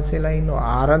වහන්සේලා ඉන්නවා,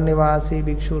 ආරණ්‍ය වාසී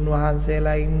භික්ෂුන්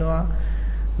වහන්සේලා ඉන්නවා,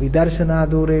 විදර්ශනා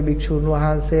ධූරයේ භික්ෂුන්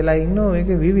වහන්සේලා ඉන්නෝ ඒක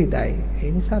විවිධයි.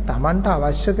 ඒ නිසා Tamanට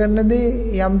අවශ්‍ය කරන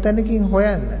දේ යම් තැනකින්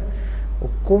හොයන්න.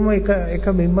 ඔක්කොම එක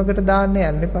බිම්මකට දාන්න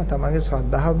යන්න එපා. තමන්ගේ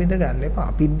ශ්‍රද්ධාව බිඳ ගන්න එපා.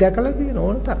 අපිත් දැකලා තියෙන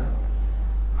ඕන තරම්.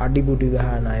 අඩිබුඩි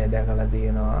ගහන අය දැකලා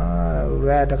තියෙනවා.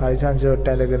 රැයට කලිසම් ෂර්ට්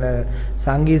ඇඳගෙන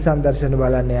සංගීත සම්දර්ශන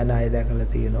බලන්න යන අය දැකලා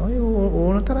තියෙනවා.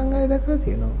 ඕන තරම් අය දැකලා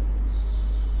තියෙනවා.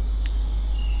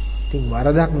 ඉතින්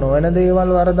වරදක් නොවන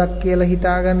දේවල් වරදක් කියලා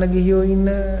හිතාගන්න ගිහියෝ ඉන්න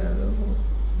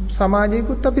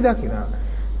සමාජයකුත් අපි දකිනවා.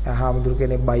 හාමුදුරු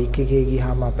කෙනෙක් බයික් එකේ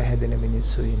ගියාම අපහැදෙන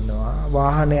මිනිස්සු ඉන්නවා.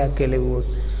 වාහනයක් කෙලෙව්වොත්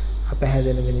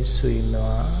අපහැදෙන මිනිස්සු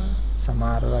ඉන්නවා.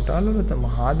 සමහර රටවල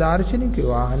මහා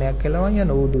දාර්ශනිකයෝ වාහනයක් කෙලවන්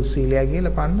යන ඌ දුස්සීලයා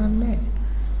කියලා පන්නන්නේ නැහැ.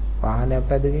 වාහනයක්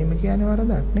පැදවීම කියන්නේ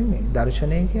වරදක් නෙමෙයි.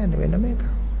 දර්ශනය කියන්නේ වෙනම එකක්.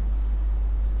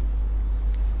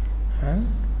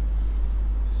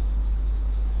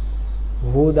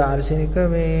 බොහෝ දාර්ශනික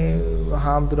මේ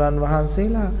හාමුදුරන්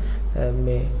වහන්සේලා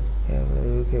මේ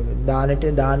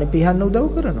දාන පිහන්න උදව්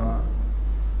කරනවා.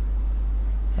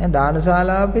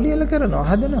 දානශාලාව පිළියෙල කරනවා,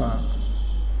 හදනවා.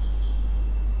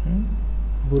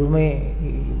 බුරුමේ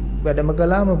වැඩම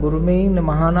කළාම බුරුමේ ඉන්න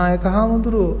මහානායක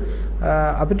හාමුදුරුවෝ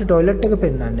අපිට টয়ලට් එක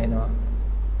පෙන්වන්න එනවා.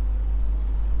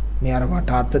 මේ අර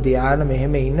වටාර්ථ ධ්‍යාන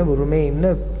මෙහෙම ඉන්න බුරුමේ ඉන්න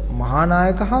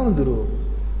මහානායක හාමුදුරුවෝ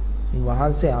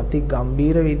වහන්සේ අති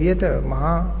ගම්බීර විදියට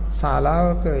මහා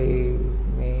ශාලාවක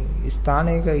මේ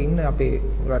ස්ථානයක ඉන්න අපේ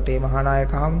රටේ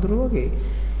මහානායක හාමුදුරුවෝගේ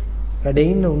වැඩ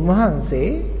ඉන්න උන්වහන්සේ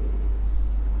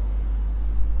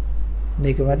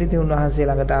නිකමට ඉතින් උන්වහන්සේ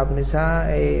ළඟට ආපු නිසා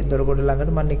ඒ දොරගොඩ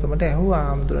ළඟට මම නිකමට ඇහුවා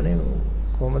හාමුදුරනේ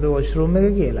කොහමද වොෂ්රූම් එක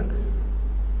කියලා.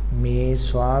 මේ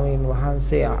ස්වාමීන්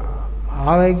වහන්සේ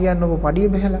ආවයි කියන්නකො පඩිය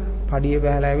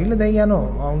බහැලා ඇවිල්ලා දැන්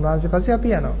යනවා. උන්වහන්සේ පස්සේ අපි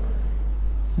යනවා.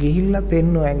 ගිහිල්ලා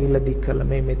පෙන්නෝ ඇඟිල්ල දික් කරලා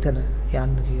මේ මෙතන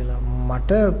යන්න කියලා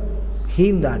මට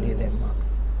හීන්දානිය දැම්මා.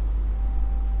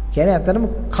 කියන්නේ අතරම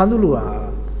කඳුළු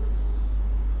ආවා.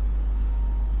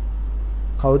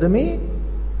 කවුද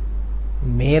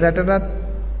මේ රටටත්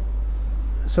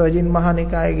සෝජින්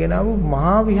මහානිකායේ ගෙනාව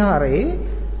මහා විහාරයේ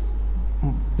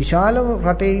විශාල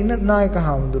රටේ ඉන්න නායක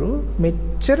හාමුදුරුවෝ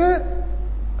මෙච්චර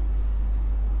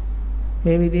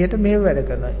මේ විදිහට මේ වැඩ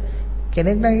කරනවා.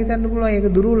 කෙනෙක් නම් හිතන්න පුළුවන් ඒක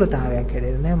දුර්වලතාවයක්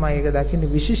හැටියට නෑ. මම ඒක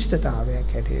දකින්නේ විශිෂ්ටතාවයක්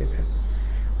හැටියට.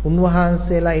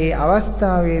 උන්වහන්සේලා මේ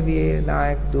අවස්ථාවේදී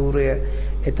නායක ධූරය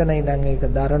එතන ඉඳන් ඒක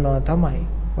දරනවා තමයි.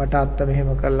 වටාත්ත මෙහෙම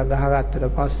කරලා ගහගත්තට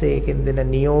පස්සේ ඒකෙන් දෙන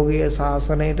නියෝගය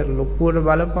ශාසනයට ලොකුවට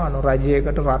බලපාන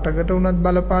රජයකට රටකට උනත්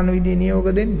බලපාන විදිහේ නියෝග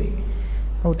දෙන්නේ.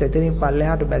 නමුත් එතනින්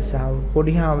පල්ලෙහාට බැස්සහම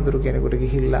පොඩි හාමුදුරු කෙනෙකුට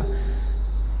ගිහිල්ලා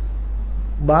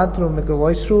බාත් รู ම් එක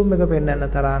වොයිස් රූම් එක පෙන්වන්න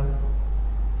තරම්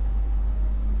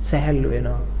සැහැල්ලු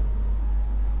වෙනවා.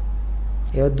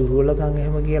 ඒව දුර්වලකම්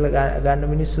එහෙම කියලා ගන්න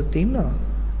මිනිස්සුත් ඉන්නවා.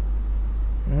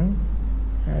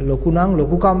 ලොකු නම්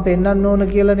ලොකුකම් පෙන්වන්න ඕන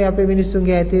කියලානේ අපේ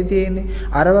මිනිස්සුන්ගේ ඇතේ තියෙන්නේ.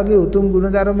 අර වගේ උතුම් ගුණ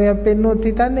ධර්මයක් පෙන්වුවොත්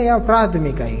හිතන්නේ එයා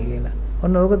ප්‍රාථමිකයි කියලා.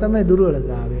 ඔන්න ඕක තමයි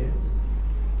දුර්වලතාවය.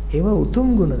 ඒව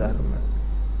උතුම් ගුණ ධර්ම.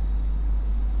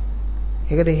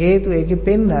 ඒකට හේතුව ඒකෙ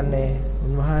පෙන්වන්නේ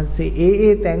උන්වහන්සේ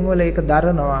ඒ තැන්වල ඒක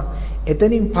දරනවා.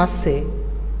 එතනින් පස්සේ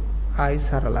ආයි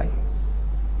සරලයි.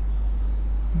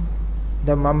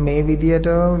 දැන් මම මේ විදියට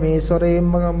මේ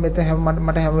සොරේම මට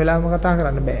හැම වෙලාවෙම කතා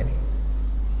කරන්න බෑනේ.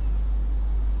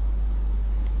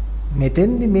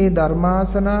 මෙතෙන්දි මේ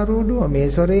ධර්මාසනාරූඪව මේ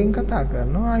සොරෙන් කතා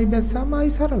කරනවා ආයි බැස්සම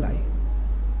ආයි සරලයි.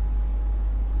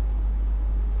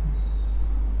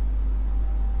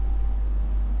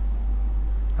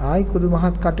 ආයි කුදු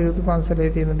මහත් කටයුතු පන්සලේ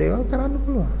තියෙන දේවල් කරන්න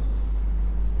පුළුවන්.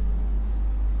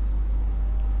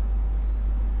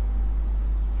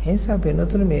 එනිසා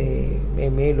වෙනතුන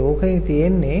මේ ලෝකයේ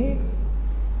තියෙන්නේ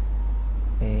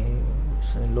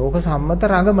මේ ලෝක සම්මත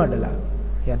රඟමඩලා.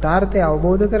 යථාර්ථය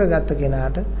අවබෝධ කරගත්ත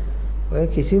කෙනාට ඔය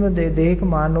කිසිම දෙයක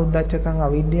මාන උද්දච්චකම්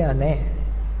අවිද්‍යාව නැහැ.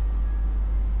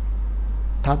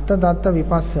 තත්ත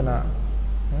විපස්සනා.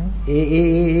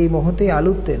 ඒ මොහොතේ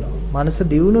අලුත් වෙනවා. මනස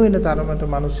දියුණු වෙන තරමට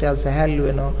මිනිස්සයා සැහැල්ලු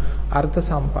වෙනවා, අර්ථ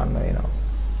සම්පන්න වෙනවා.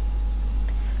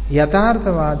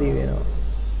 යථාර්ථවාදී වෙනවා.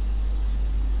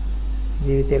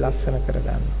 ජීවිතේ ලස්සන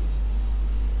කරගන්න.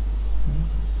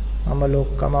 මම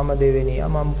ලොක්ක මම දෙවෙනියා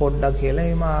මම පොඩ්ඩක් කියලා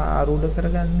එම ආරූඪ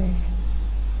කරගන්නේ.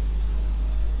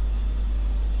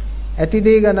 ඇති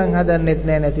දේ ගණන් හදන්නෙත්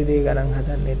නැහැ නැති දේ ගණන්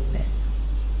හදන්නෙත් නැහැ.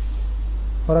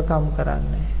 හොරකම්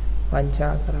කරන්නේ,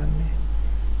 වංචා කරන්නේ.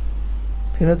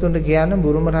 පිනතුන්ට කියන්නේ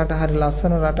බුරුම රට හරි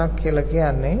ලස්සන රටක් කියලා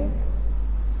කියන්නේ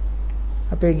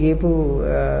අපේ ගියපු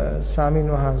ස්වාමින්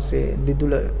වහන්සේ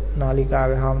දිදුල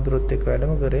නාලිකාවේ හාමුදුරුවොත් එක්ක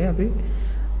වැඩම කරේ අපි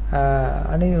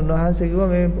අනේ උන්වහන්සේ කිව්වා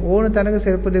මේ ඕන තැනක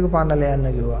සෙරප්පු දෙක පන්නලා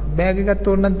යන්න කිව්වා. බෑග් එකත්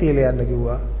ඕනනම් තියලා යන්න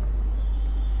කිව්වා.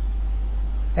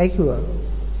 ඇයි කිව්වා?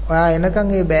 ඔයා එනකන්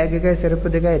මේ බෑග් එකයි සෙරප්පු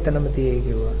දෙකයි එතනම තියේ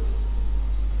කිව්වා.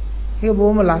 ඒක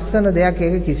බොහොම ලස්සන දෙයක්.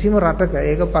 ඒක කිසිම රටක,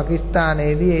 ඒක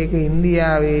පාකිස්තානයේදී, ඒක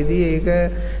ඉන්දියාවේදී, ඒක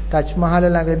ටච් මහල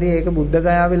ළඟදී, ඒක බුද්ධ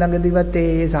ගයාවේ ළඟදීවත්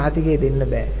ඒ සහතිකය දෙන්න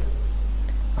බෑ.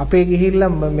 අපේ ගිහිල්ලා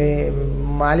මේ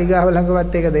මාලිගාව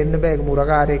ළඟවත් ඒක දෙන්න බෑ. ඒක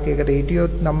මුරකාරයෙක් එකට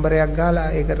හිටියොත් නම්බරයක් ගහලා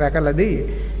ඒක රැකලා දෙයි.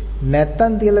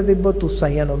 නැත්තම් තියලා තිබ්බොත්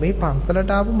උස්සන් යනවා. මේ පන්සලට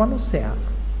ආපු මිනිස්සයා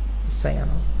උස්සන්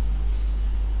යනවා.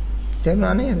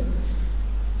 තේරුණා නේද?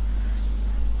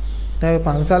 දැන්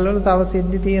පන්සල් වල තව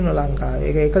සිද්ධි තියෙනවා ලංකාවේ.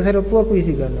 ඒක එක සරප්පුවක්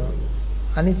විසි කරනවා.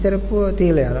 අනිත් සරප්පුව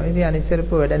තියලා යනවා. ඉතින් අනිත්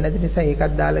සරප්පුව වැඩක් නැති නිසා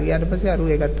ඒකත් දාලා ගියාට පස්සේ අරුව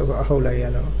ඒකත් අහුලා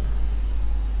යනවා.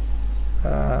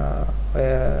 ඔය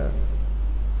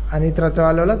අනිත්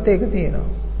රටවල් වලත් ඒක තියෙනවා.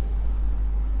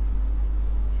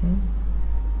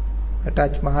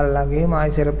 ටච් මහල් ළඟේම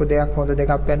ආයි සරප්පු දෙකක් හොඳ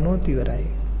දෙකක් පෙන්නුවොත් ඉවරයි.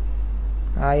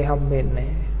 ආයි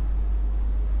හම්බෙන්නේ නැහැ.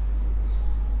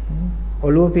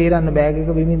 ඔළුව පීරන්න බෑග් එක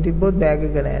බිමින් තිබ්බොත් බෑග්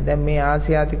එක නැහැ. දැන් මේ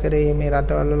ආසියාතිකරයේ මේ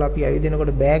රටවල් වල අපි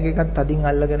ඇවිදිනකොට බෑග් එකක් තදින්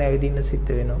අල්ලගෙන ඇවිදින්න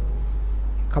සිද්ධ වෙනවා.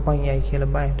 කපන් යයි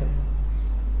කියලා බයට.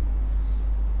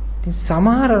 ඉතින්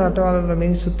සමහර රටවල් වල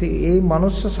මිනිස්සු මේ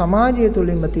මනුස්ස සමාජය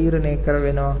තුලින්ම තීරණය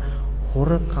කරවෙනවා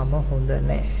හොරකම හොඳ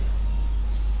නැහැ.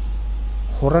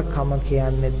 හොරකම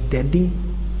කියන්නේ දැඩි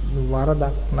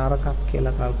වරදක් නරකක්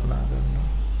කියලා කල්පනා කරනවා.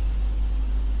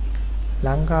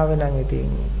 ලංකාවේ නම් ඉතින්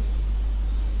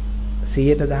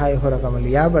 110 හොරකම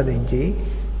ලියාපදිංචි.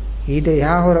 ඊට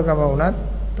එහා හොරකම වුණත්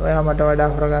ඔයා මට වඩා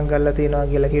හොරකම් කරලා තියෙනවා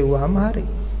කියලා කිව්වහම හරි.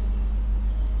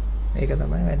 ඒක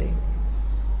තමයි වැඩේ.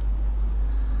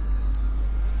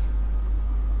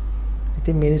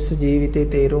 ඉතින් මිනිස්සු ජීවිතේ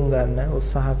තේරුම් ගන්න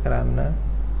උත්සාහ කරන්න,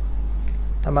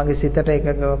 තමන්ගේ සිතට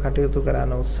එකඟව කටයුතු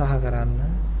කරන්න උත්සාහ කරන්න,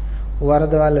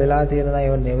 වරදවල් වෙලා තියෙනවා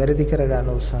ඒව නිවැරදි කරගන්න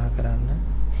උත්සාහ කරන්න.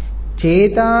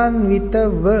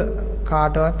 චේතාන්විතව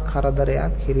කාටවත්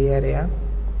කරදරයක්, හිරිහැරයක්,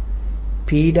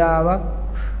 පීඩාවක්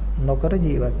නොකර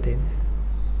ජීවත් වෙන්න.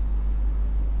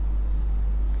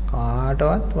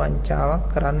 කාටවත් වංචාවක්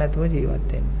කරන්න නැතුව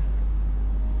ජීවත් වෙන්න.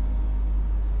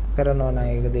 කරනවා නම්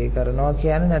ඒක දේ කරනවා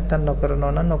කියන්නේ නැත්තම්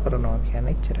නොකරනවා නම් නොකරනවා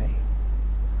කියන්නේ එච්චරයි.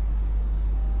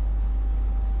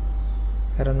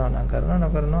 කරනවා නම් කරනවා,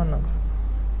 නොකරනවා නම් නොකරනවා.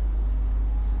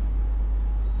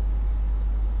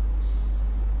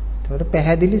 ඒකට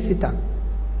පැහැදිලි සිතක්.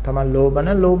 තමන් ලෝභ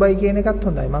නම් ලෝභයි කියන එකත්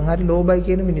හොඳයි. මං හරි ලෝභයි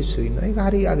කියන මිනිස්සු ඉන්නවා. ඒක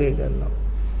හරි අගය කරනවා.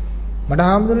 මට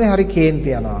හාමුදුරනේ හරි කේන්ති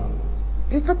යනවා.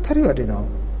 ඒකත් හරි වටිනවා.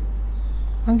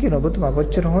 මං කියනවා ඔබතුමා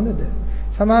කොච්චර හොඳද?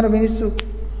 සමහර මිනිස්සු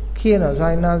කියනවා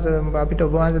සායනාස අපිට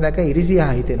ඔබ වහන්සේ දැක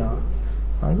ඉරිසියා හිතෙනවා.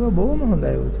 මං කිව්වා බොහොම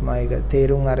හොඳයි ඔබතුමා. ඒක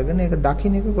තේරුම් අරගෙන ඒක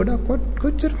දකින්න එක ගොඩක්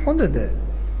කොච්චර හොඳද?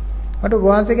 මට ඔබ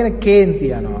වහන්සේ ගැන කේන්ති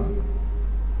යනවා.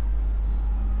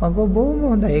 මං කිව්වා බොහොම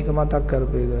හොඳයි. ඒක මතක්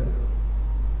කරපු එක.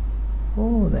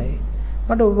 හොඳයි.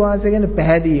 මට ඔබ වහන්සේ ගැන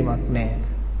පැහැදීමක් නැහැ.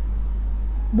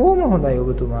 බොහොම හොඳයි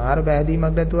ඔබතුමා. අර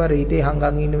පැහැදීමක් නැතුව අර හිතේ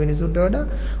හංගන් ඉන්න මිනිසුන්ට වඩා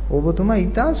ඔබතුමා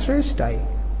ඉතා ශ්‍රේෂ්ඨයි.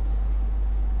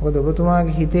 මොකද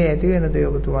ඔබතුමාගේ හිතේ ඇති වෙන දේ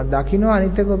ඔබතුමා දකිනවා,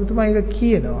 අනිත් එක ඔබතුමා ඒක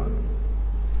කියනවා.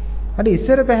 මට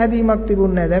ඉස්සර පැහැදීමක්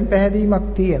තිබුණ නැහැ. දැන් පැහැදීමක්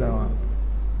තියෙනවා.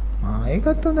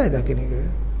 ඒකත් හොඳයි දකින්න එක.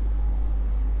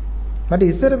 මට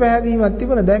ඉස්සර පැහැදීමක්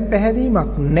තිබුණා, දැන්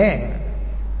පැහැදීමක් නැහැ.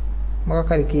 මොකක්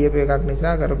හරි කියපු එකක්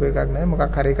නිසා, කරපු එකක් නැහැ.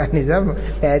 මොකක් හරි එකක් නිසා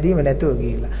පැහැදීම නැතුව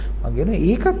ගිහිල්ලා. මම කියනවා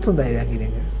ඒකත් හොඳයි දකින්න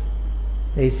එක.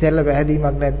 ඒ ඉස්සෙල්ලා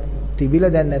පැහැදීමක් තිබිලා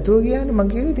දැන් නැතුව ගියානේ. මම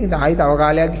කියනවා ඉතින් ආයි තව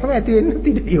කාලයක් ගියම ඇති වෙන්නත්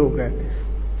ඉඩයි ඕක.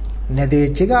 නැති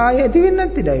වෙච්ච එක ආයෙ ඇති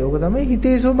වෙන්නත් ඉඩයි. ඕක තමයි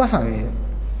හිතේ ස්වභාවය.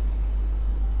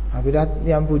 අපිටත්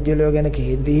යම් පුජ්‍යලෝ ගැන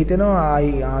කේන්ති හිතෙනවා,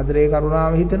 ආයි ආදරේ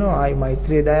කරුණාව හිතෙනවා, ආයි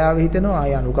මෛත්‍රිය දයාව හිතෙනවා,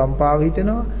 ආයි අනුකම්පාව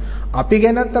හිතෙනවා. අපි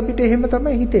ගැනත් අපිට එහෙම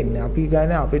තමයි හිතෙන්නේ. අපි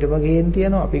ගැන අපිටම කේන්ති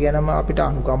යනවා, අපි ගැනම අපිට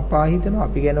අනුකම්පා හිතෙනවා,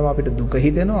 අපි ගැනම අපිට දුක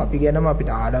හිතෙනවා, අපි ගැනම අපිට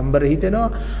ආඩම්බර හිතෙනවා.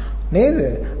 නේද?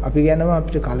 අපි ගැනම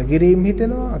අපිට කලකිරීම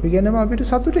හිතෙනවා, අපි ගැනම අපිට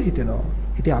සතුට හිතෙනවා.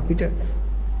 ඉතින් අපිට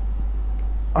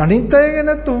අනිත් අය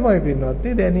ගැනත් උමයි පින්නවත්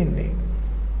නේ දැනෙන්නේ.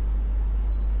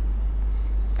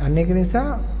 අන්න ඒක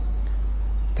නිසා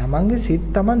තමන්ගේ සිත්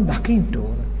තමන් දකින්න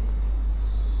ඕන.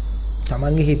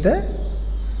 තමන්ගේ හිත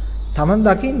තමන්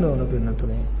දකින්න ඕන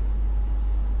පින්නතුනේ.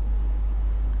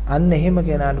 අන්න එහෙම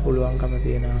කෙනාට පුළුවන්කම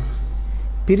තියෙනවා.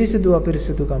 පිරිසිදු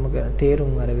අපිරිසිදුකම ගැන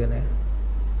තේරුම් අරගෙන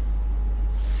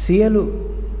සියලු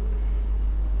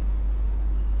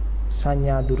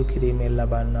සංඥා දුරු කිරීමෙන්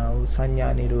ලබන්නා වූ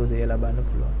සංඥා නිරෝධය ලබන්න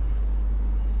පුළුවන්.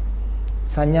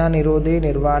 සංඥා නිරෝධේ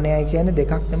නිර්වාණයයි කියන්නේ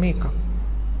දෙකක් නෙමෙයි එකක්.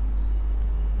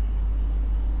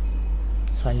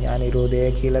 සංඥා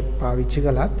නිරෝධය කියලා පාවිච්චි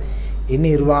කළත් ඒ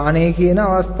නිර්වාණය කියන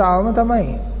අවස්ථාවම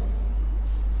තමයි.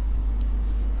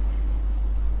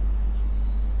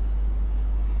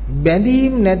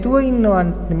 බැඳීම් නැතුව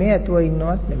ඉන්නවත් නෙමෙයි, ඇතුව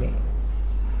ඉන්නවත් නෙමෙයි.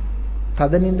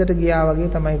 තද නින්දට ගියා වගේ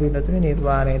තමයි පින්නතුනේ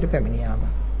නිර්වාණයට පැමිණියාම.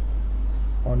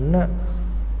 ඔන්න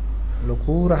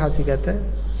ලොකු රහසිගත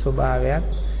ස්වභාවයක්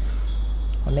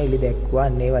ඔන්න එලි දැක්වුවා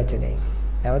අන්නේ වචනේ.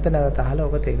 නැවත නැවත අහලා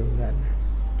ඔබ තේරුම් ගන්න.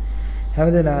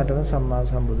 හැමදෙනාටම සම්මා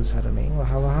සම්බුදු සරණින්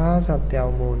වහවහා සත්‍ය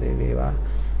අවබෝධය වේවා.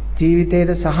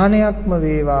 ජීවිතේට සහනයක්ම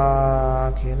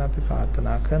වේවා කියලා අපි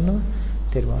ප්‍රාර්ථනා කරනවා.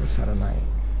 තෙරුවන් සරණයි.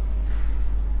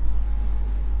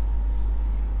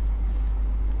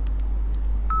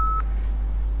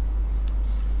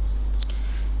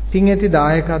 පින් ඇති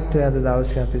දායකත්වය අද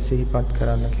දවසේ අපි සිහිපත්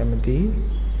කරන්න කැමතියි.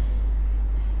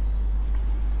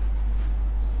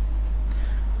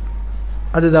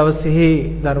 අද දවසේ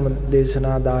ධර්ම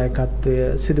දේශනා දායකත්වය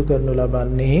සිදු කරනු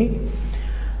ලබන්නේ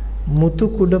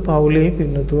මුතුකුඩ පවුලේ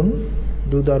පින්නතුන්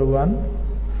දූ දරුවන්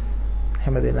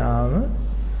හැමදෙනාම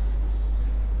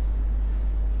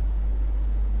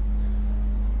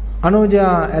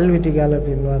අනෝජා ඇල්විටිගල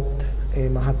පින්වත් ඒ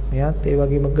මහත්මියත් ඒ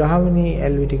වගේම ගහවණී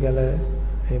ඇල්විටිගල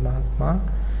ඒ මහත්මයා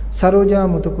සරෝජා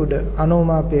මුතුකුඩ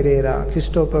අනෝමා පෙරේරා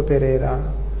ක්‍රිස්ටෝපර් පෙරේරා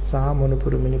සහ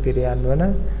මොනුපුරු මිනිපිරියන් වන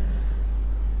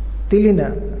තිලින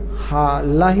හා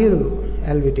ලහිරු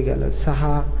ඇල්විටිගල සහ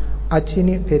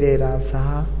අචිනි පෙරේරා සහ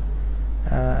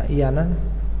යන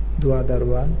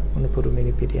දුවදරුවන් මොනුපුරු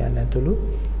මිනිපිරියන් ඇතුළු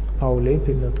පවුලේ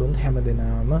පින්නතුන්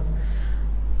හැමදෙනාම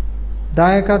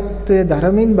දායකත්වයේ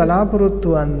ධර්මින් බලාපොරොත්තු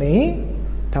වන්නේ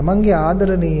තමන්ගේ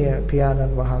ආදරණීය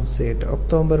පියාණන් වහන්සේට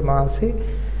ඔක්තෝබර් මාසේ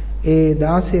ඒ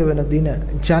 16 වන දින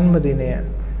ජන්මදිනය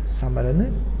සමරන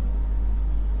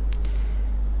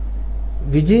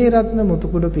විජේරත්න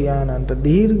මුතුකුඩ පියාණන්ට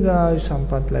දීර්ඝායු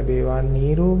සම්පත් ලැබේවා,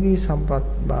 නිරෝගී සම්පත්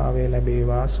භාවය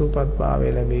ලැබේවා, සුවපත්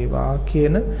භාවය ලැබේවා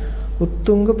කියන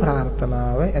උත්තුංග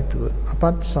ප්‍රාර්ථනාව ඇතුව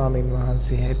අපත් ස්වාමින්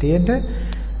වහන්සේ හැටියට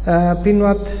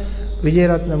පින්වත්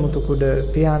විජේරත්න මුතුකුඩ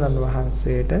පියාණන්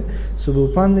වහන්සේට සුබ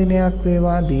උපන්දිනයක්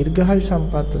වේවා, දීර්ඝායු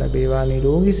සම්පත් ලැබේවා,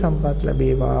 නිරෝගී සම්පත්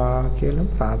ලැබේවා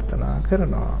කියලා ප්‍රාර්ථනා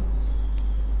කරනවා.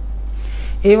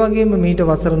 ඒ වගේම මීට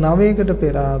වසර 9කට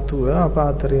පෙර ආතුව අප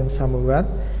අතරින් සමුගත්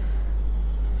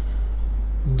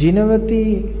ජිනවති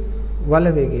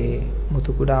වලවේගේ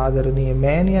මුතුකුඩ ආදරණීය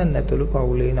මෑණියන් ඇතුළු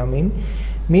පවුලේ නමින්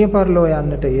මිය පරලෝ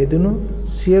යන්නට යෙදුණු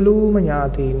සියලුම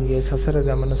ඥාතීන්ගේ සසර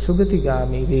ගමන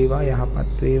සුගතිගාමී වේවා,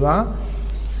 යහපත් වේවා,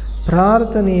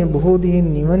 ප්‍රාර්ථනීය බොහෝ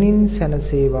දින නිවනින්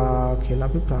සැනසේවා කියලා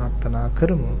අපි ප්‍රාර්ථනා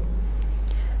කරමු.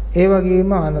 ඒ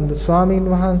වගේම ආනන්ද ස්වාමීන්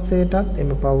වහන්සේටත්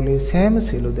එම පවුලේ සෑම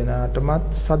සිළු දෙනාටමත්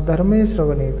සද්ධර්මයේ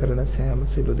ශ්‍රවණය කරන සෑම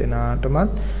සිළු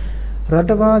දෙනාටමත්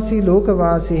රටවාසී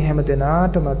ලෝකවාසී හැම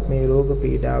දෙනාටමත් මේ රෝග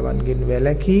පීඩාවන්ගෙන්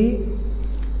වැළකී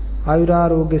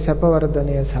ආයුරාෝග්‍ය සැප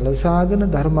වර්ධනය සලසාගෙන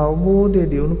ධර්ම අවබෝධය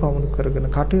දියුණු පවුණු කරගෙන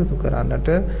කටයුතු කරන්නට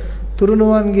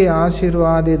තුරුණුවන්ගේ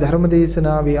ආශිර්වාදයේ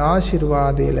ධර්මදේශනාවේ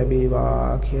ආශිර්වාදයේ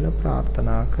ලැබේවා කියලා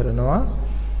ප්‍රාර්ථනා කරනවා.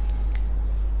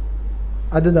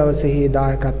 අද දවසේ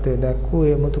දායකත්වයේ දැක්වූ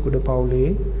ඒ මුතුකුඩ පවුලේ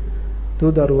දූ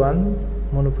දරුවන්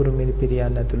මොනුපුරු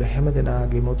මිනිපිරියන් ඇතුළු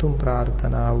හැමදෙනාගේ මුතුන්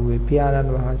ප්‍රාර්ථනාව වූ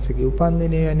පියාණන් වහන්සේගේ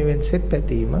උපන්දිනය වෙනුවෙන් සෙත්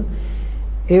පැතීම,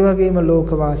 ඒ වගේම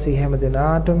ලෝකවාසී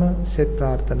හැමදෙනාටම සෙත්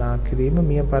ප්‍රාර්ථනා කිරීම,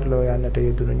 මිය පරලෝ යන්නට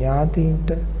යෙදුණු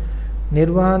ඥාතීන්ට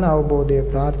නිර්වාණ අවබෝධය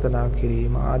ප්‍රාර්ථනා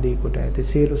කිරීම ආදී කොට ඇති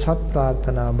සියලු සත්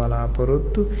ප්‍රාර්ථනා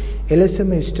බලාපොරොත්තු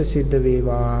එලෙසම ඉෂ්ට සිද්ධ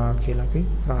වේවා කියලා අපි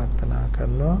ප්‍රාර්ථනා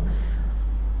කරනවා.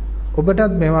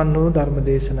 ඔබටත් මෙවන් වූ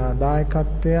ධර්මදේශනා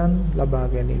දායකත්වයන් ලබා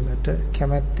ගැනීමට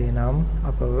කැමැත්තේ නම්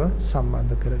අපව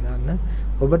සම්බන්ධ කරගන්න.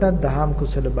 ඔබටත් දහම්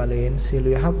කුසල බලයෙන්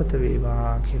සියලු යහපත වේවා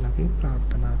කියලා අපි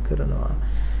ප්‍රාර්ථනා කරනවා.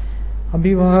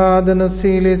 අභිවාදන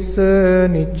සීලෙස්ස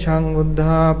නිච්ඡං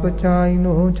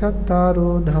උද්ධාපචායිනෝ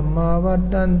චත්තාරෝ ධම්මා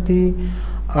වඩ්ඩಂತಿ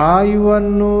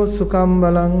ආයුවන්නෝ සුඛං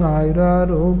බලං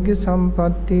ආයුරාෝග්‍ය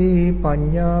සම්පatti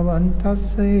පඤ්ඤාවන්තස්ස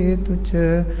හේතුච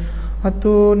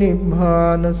අතෝ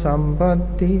නිබ්බාන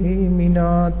සම්පatti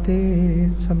මිනාතේ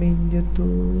සමිඤ්ඤතු.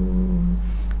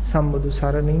 සම්බුදු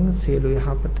සරණින් සියලු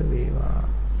යහපත වේවා,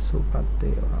 සුවපත්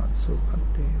වේවා,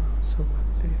 සුවපත් වේවා, සුවපත්